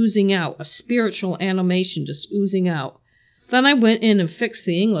just oozing out, a spiritual animation just oozing out. Then I went in and fixed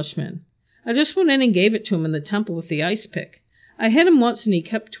the Englishman. I just went in and gave it to him in the temple with the ice pick. I hit him once and he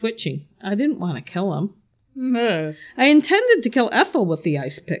kept twitching. I didn't want to kill him. No. I intended to kill Ethel with the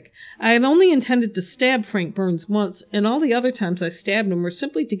ice pick. I had only intended to stab Frank Burns once, and all the other times I stabbed him were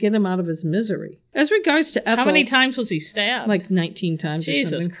simply to get him out of his misery. As regards to Ethel... How many times was he stabbed? Like 19 times or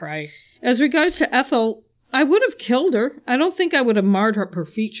something. Jesus Christ. As regards to Ethel, I would have killed her. I don't think I would have marred up her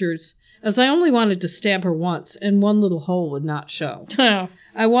features, as I only wanted to stab her once, and one little hole would not show.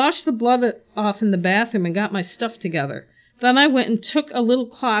 I washed the blood off in the bathroom and got my stuff together. Then I went and took a little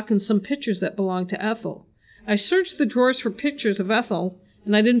clock and some pictures that belonged to Ethel. I searched the drawers for pictures of Ethel,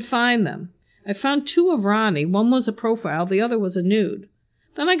 and I didn't find them. I found 2 of Ronnie. One was a profile, the other was a nude.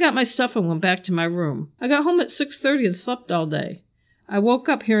 Then I got my stuff and went back to my room. I got home at 6:30 and slept all day. I woke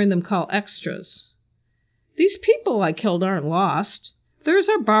up hearing them call extras. These people I killed aren't lost. Theirs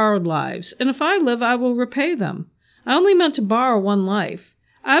are borrowed lives, and if I live, I will repay them. I only meant to borrow 1 life.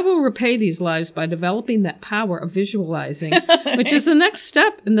 I will repay these lives by developing that power of visualizing, which is the next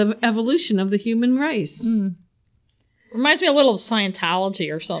step in the evolution of the human race. Reminds me a little of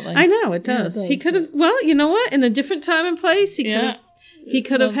Scientology or something. I know, it does. Yeah, He could have, well, you know what? In a different time and place, he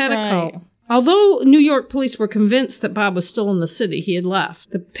could have had a cult. Although New York police were convinced that Bob was still in the city, he had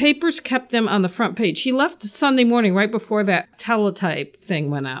left. The papers kept them on the front page. He left Sunday morning right before that teletype thing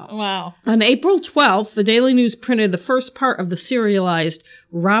went out. Wow. On April 12th, the Daily News printed the first part of the serialized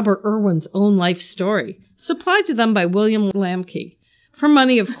Robert Irwin's own life story, supplied to them by William Lamke. For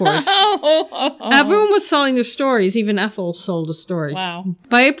money, of course. Everyone was selling their stories. Even Ethel sold a story. Wow.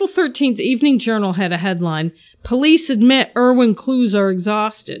 By April 13th, the Evening Journal had a headline, "Police admit Irwin clues are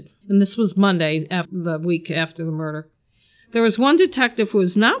exhausted." And this was Monday, the week after the murder. There was one detective who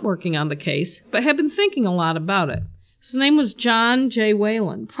was not working on the case, but had been thinking a lot about it. His name was John J.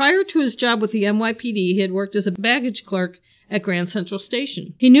 Whalen. Prior to his job with the NYPD, he had worked as a baggage clerk at Grand Central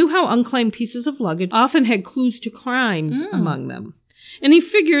Station. He knew how unclaimed pieces of luggage often had clues to crimes among them. And he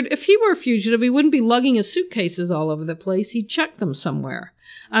figured if he were a fugitive, he wouldn't be lugging his suitcases all over the place. He'd check them somewhere.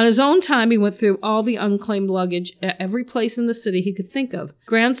 On his own time, he went through all the unclaimed luggage at every place in the city he could think of.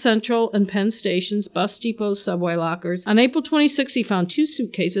 Grand Central and Penn stations, bus depots, subway lockers. On April 26, he found 2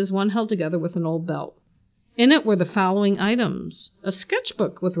 suitcases, one held together with an old belt. In it were the following items: a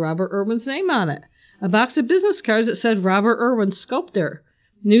sketchbook with Robert Irwin's name on it, a box of business cards that said Robert Irwin, sculptor,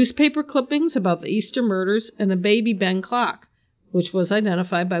 newspaper clippings about the Easter murders, and a baby Ben clock, which was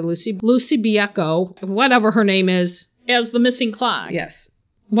identified by Lucy Biecko, whatever her name is, as the missing clock. Yes.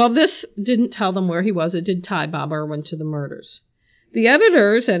 Well, this didn't tell them where he was. It did tie Bob Irwin to the murders. The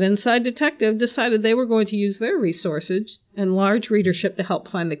editors at Inside Detective decided they were going to use their resources and large readership to help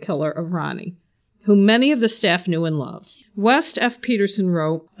find the killer of Ronnie, whom many of the staff knew and loved. West F. Peterson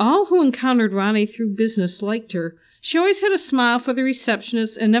wrote, "All who encountered Ronnie through business liked her. She always had a smile for the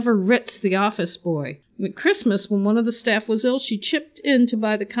receptionist and never ritzed the office boy. At Christmas, when one of the staff was ill, she chipped in to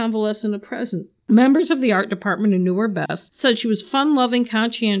buy the convalescent a present. Members of the art department who knew her best said she was fun-loving,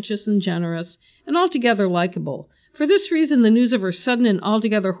 conscientious, and generous, and altogether likable. For this reason, the news of her sudden and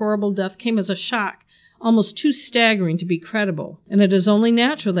altogether horrible death came as a shock, almost too staggering to be credible. And it is only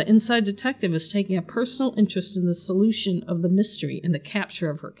natural that Inside Detective is taking a personal interest in the solution of the mystery and the capture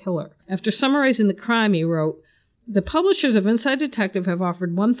of her killer." After summarizing the crime, he wrote, The publishers of Inside Detective have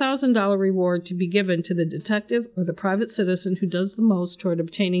offered $1,000 reward to be given to the detective or the private citizen who does the most toward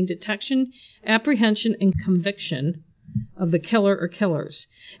obtaining detection, apprehension, and conviction of the killer or killers.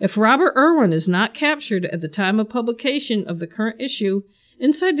 If Robert Irwin is not captured at the time of publication of the current issue,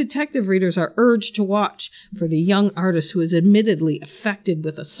 Inside Detective readers are urged to watch for the young artist who is admittedly affected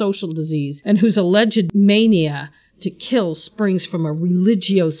with a social disease and whose alleged mania to kill springs from a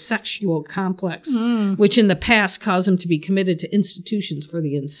religio-sexual complex, which in the past caused him to be committed to institutions for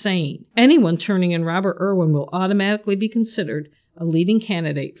the insane. Anyone turning in Robert Irwin will automatically be considered a leading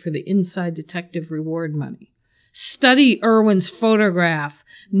candidate for the Inside Detective reward money. Study Irwin's photograph.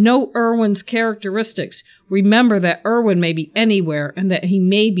 Note Irwin's characteristics. Remember that Irwin may be anywhere and that he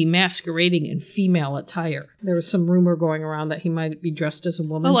may be masquerading in female attire. There was some rumor going around that he might be dressed as a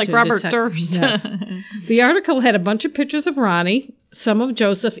woman. Oh, like Robert Durst. Yes. The article had a bunch of pictures of Ronnie, some of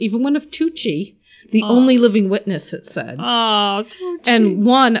Joseph, even one of Tucci, the only living witness, it said. Oh, Tucci. And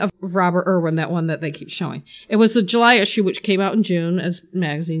one of Robert Irwin, that one that they keep showing. It was the July issue, which came out in June, as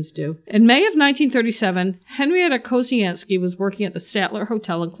magazines do. In May of 1937, Henrietta Koziansky was working at the Statler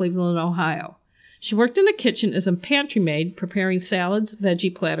Hotel in Cleveland, Ohio. She worked in the kitchen as a pantry maid, preparing salads,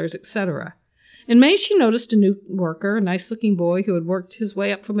 veggie platters, etc. In May, she noticed a new worker, a nice-looking boy who had worked his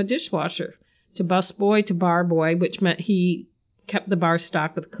way up from a dishwasher to busboy to bar boy, which meant he kept the bar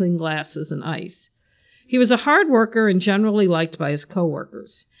stocked with clean glasses and ice. He was a hard worker and generally liked by his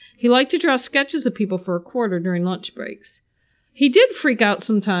co-workers. He liked to draw sketches of people for a quarter during lunch breaks. He did freak out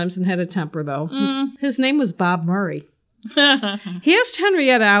sometimes and had a temper, though. His name was Bob Murray. He asked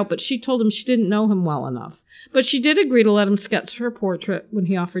Henrietta out, but she told him she didn't know him well enough. But she did agree to let him sketch her portrait when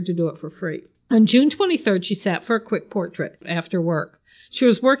he offered to do it for free. On June 23rd, she sat for a quick portrait after work. She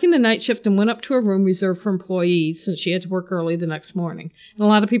was working the night shift and went up to a room reserved for employees since she had to work early the next morning. And a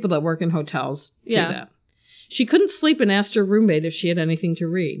lot of people that work in hotels do that. She couldn't sleep and asked her roommate if she had anything to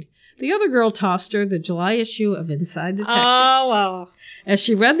read. The other girl tossed her the July issue of Inside Detective. Oh, wow. As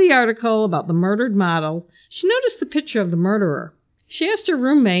she read the article about the murdered model, she noticed the picture of the murderer. She asked her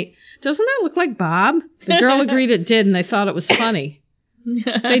roommate, "Doesn't that look like Bob?" The girl agreed it did, and they thought it was funny.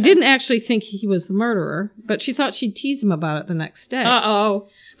 They didn't actually think he was the murderer, but she thought she'd tease him about it the next day. Uh-oh.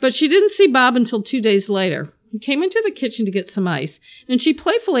 But she didn't see Bob until 2 days later. He came into the kitchen to get some ice, and she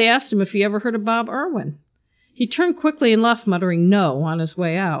playfully asked him if he ever heard of Bob Irwin. He turned quickly and left, muttering no on his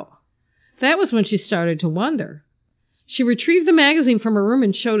way out. That was when she started to wonder. She retrieved the magazine from her room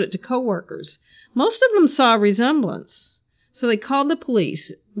and showed it to co-workers. Most of them saw a resemblance, so they called the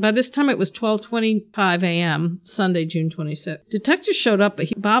police. By this time it was 12:25 a.m., Sunday, June 26th. Detectives showed up, but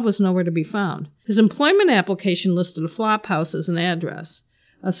Bob was nowhere to be found. His employment application listed a flop house as an address.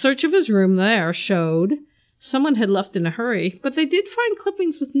 A search of his room there showed someone had left in a hurry, but they did find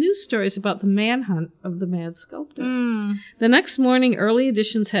clippings with news stories about the manhunt of the mad sculptor. The next morning, early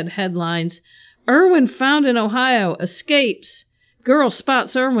editions had headlines, "Irwin found in Ohio, escapes. Girl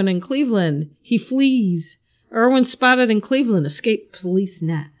spots Irwin in Cleveland. He flees. Irwin spotted in Cleveland, escaped police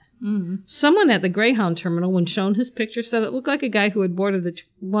net." Someone at the Greyhound terminal, when shown his picture, said it looked like a guy who had boarded the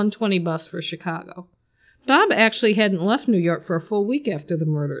 120 bus for Chicago. Bob actually hadn't left New York for a full week after the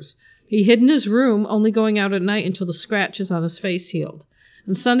murders. He hid in his room, only going out at night until the scratches on his face healed.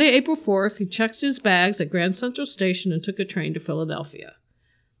 On Sunday, April 4th, he checked his bags at Grand Central Station and took a train to Philadelphia.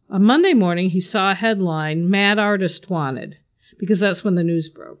 On Monday morning, he saw a headline, "Mad Artist Wanted," because that's when the news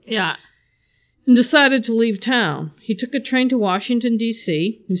broke. Yeah. And decided to leave town. He took a train to Washington,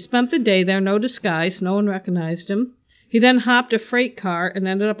 D.C. He spent the day there, no disguise, no one recognized him. He then hopped a freight car and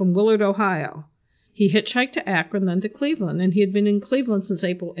ended up in Willard, Ohio. He hitchhiked to Akron, then to Cleveland, and he had been in Cleveland since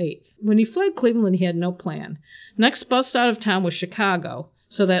April 8th. When he fled Cleveland, he had no plan. Next bus out of town was Chicago,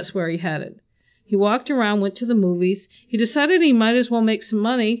 so that's where he headed. He walked around, went to the movies. He decided he might as well make some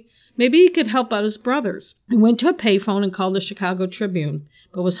money. Maybe he could help out his brothers. He went to a payphone and called the Chicago Tribune,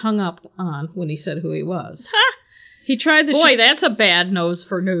 but was hung up on when he said who he was. Ha! He tried the Boy, that's a bad nose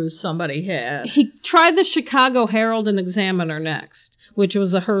for news somebody had. He tried the Chicago Herald and Examiner next, which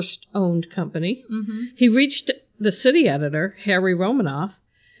was a Hearst-owned company. He reached the city editor, Harry Romanoff,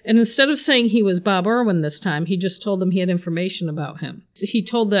 and instead of saying he was Bob Irwin this time, he just told them he had information about him. He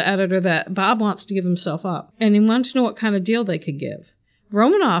told the editor that Bob wants to give himself up, and he wanted to know what kind of deal they could give.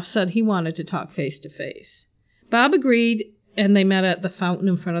 Romanoff said he wanted to talk face-to-face. Bob agreed, and they met at the fountain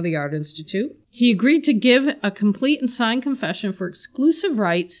in front of the Art Institute. He agreed to give a complete and signed confession for exclusive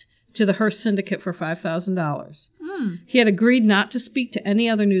rights to the Hearst Syndicate for $5,000. He had agreed not to speak to any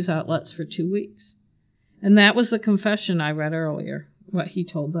other news outlets for 2 weeks. And that was the confession I read earlier, what he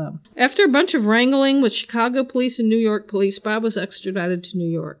told them. After a bunch of wrangling with Chicago police and New York police, Bob was extradited to New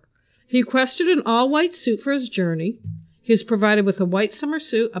York. He requested an all-white suit for his journey. He was provided with a white summer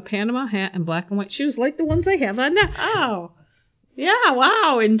suit, a Panama hat, and black and white shoes like the ones I have on now. Oh. Yeah,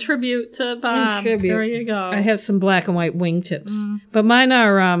 wow. In tribute to Bob. In tribute. There you go. I have some black and white wingtips. But mine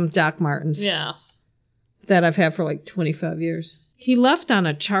are Doc Martens. Yes. That I've had for like 25 years. He left on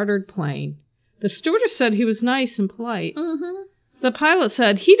a chartered plane. The stewardess said he was nice and polite. Mm-hmm. The pilot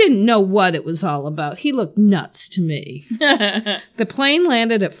said he didn't know what it was all about. He looked nuts to me. The plane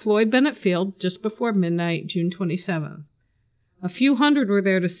landed at Floyd Bennett Field just before midnight, June 27th. A few hundred were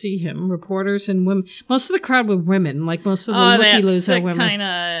there to see him, reporters and women. Most of the crowd were women, like most of the looky-loos are women.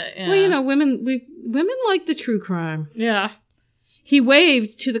 Yeah. Well, you know, women like the true crime. Yeah. He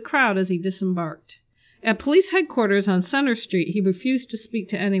waved to the crowd as he disembarked. At police headquarters on Center Street, he refused to speak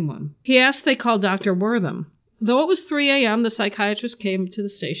to anyone. He asked they call Dr. Wortham. Though it was 3 a.m., the psychiatrist came to the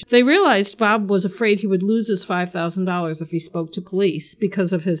station. They realized Bob was afraid he would lose his $5,000 if he spoke to police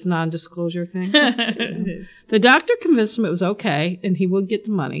because of his non-disclosure thing. The doctor convinced him it was okay and he would get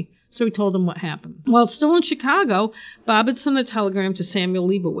the money, so he told him what happened. While still in Chicago, Bob had sent a telegram to Samuel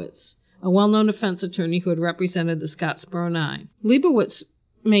Leibowitz, a well-known defense attorney who had represented the Scottsboro Nine. Leibowitz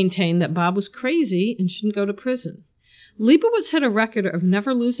maintained that Bob was crazy and shouldn't go to prison. Leibowitz had a record of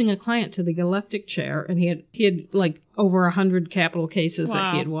never losing a client to the electric chair, and he had like over 100 capital cases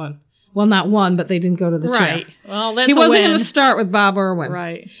that he had won. Well, not one, but they didn't go to the chair. Right. Well, that's he a wasn't win. going to start with Bob Irwin.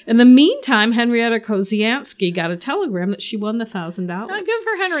 Right. In the meantime, Henrietta Koziansky got a telegram that she won the $1,000. Oh, good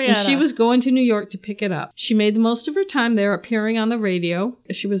for Henrietta. And she was going to New York to pick it up. She made the most of her time there, appearing on the radio.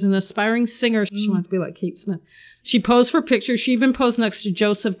 She was an aspiring singer. She wanted to be like Kate Smith. She posed for pictures. She even posed next to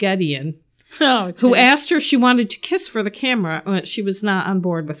Joseph Geddion. Who asked her if she wanted to kiss for the camera. She was not on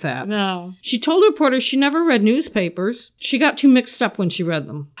board with that. No. She told reporters she never read newspapers. She got too mixed up when she read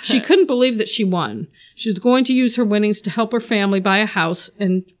them. She couldn't believe that she won. She was going to use her winnings to help her family buy a house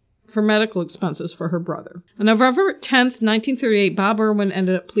and for medical expenses for her brother. On November 10th, 1938, Bob Irwin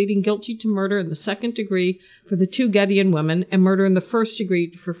ended up pleading guilty to murder in the second degree for the two Geddion women and murder in the first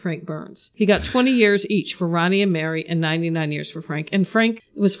degree for Frank Burns. He got 20 years each for Ronnie and Mary and 99 years for Frank. And Frank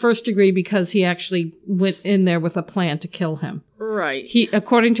was first degree because he actually went in there with a plan to kill him. Right. He,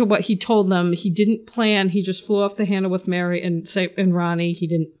 according to what he told them, he didn't plan. He just flew off the handle with Mary and Ronnie. He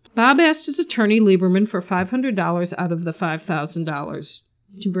didn't. Bob asked his attorney, Lieberman, for $500 out of the $5,000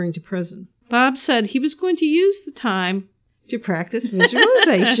 to bring to prison. Bob said he was going to use the time to practice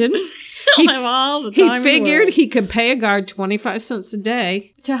visualization. He figured he could pay a guard 25 cents a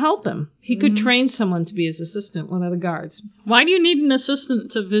day to help him. He could train someone to be his assistant, one of the guards. Why do you need an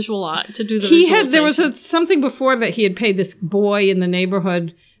assistant to visualize, to do the visualization? There was something before that he had paid this boy in the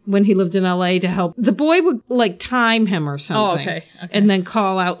neighborhood when he lived in L.A. to help. The boy would, like, time him or something. Oh, okay. And then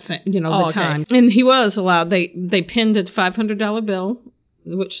call out, the time. And he was allowed. They pinned a $500 bill,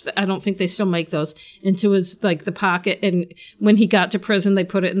 which I don't think they still make those, into his, like, the pocket. And when he got to prison, they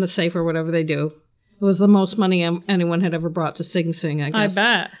put it in the safe or whatever they do. It was the most money anyone had ever brought to Sing Sing, I guess. I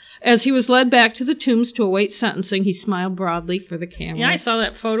bet. As he was led back to the Tombs to await sentencing, he smiled broadly for the camera. Yeah, I saw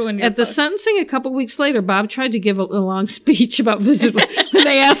that photo in your At the sentencing a couple weeks later, Bob tried to give a long speech about visiting.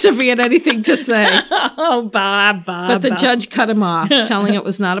 They asked if he had anything to say. Oh, Bob. But the judge cut him off, telling it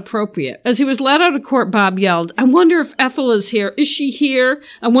was not appropriate. As he was led out of court, Bob yelled, "I wonder if Ethel is here. Is she here?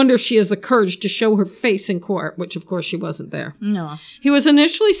 I wonder if she has the courage to show her face in court," which, of course, she wasn't there. No. He was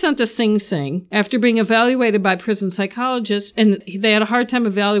initially sent to Sing Sing after being evaluated by prison psychologists, and they had a hard time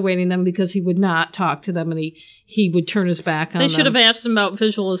evaluating them because he would not talk to them and he would turn his back on them. They should have asked him about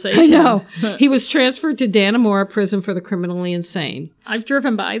visualization. I know. He was transferred to Dannemora Prison for the Criminally Insane. I've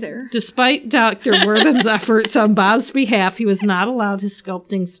driven by there. Despite Dr. Wortham's efforts on Bob's behalf, he was not allowed his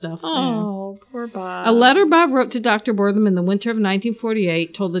sculpting stuff. Oh, poor Bob. A letter Bob wrote to Dr. Wortham in the winter of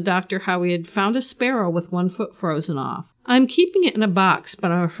 1948 told the doctor how he had found a sparrow with one foot frozen off. "I'm keeping it in a box,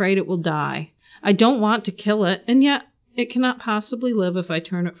 but I'm afraid it will die. I don't want to kill it, and yet it cannot possibly live if I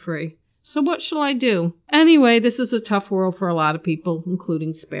turn it free. So what shall I do? Anyway, this is a tough world for a lot of people,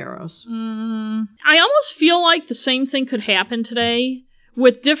 including sparrows." I almost feel like the same thing could happen today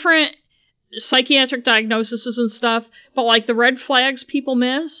with different psychiatric diagnoses and stuff, but like the red flags people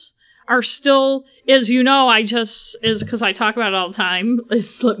miss are still, as you know, because I talk about it all the time, it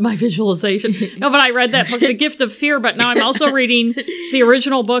slipped my visualization. No, but I read that book, The Gift of Fear, but now I'm also reading the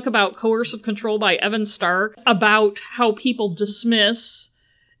original book about coercive control by Evan Stark, about how people dismiss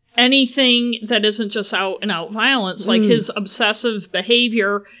anything that isn't just out and out violence, like his obsessive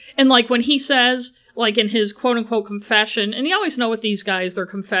behavior. And like when he says, like in his quote unquote confession, and you always know with these guys, their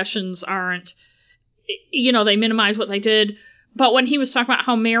confessions aren't, they minimize what they did. But when he was talking about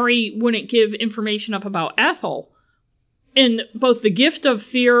how Mary wouldn't give information up about Ethel, in both The Gift of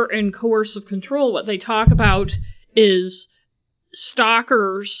Fear and Coercive Control, what they talk about is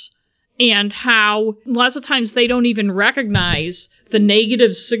stalkers and how lots of times they don't even recognize the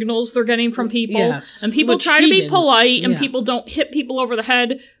negative signals they're getting from people. Yes. And people Which try to be didn't. polite, and Yeah. people don't hit people over the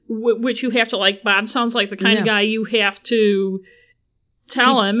head, which you have to, like, Bob sounds like the kind of guy you have to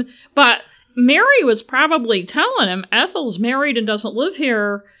tell him. But Mary was probably telling him, Ethel's married and doesn't live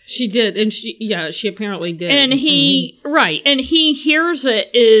here. She did, and she apparently did. And he hears it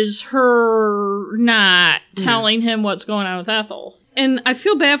is her not telling him what's going on with Ethel. And I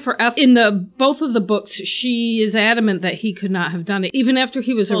feel bad for Ethel. In both of the books, she is adamant that he could not have done it, even after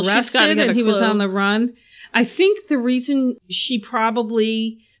he was arrested and he was on the run. I think the reason she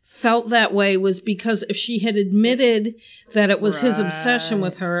probably felt that way was because if she had admitted that it was his obsession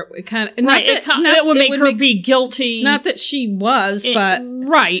with her, it kind of it would make her be guilty. Not that she was, but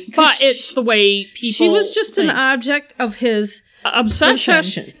it's the way people. She was just an object of his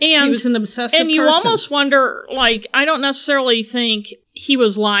obsession. And he was an obsessive and you person. almost wonder, like, I don't necessarily think he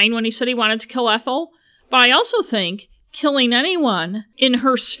was lying when he said he wanted to kill Ethel, but I also think killing anyone in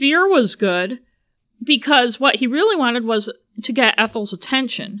her sphere was good, because what he really wanted was to get Ethel's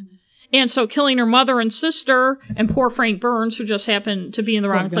attention. And so killing her mother and sister, and poor Frank Burns, who just happened to be in the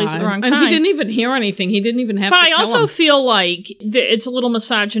wrong place at the wrong time. And he didn't even hear anything. He didn't even have to kill him. But I also feel like it's a little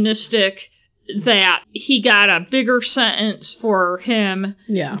misogynistic that he got a bigger sentence for him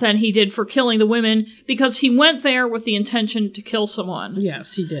than he did for killing the women, because he went there with the intention to kill someone.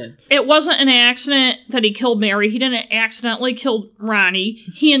 Yes, he did. It wasn't an accident that he killed Mary. He didn't accidentally kill Ronnie.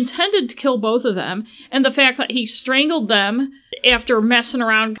 He intended to kill both of them. And the fact that he strangled them after messing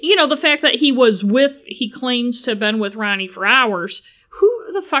around, the fact that he claims to have been with Ronnie for hours.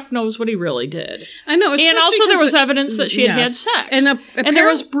 Who the fuck knows what he really did? I know. And also there was evidence that she had had sex. And there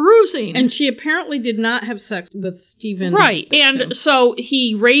was bruising. And she apparently did not have sex with Stephen. Right. And so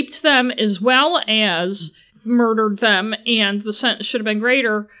he raped them as well as murdered them, and the sentence should have been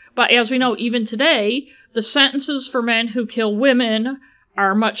greater. But as we know, even today, the sentences for men who kill women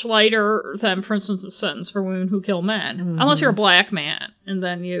are much lighter than, for instance, the sentence for women who kill men. Mm-hmm. Unless you're a black man, and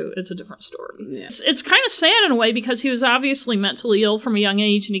then it's a different story. Yeah. It's kind of sad in a way, because he was obviously mentally ill from a young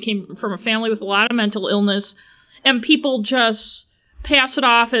age, and he came from a family with a lot of mental illness, and people just pass it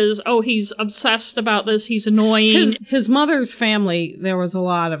off as, oh, he's obsessed about this, he's annoying. His mother's family, there was a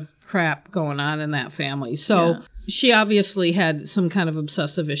lot of crap going on in that family, so she obviously had some kind of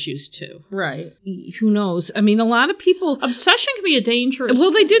obsessive issues too. Right. Who knows? I mean, a lot of people... Obsession can be a dangerous...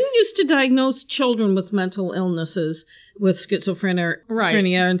 Well, they didn't used to diagnose children with mental illnesses, with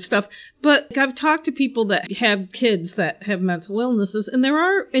schizophrenia and stuff, but I've talked to people that have kids that have mental illnesses, and there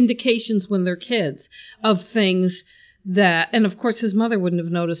are indications when they're kids of things that... And of course, his mother wouldn't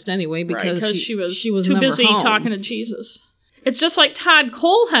have noticed anyway, because she was too never busy home. Talking to Jesus. It's just like Todd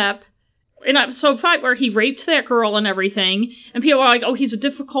Colehep in episode 5, where he raped that girl and everything, and people are like, oh, he's a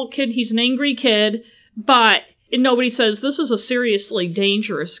difficult kid, he's an angry kid, but nobody says this is a seriously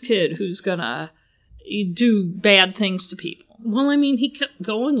dangerous kid who's gonna do bad things to people. Well, I mean, he kept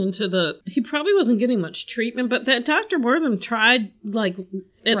going he probably wasn't getting much treatment, but that Dr. Wortham tried, like,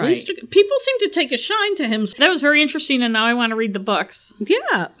 at least, people seem to take a shine to him. That was very interesting, and now I want to read the books.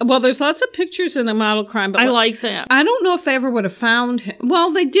 Yeah. Well, there's lots of pictures in the model crime, but I like that. I don't know if they ever would have found him.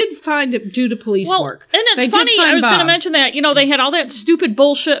 Well, they did find it due to police work. And it's funny, I was going to mention that, they had all that stupid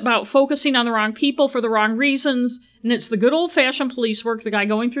bullshit about focusing on the wrong people for the wrong reasons, and it's the good old-fashioned police work, the guy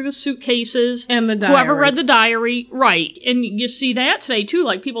going through the suitcases. And the diary. Whoever read the diary, right. And you see that today, too.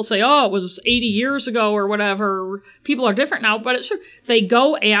 Like, people say, oh, it was 80 years ago or whatever. People are different now, but it's true. They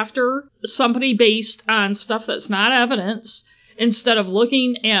go after somebody based on stuff that's not evidence instead of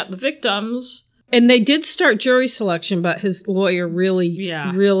looking at the victims. And they did start jury selection, but his lawyer really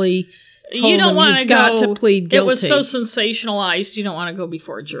told him you've got to plead guilty. It was so sensationalized, you don't want to go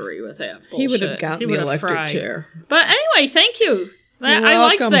before a jury with that bullshit. He would have gotten the electric chair. But anyway, thank you. I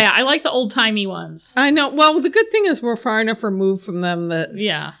like that. I like the old-timey ones. I know. Well, the good thing is we're far enough removed from them that...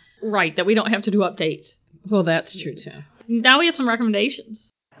 Yeah, right, that we don't have to do updates. Well, that's true, too. Now we have some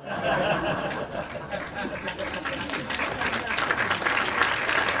recommendations.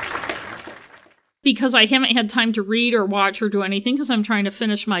 Because I haven't had time to read or watch or do anything because I'm trying to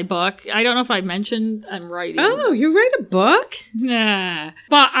finish my book. I don't know if I mentioned I'm writing. Oh, you write a book? Nah.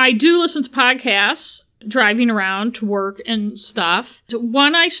 But I do listen to podcasts driving around to work and stuff.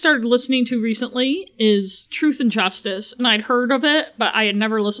 One I started listening to recently is Truth and Justice, and I'd heard of it, but I had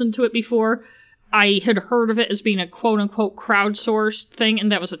never listened to it before. I had heard of it as being a quote-unquote crowdsourced thing,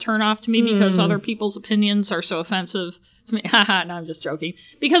 and that was a turnoff to me because other people's opinions are so offensive to me. Haha, no, I'm just joking.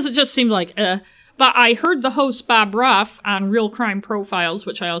 Because it just seemed like, But I heard the host Bob Ruff on Real Crime Profiles,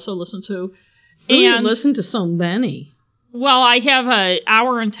 which I also listen to. You listen to so many. Well, I have an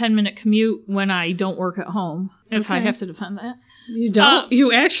hour and 10-minute commute when I don't work at home, if I have to defend that. You don't?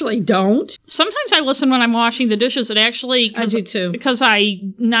 You actually don't? Sometimes I listen when I'm washing the dishes. It actually... I do too. Because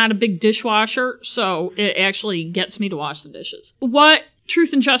I'm not a big dishwasher, so it actually gets me to wash the dishes. What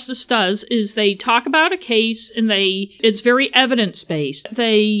Truth and Justice does is they talk about a case and it's very evidence-based.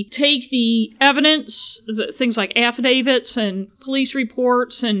 They take the evidence, things like affidavits and police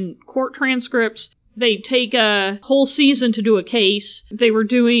reports and court transcripts. They take a whole season to do a case. They were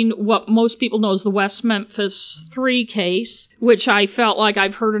doing what most people know as the West Memphis 3 case, which I felt like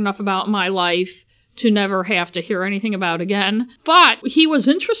I've heard enough about in my life to never have to hear anything about again. But he was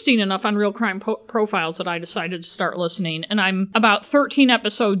interesting enough on Real Crime Profiles that I decided to start listening. And I'm about 13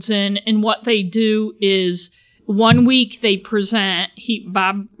 episodes in, and what they do is 1 week they present,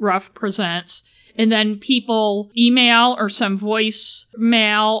 Bob Ruff presents, and then people email or send voice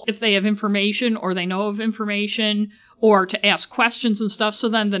mail if they have information or they know of information or to ask questions and stuff. So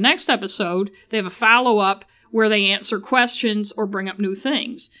then the next episode, they have a follow-up where they answer questions or bring up new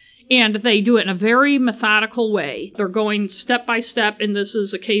things. And they do it in a very methodical way. They're going step by step, and this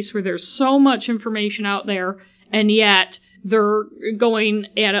is a case where there's so much information out there, and yet they're going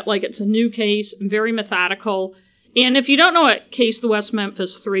at it like it's a new case, very methodical. And if you don't know what case the West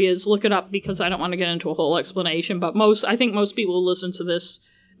Memphis 3 is, look it up, because I don't want to get into a whole explanation, but I think most people who listen to this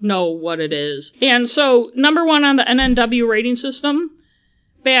know what it is. And so, number 1 on the NNW rating system,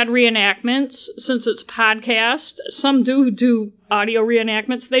 bad reenactments. Since it's podcast, some do audio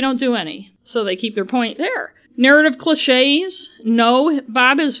reenactments. They don't do any, so they keep their point there. Narrative cliches, no.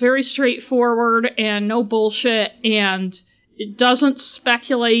 Bob is very straightforward and no bullshit, and it doesn't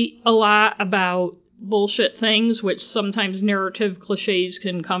speculate a lot about bullshit things, which sometimes narrative cliches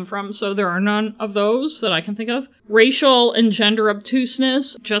can come from, so there are none of those that I can think of. Racial and gender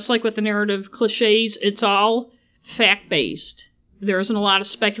obtuseness, just like with the narrative cliches, it's all fact-based. There isn't a lot of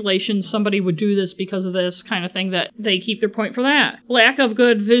speculation, somebody would do this because of this kind of thing, that they keep their point for that. Lack of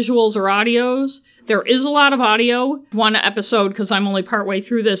good visuals or audios. There is a lot of audio. One episode, because I'm only partway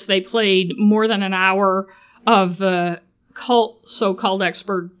through this, they played more than an hour of the so-called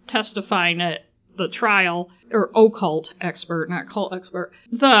expert testifying at the trial, or occult expert, not cult expert.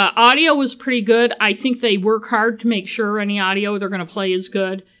 The audio was pretty good. I think they work hard to make sure any audio they're going to play is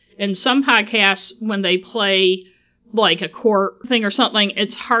good. In some podcasts, when they play like a court thing or something,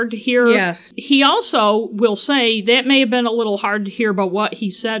 it's hard to hear. Yes. He also will say that may have been a little hard to hear, but what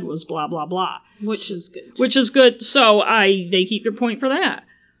he said was blah, blah, blah. Which is good. Which is good, so they keep their point for that.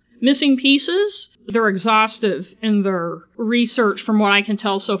 Missing pieces, they're exhaustive in their research from what I can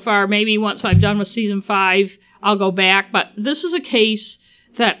tell so far. Maybe once I've done with season 5, I'll go back, but this is a case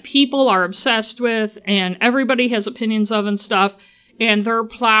that people are obsessed with and everybody has opinions of and stuff. And they're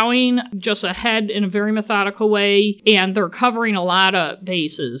plowing just ahead in a very methodical way, and they're covering a lot of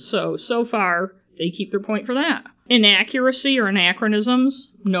bases. So far, they keep their point for that. Inaccuracy or anachronisms?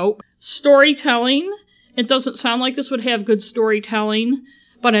 Nope. Storytelling. It doesn't sound like this would have good storytelling,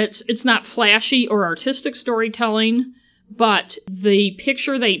 but it's not flashy or artistic storytelling. But the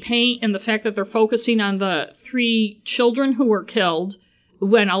picture they paint and the fact that they're focusing on the 3 children who were killed,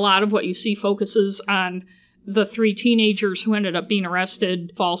 when a lot of what you see focuses on the 3 teenagers who ended up being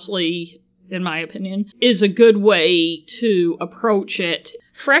arrested falsely, in my opinion, is a good way to approach it.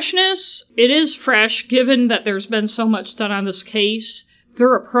 Freshness, it is fresh, given that there's been so much done on this case.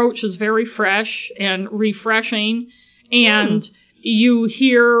 Their approach is very fresh and refreshing, and you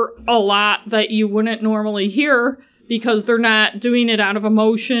hear a lot that you wouldn't normally hear, because they're not doing it out of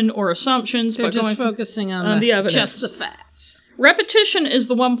emotion or assumptions, they're but just focusing on the evidence. Just the facts. Repetition is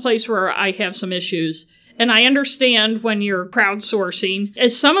the one place where I have some issues. And I understand when you're crowdsourcing,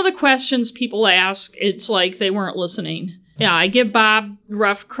 as some of the questions people ask, it's like they weren't listening. Yeah, I give Bob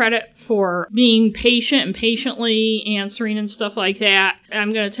Ruff credit for being patient and patiently answering and stuff like that.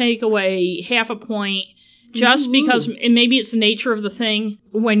 I'm going to take away half a point just because, and maybe it's the nature of the thing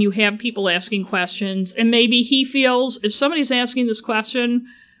when you have people asking questions, and maybe he feels if somebody's asking this question,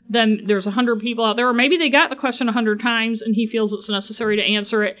 then there's 100 people out there, or maybe they got the question 100 times and he feels it's necessary to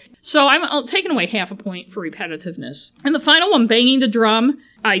answer it. So I'm taking away half a point for repetitiveness. And the final one, banging the drum,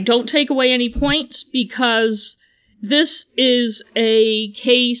 I don't take away any points because this is a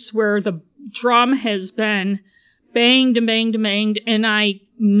case where the drum has been banged and banged and banged, and I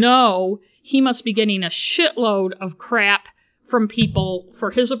know he must be getting a shitload of crap from people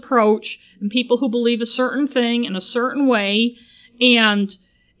for his approach and people who believe a certain thing in a certain way, and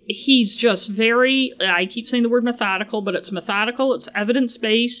he's just very, I keep saying the word methodical, but it's methodical, it's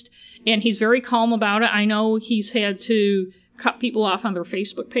evidence-based, and he's very calm about it. I know he's had to cut people off on their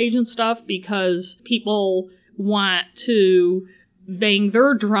Facebook page and stuff because people want to bang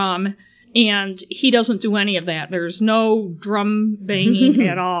their drum, and he doesn't do any of that. There's no drum banging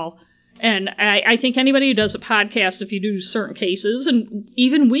at all. And I think anybody who does a podcast, if you do certain cases, and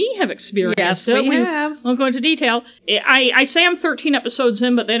even we have experienced it. We have. Won't go into detail. I say I'm 13 episodes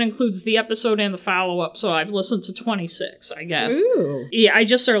in, but that includes the episode and the follow-up, so I've listened to 26, I guess. Ooh. Yeah, I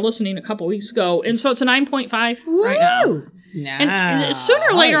just started listening a couple weeks ago, and so it's a 9.5 right now. Nice. And sooner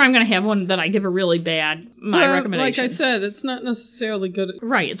or later, I'm going to have one that I give a really bad, recommendation. Like I said, it's not necessarily good.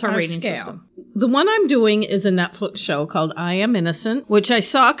 Right, it's our rating scale. system. The one I'm doing is a Netflix show called I Am Innocent, which I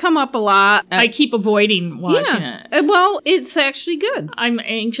saw come up a lot. I keep avoiding watching it. Well, it's actually good. I'm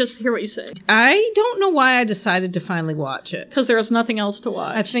anxious to hear what you say. I don't know why I decided to finally watch it. Because there was nothing else to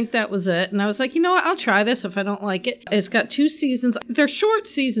watch. I think that was it. And I was like, you know what? I'll try this if I don't like it. It's got 2 seasons. They're short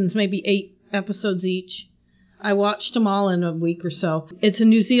seasons, maybe 8 episodes each. I watched them all in a week or so. It's a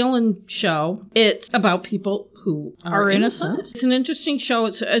New Zealand show. It's about people who are innocent. It's an interesting show.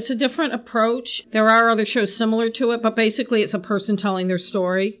 It's a different approach. There are other shows similar to it, but basically it's a person telling their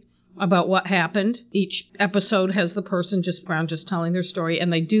story about what happened. Each episode has the person just telling their story,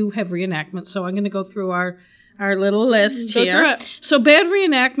 and they do have reenactments. So I'm going to go through our little list here. So bad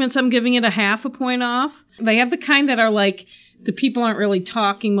reenactments, I'm giving it a 0.5 point off. They have the kind that are like, the people aren't really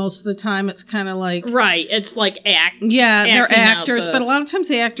talking most of the time. It's kind of like... Right. It's like Yeah, they're actors, but a lot of times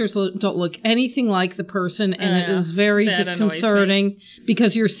the actors don't look anything like the person, and it is very disconcerting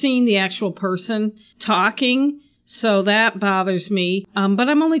because you're seeing the actual person talking. So that bothers me. But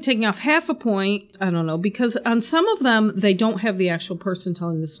I'm only taking off 0.5 point. I don't know, because on some of them, they don't have the actual person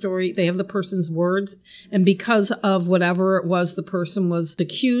telling the story. They have the person's words. And because of whatever it was the person was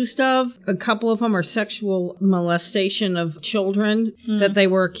accused of, a couple of them are sexual molestation of children that they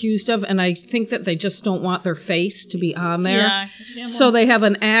were accused of. And I think that they just don't want their face to be on there. Yeah. So they have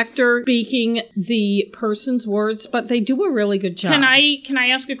an actor speaking the person's words, but they do a really good job. Can I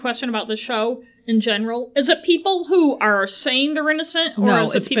ask a question about the show? In general, is it people who are saying they're innocent, or no,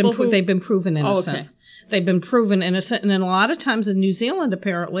 is it people who they've been proven innocent? Oh, okay. They've been proven innocent, and then a lot of times in New Zealand,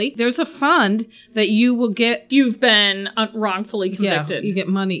 apparently, there's a fund that you will get. You've been wrongfully convicted. Yeah, you get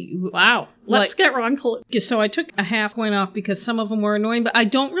money. Wow. Let's get wrongfully. So I took a 0.5 point off because some of them were annoying, but I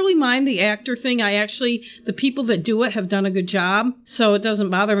don't really mind the actor thing. The people that do it have done a good job, so it doesn't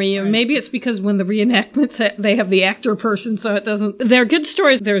bother me. Right. Maybe it's because when the reenactments, they have the actor person, so it doesn't. They're good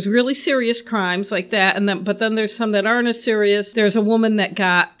stories. There's really serious crimes like that, but then there's some that aren't as serious. There's a woman that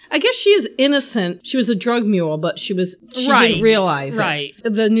I guess she is innocent. She was a drug mule, but she didn't realize it. Right.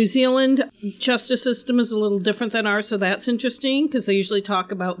 The New Zealand justice system is a little different than ours, so that's interesting because they usually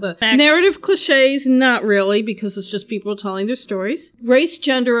talk about the narrative cliches. Not really, because it's just people telling their stories. Race,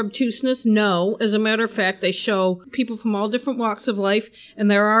 gender, obtuseness, no. As a matter of fact, they show people from all different walks of life,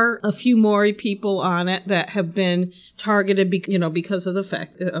 and there are a few Maori people on it that have been targeted, because of the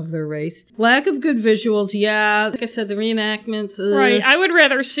fact of their race. Lack of good visuals, yeah. Like I said, the reenactments. Right. I would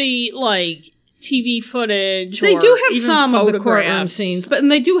rather see, like, TV footage. They do have even some of the courtroom scenes,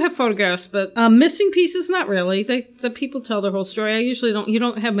 and they do have photographs, but missing pieces, not really. The people tell their whole story. I usually you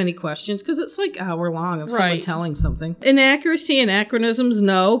don't have many questions because it's like hour long of someone telling something. Inaccuracy, anachronisms,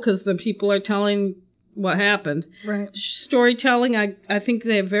 no, because the people are telling what happened. Right. Storytelling, I think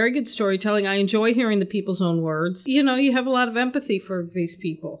they have very good storytelling. I enjoy hearing the people's own words. You have a lot of empathy for these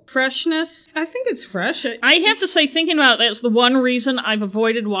people. Freshness, I think it's fresh. I have to say, thinking about that's the one reason I've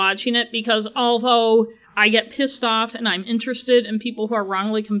avoided watching it, because although I get pissed off and I'm interested in people who are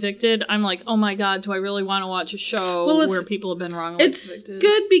wrongly convicted, I'm like, oh my God, do I really want to watch a show where people have been wrongly convicted? It's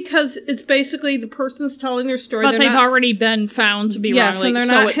good because it's basically the person's telling their story. But they've already been found to be wrongly, and they're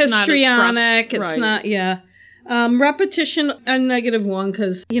not histrionic. It's not, repetition, a -1,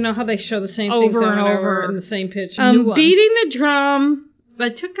 because you know how they show the same things over and over in the same pitch. Beating the drum, I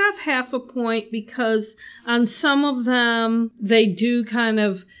took off 0.5 point because on some of them, they do kind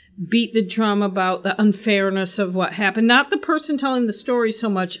of beat the drum about the unfairness of what happened. Not the person telling the story so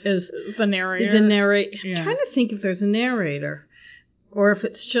much as the narrator. I'm trying to think if there's a narrator. Or if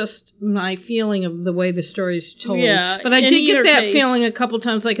it's just my feeling of the way the story's told. Yeah, but I did get that feeling a couple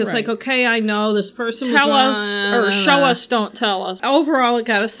times. Like, it's like, okay, I know this person tell us or show us, don't tell us. Overall, it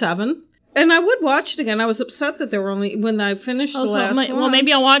got a 7. And I would watch it again. I was upset that there were only, when I finished the last one. Well,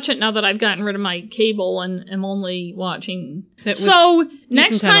 maybe I'll watch it now that I've gotten rid of my cable and am only watching. So,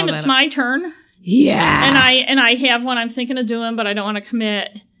 next time it's my turn. Yeah. And I have one I'm thinking of doing, but I don't want to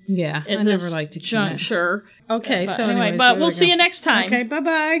commit. Yeah, I never liked to commit. Juncture. Okay, But so anyway, but we'll see you next time. Okay,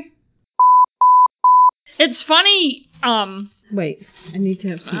 bye-bye. It's funny. Wait, I need to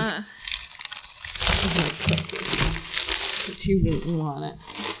have some. But you didn't want it.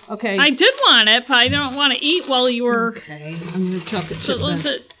 Okay. I did want it, but I don't want to eat while you were. Okay, I'm gonna chocolate chip.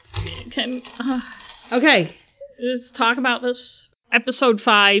 Okay. Let's talk about this episode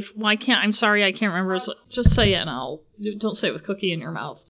 5. I'm sorry, I can't remember. Just say it, and don't say it with cookie in your mouth.